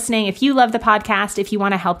everyone listening, if you love the podcast, if you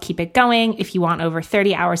want to help keep it going, if you want over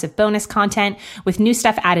 30 hours of bonus content with new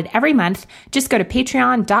stuff added every month, just go to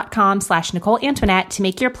patreon.com/Nicole Antoinette to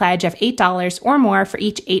make your pledge of $8 or more for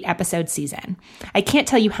each 8-episode season. I can't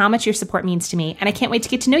tell you how much your support means to me, and I can't wait to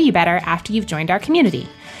get to know you better after you've joined our community.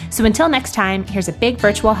 So until next time, here's a big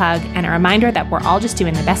virtual hug and a reminder that we're all just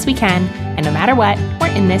doing the best we can, and no matter what,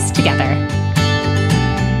 we're in this together.